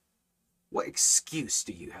 What excuse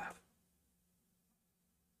do you have?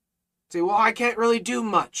 Say, well, I can't really do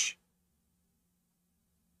much.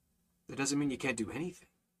 That doesn't mean you can't do anything.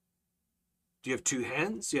 Do you have 2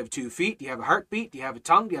 hands? Do you have 2 feet? Do you have a heartbeat? Do you have a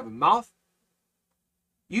tongue? Do you have a mouth?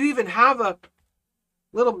 You even have a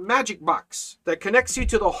little magic box that connects you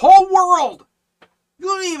to the whole world. You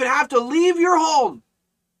don't even have to leave your home.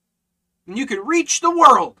 And you can reach the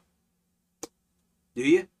world. Do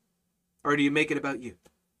you? Or do you make it about you?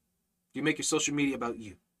 Do you make your social media about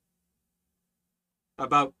you?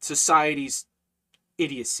 About society's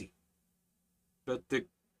idiocy? About the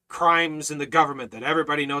crimes in the government that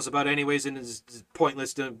everybody knows about anyways and is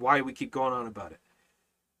pointless to why we keep going on about it?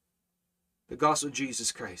 The gospel of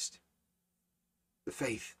Jesus Christ. The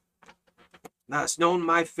faith. Thou hast known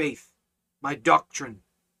my faith, my doctrine,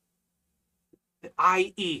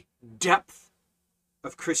 i.e. depth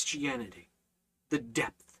of Christianity. The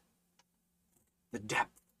depth. The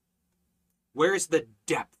depth. Where is the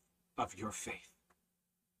depth of your faith?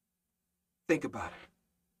 Think about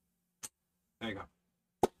it. There you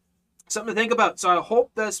go. Something to think about. So I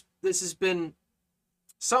hope this has been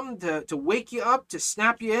something to wake you up, to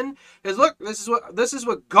snap you in. Because look, this is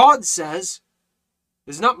what God says.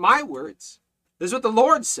 This is not my words. This is what the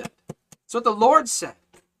Lord said. It's what the Lord said.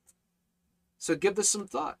 So give this some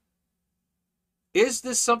thought. Is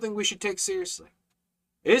this something we should take seriously?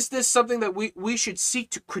 Is this something that we should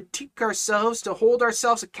seek to critique ourselves, to hold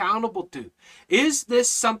ourselves accountable to? Is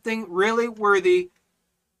this something really worthy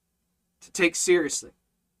to take seriously?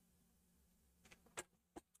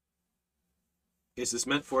 Is this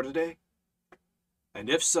meant for today? And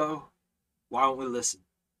if so, why don't we listen?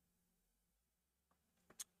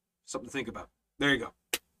 Something to think about. There you go.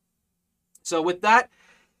 So with that,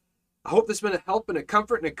 I hope this has been a help and a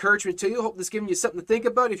comfort and encouragement to you. I hope this has given you something to think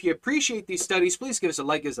about. If you appreciate these studies, please give us a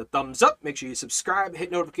like, give us a thumbs up. Make sure you subscribe,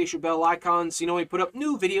 hit notification bell icons so you know when we put up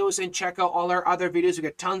new videos, and check out all our other videos. We've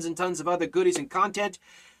got tons and tons of other goodies and content.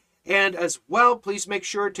 And as well, please make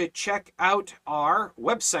sure to check out our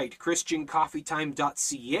website,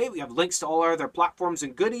 christiancoffeetime.ca. We have links to all our other platforms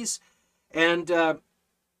and goodies. And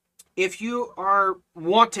if you are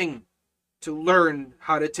wanting to learn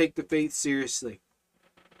how to take the faith seriously,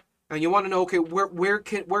 and you want to know, okay, where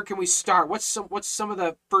can we start? What's some of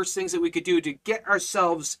the first things that we could do to get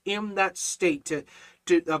ourselves in that state of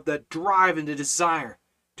the drive and the desire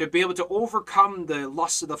to be able to overcome the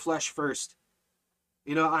lusts of the flesh first?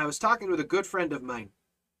 You know, I was talking with a good friend of mine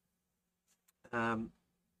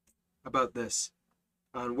about this,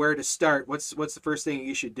 on where to start. What's the first thing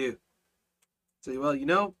you should do? So, well, you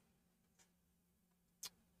know,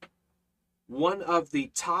 one of the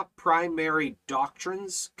top primary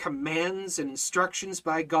doctrines, commands, and instructions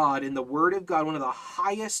by God in the Word of God, one of the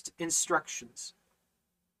highest instructions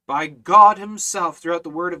by God Himself throughout the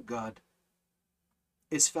Word of God,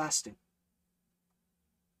 is fasting.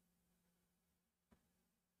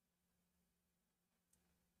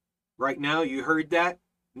 Right now, you heard that.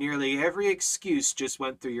 Nearly every excuse just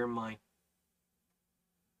went through your mind.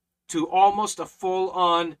 To almost a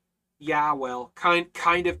full-on, yeah, well,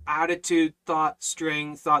 kind of attitude,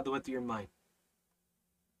 string thought that went through your mind.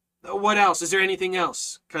 What else? Is there anything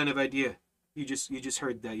else? Kind of idea. You just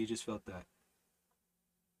heard that. You just felt that.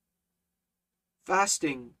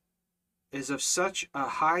 Fasting is of such a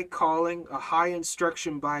high calling, a high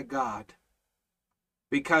instruction by God,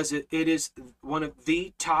 because it is one of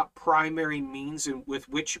the top primary means with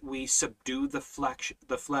which we subdue the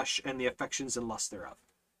flesh and the affections and lust thereof.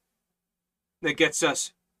 That gets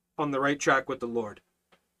us on the right track with the Lord.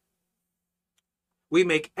 We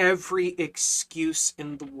make every excuse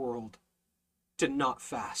in the world to not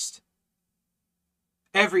fast.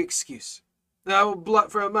 Every excuse. Now,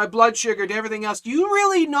 from my blood sugar to everything else. Do you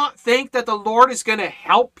really not think that the Lord is going to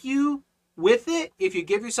help you with it if you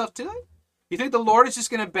give yourself to it? You think the Lord is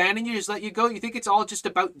just going to abandon you, just let you go? You think it's all just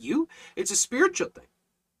about you? It's a spiritual thing.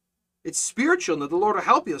 It's spiritual, and that the Lord will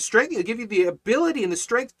help you, strengthen you, He'll give you the ability and the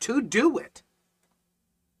strength to do it.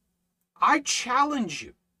 I challenge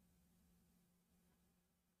you.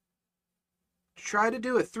 Try to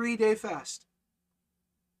do a 3-day fast.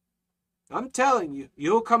 I'm telling you,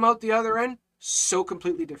 you'll come out the other end so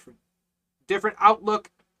completely different. Different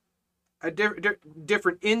outlook, a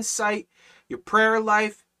different insight, your prayer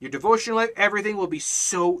life, your devotional life, everything will be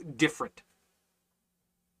so different.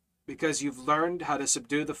 Because you've learned how to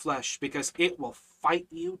subdue the flesh, because it will fight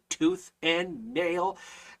you tooth and nail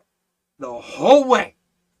the whole way.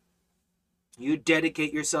 You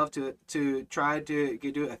dedicate yourself to try to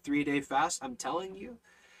do a 3-day fast, I'm telling you,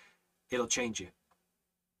 it'll change you.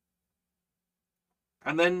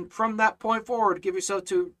 And then from that point forward, give yourself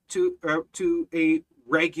to a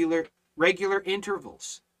regular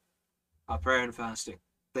intervals of prayer and fasting.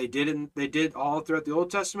 They did all throughout the Old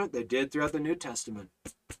Testament. They did throughout the New Testament.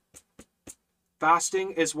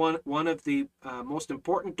 Fasting is one of the most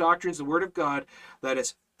important doctrines of the Word of God that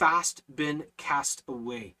has fast been cast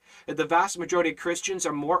away. The vast majority of Christians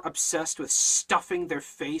are more obsessed with stuffing their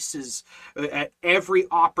faces at every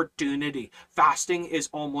opportunity. Fasting is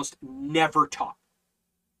almost never taught.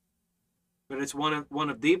 But it's one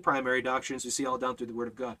of the primary doctrines we see all down through the Word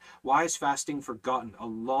of God. Why is fasting forgotten? A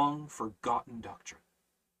long forgotten doctrine.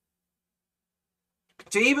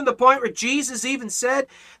 To even the point where Jesus even said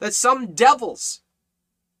that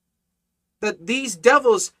these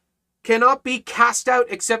devils cannot be cast out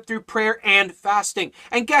except through prayer and fasting.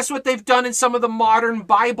 And guess what they've done in some of the modern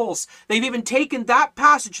Bibles? They've even taken that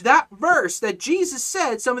passage, that verse that Jesus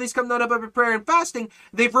said, some of these come not up by prayer and fasting,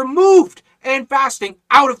 they've removed and fasting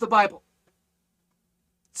out of the Bible.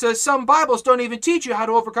 So some Bibles don't even teach you how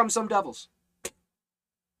to overcome some devils.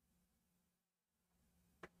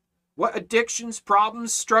 What addictions,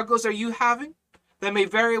 problems, struggles are you having? That may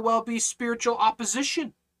very well be spiritual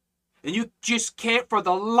opposition. And you just can't for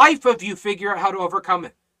the life of you figure out how to overcome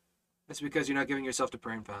it. That's because you're not giving yourself to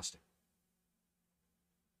prayer and fasting.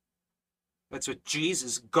 That's what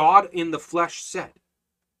Jesus, God in the flesh, said.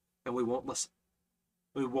 And we won't listen.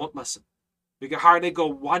 We won't listen. We can hardly go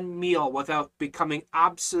one meal without becoming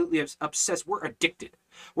absolutely obsessed. We're addicted.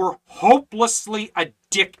 We're hopelessly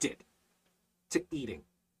addicted to eating.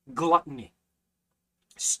 Gluttony.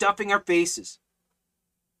 Stuffing our faces.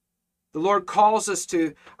 The Lord calls us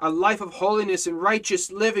to a life of holiness and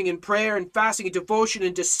righteous living and prayer and fasting and devotion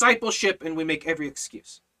and discipleship, and we make every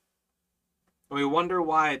excuse. And we wonder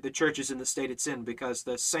why the church is in the state it's in, because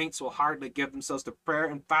the saints will hardly give themselves to prayer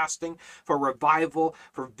and fasting for revival,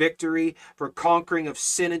 for victory, for conquering of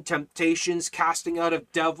sin and temptations, casting out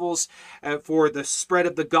of devils, for the spread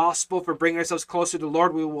of the gospel, for bringing ourselves closer to the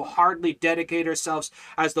Lord. We will hardly dedicate ourselves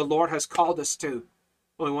as the Lord has called us to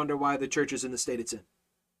Only wonder why the church is in the state it's in.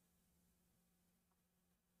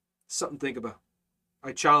 Something to think about.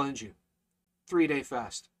 I challenge you. 3-day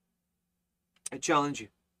fast. I challenge you.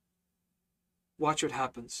 Watch what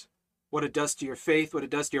happens. What it does to your faith, what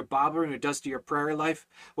it does to your Bible reading, what it does to your prayer life,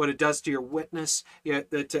 what it does to your witness,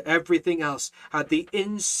 to everything else. The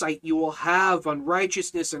insight you will have on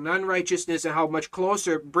righteousness and unrighteousness and how much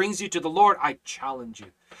closer it brings you to the Lord. I challenge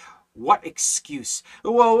you. What excuse?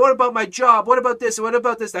 Well, what about my job? What about this? What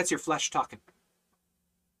about this? That's your flesh talking.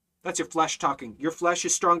 That's your flesh talking. Your flesh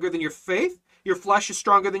is stronger than your faith. Your flesh is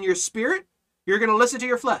stronger than your spirit. You're going to listen to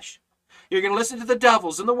your flesh. You're going to listen to the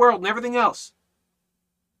devils and the world and everything else.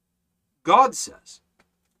 God says,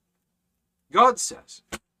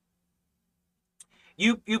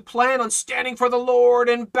 you plan on standing for the Lord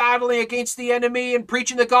and battling against the enemy and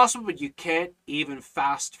preaching the gospel, but you can't even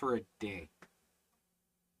fast for a day.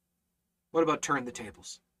 What about turn the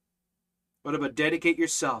tables? What about dedicate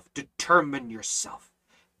yourself? Determine yourself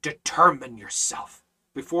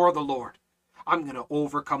before the Lord. I'm going to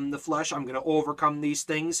overcome the flesh. I'm going to overcome these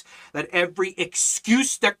things. That every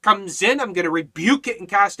excuse that comes in, I'm going to rebuke it and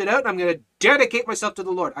cast it out. And I'm going to dedicate myself to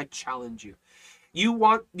the Lord. I challenge you. You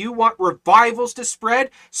want revivals to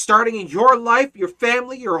spread, starting in your life, your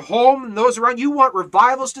family, your home, and those around. You want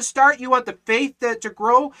revivals to start. You want the faith to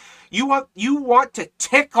grow. You want to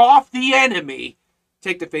tick off the enemy.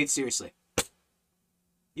 Take the faith seriously.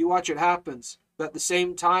 You watch what happens. But at the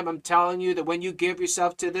same time, I'm telling you that when you give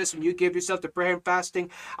yourself to this, when you give yourself to prayer and fasting,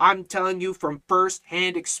 I'm telling you from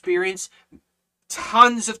first-hand experience,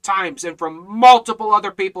 tons of times, and from multiple other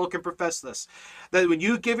people who can profess this, that when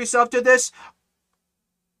you give yourself to this,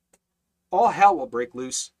 all hell will break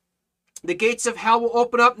loose. The gates of hell will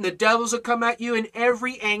open up and the devils will come at you in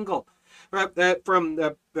every angle. From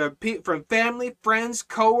family, friends,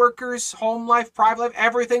 co-workers, home life, private life,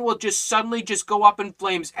 everything will just suddenly just go up in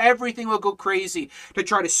flames. Everything will go crazy to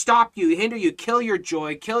try to stop you, hinder you, kill your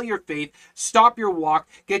joy, kill your faith, stop your walk,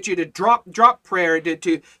 get you to drop prayer,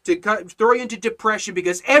 to throw you into depression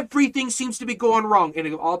because everything seems to be going wrong. And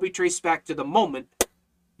it'll all be traced back to the moment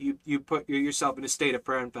you put yourself in a state of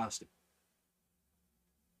prayer and fasting.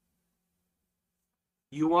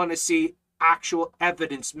 You want to see actual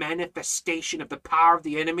evidence, manifestation of the power of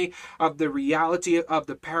the enemy, of the reality of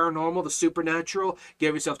the paranormal, the supernatural,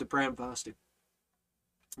 give yourself to prayer and fasting.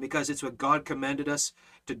 Because it's what God commanded us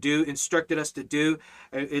to do, instructed us to do.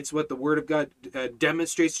 It's what the Word of God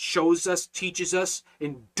demonstrates, shows us, teaches us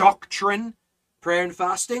in doctrine, prayer and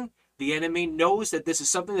fasting. The enemy knows that this is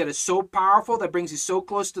something that is so powerful, that brings you so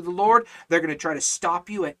close to the Lord, they're going to try to stop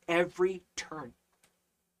you at every turn.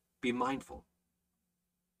 Be mindful.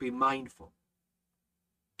 Be mindful.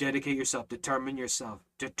 Dedicate yourself. Determine yourself.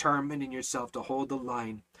 Determine in yourself to hold the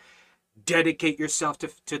line. Dedicate yourself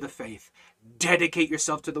to the faith. Dedicate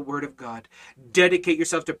yourself to the Word of God. Dedicate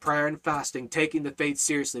yourself to prayer and fasting, taking the faith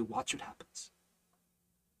seriously. Watch what happens.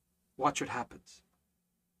 Watch what happens.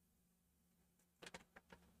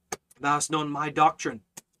 Thou hast known my doctrine.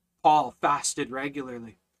 Paul fasted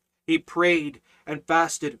regularly. He prayed and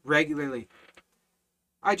fasted regularly.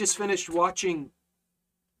 I just finished watching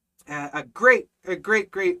a great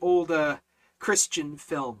old Christian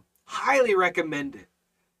film. Highly recommend it.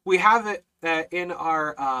 We have it in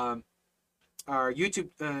our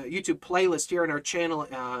YouTube playlist here on our channel.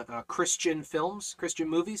 Christian films, Christian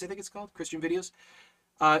movies, I think it's called, Christian videos.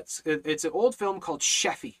 It's an old film called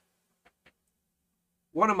ch3.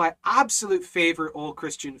 One of my absolute favorite old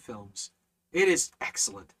Christian films. It is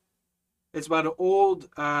excellent. It's about an old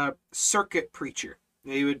circuit preacher.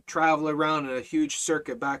 He would travel around in a huge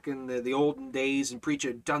circuit back in the olden days and preach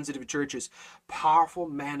at tons of different churches. Powerful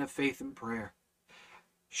man of faith and prayer.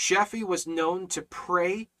 ch3 was known to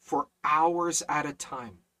pray for hours at a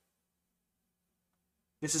time.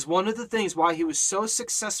 This is one of the things why he was so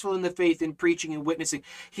successful in the faith in preaching and witnessing.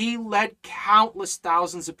 He led countless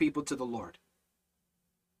thousands of people to the Lord.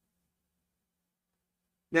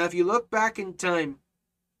 Now, if you look back in time,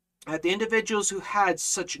 at the individuals who had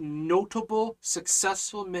such notable,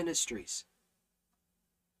 successful ministries.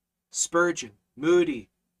 Spurgeon, Moody,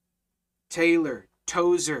 Taylor,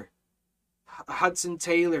 Tozer, Hudson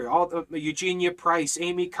Taylor, Eugenia Price,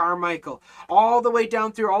 Amy Carmichael, all the way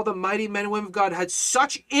down through all the mighty men and women of God had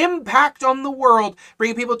such impact on the world,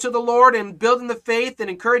 bringing people to the Lord and building the faith and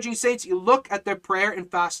encouraging saints. You look at their prayer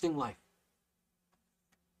and fasting life.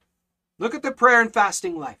 Look at their prayer and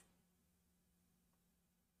fasting life.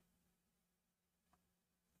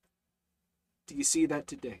 Do you see that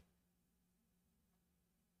today?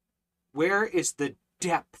 Where is the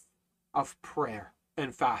depth of prayer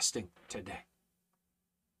and fasting today?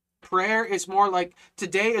 prayer is more like,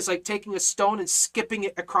 today is like taking a stone and skipping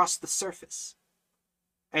it across the surface.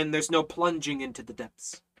 And there's no plunging into the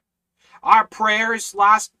depths. Our prayers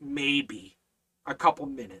last maybe a couple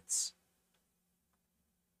minutes.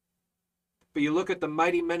 But you look at the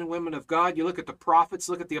mighty men and women of God, you look at the prophets,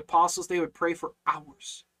 look at the apostles, they would pray for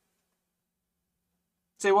hours.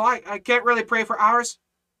 Say, well, I can't really pray for hours.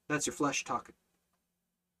 That's your flesh talking.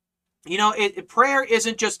 You know, prayer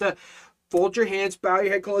isn't just a fold your hands, bow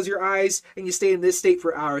your head, close your eyes, and you stay in this state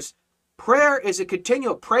for hours. Prayer is a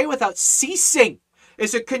continual, pray without ceasing.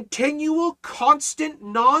 It's a continual, constant,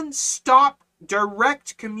 non-stop,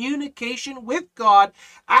 direct communication with God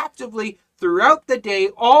actively throughout the day,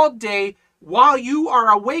 all day. While you are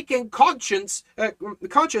awake and conscious,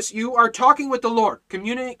 you are talking with the Lord,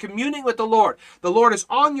 communing with the Lord. The Lord is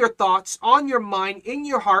on your thoughts, on your mind, in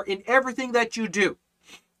your heart, in everything that you do.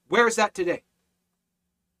 Where is that today?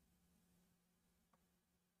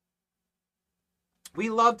 We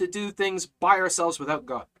love to do things by ourselves without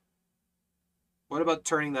God. What about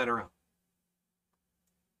turning that around?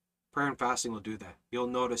 Prayer and fasting will do that. You'll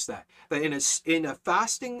notice that in a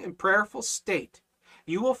fasting and prayerful state,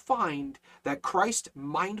 you will find that Christ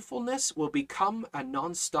mindfulness will become a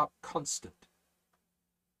non-stop constant.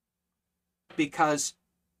 Because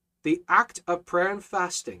the act of prayer and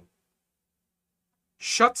fasting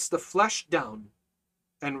shuts the flesh down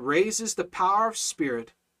and raises the power of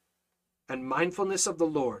spirit and mindfulness of the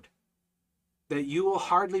Lord, that you will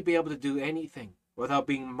hardly be able to do anything without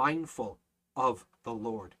being mindful of the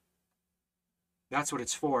Lord. That's what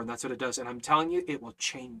it's for, and that's what it does. And I'm telling you, it will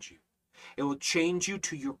change you. It will change you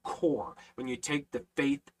to your core when you take the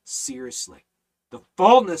faith seriously. The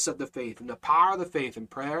fullness of the faith and the power of the faith in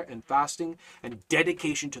prayer and fasting and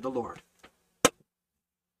dedication to the Lord.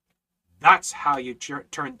 That's how you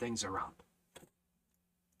turn things around.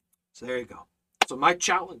 So there you go. So my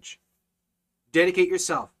challenge, dedicate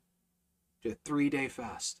yourself to a 3-day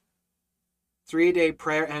fast. 3-day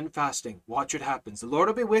prayer and fasting. Watch what happens. The Lord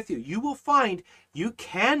will be with you. You will find you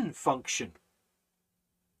can function.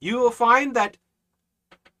 You will find that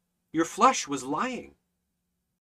your flesh was lying.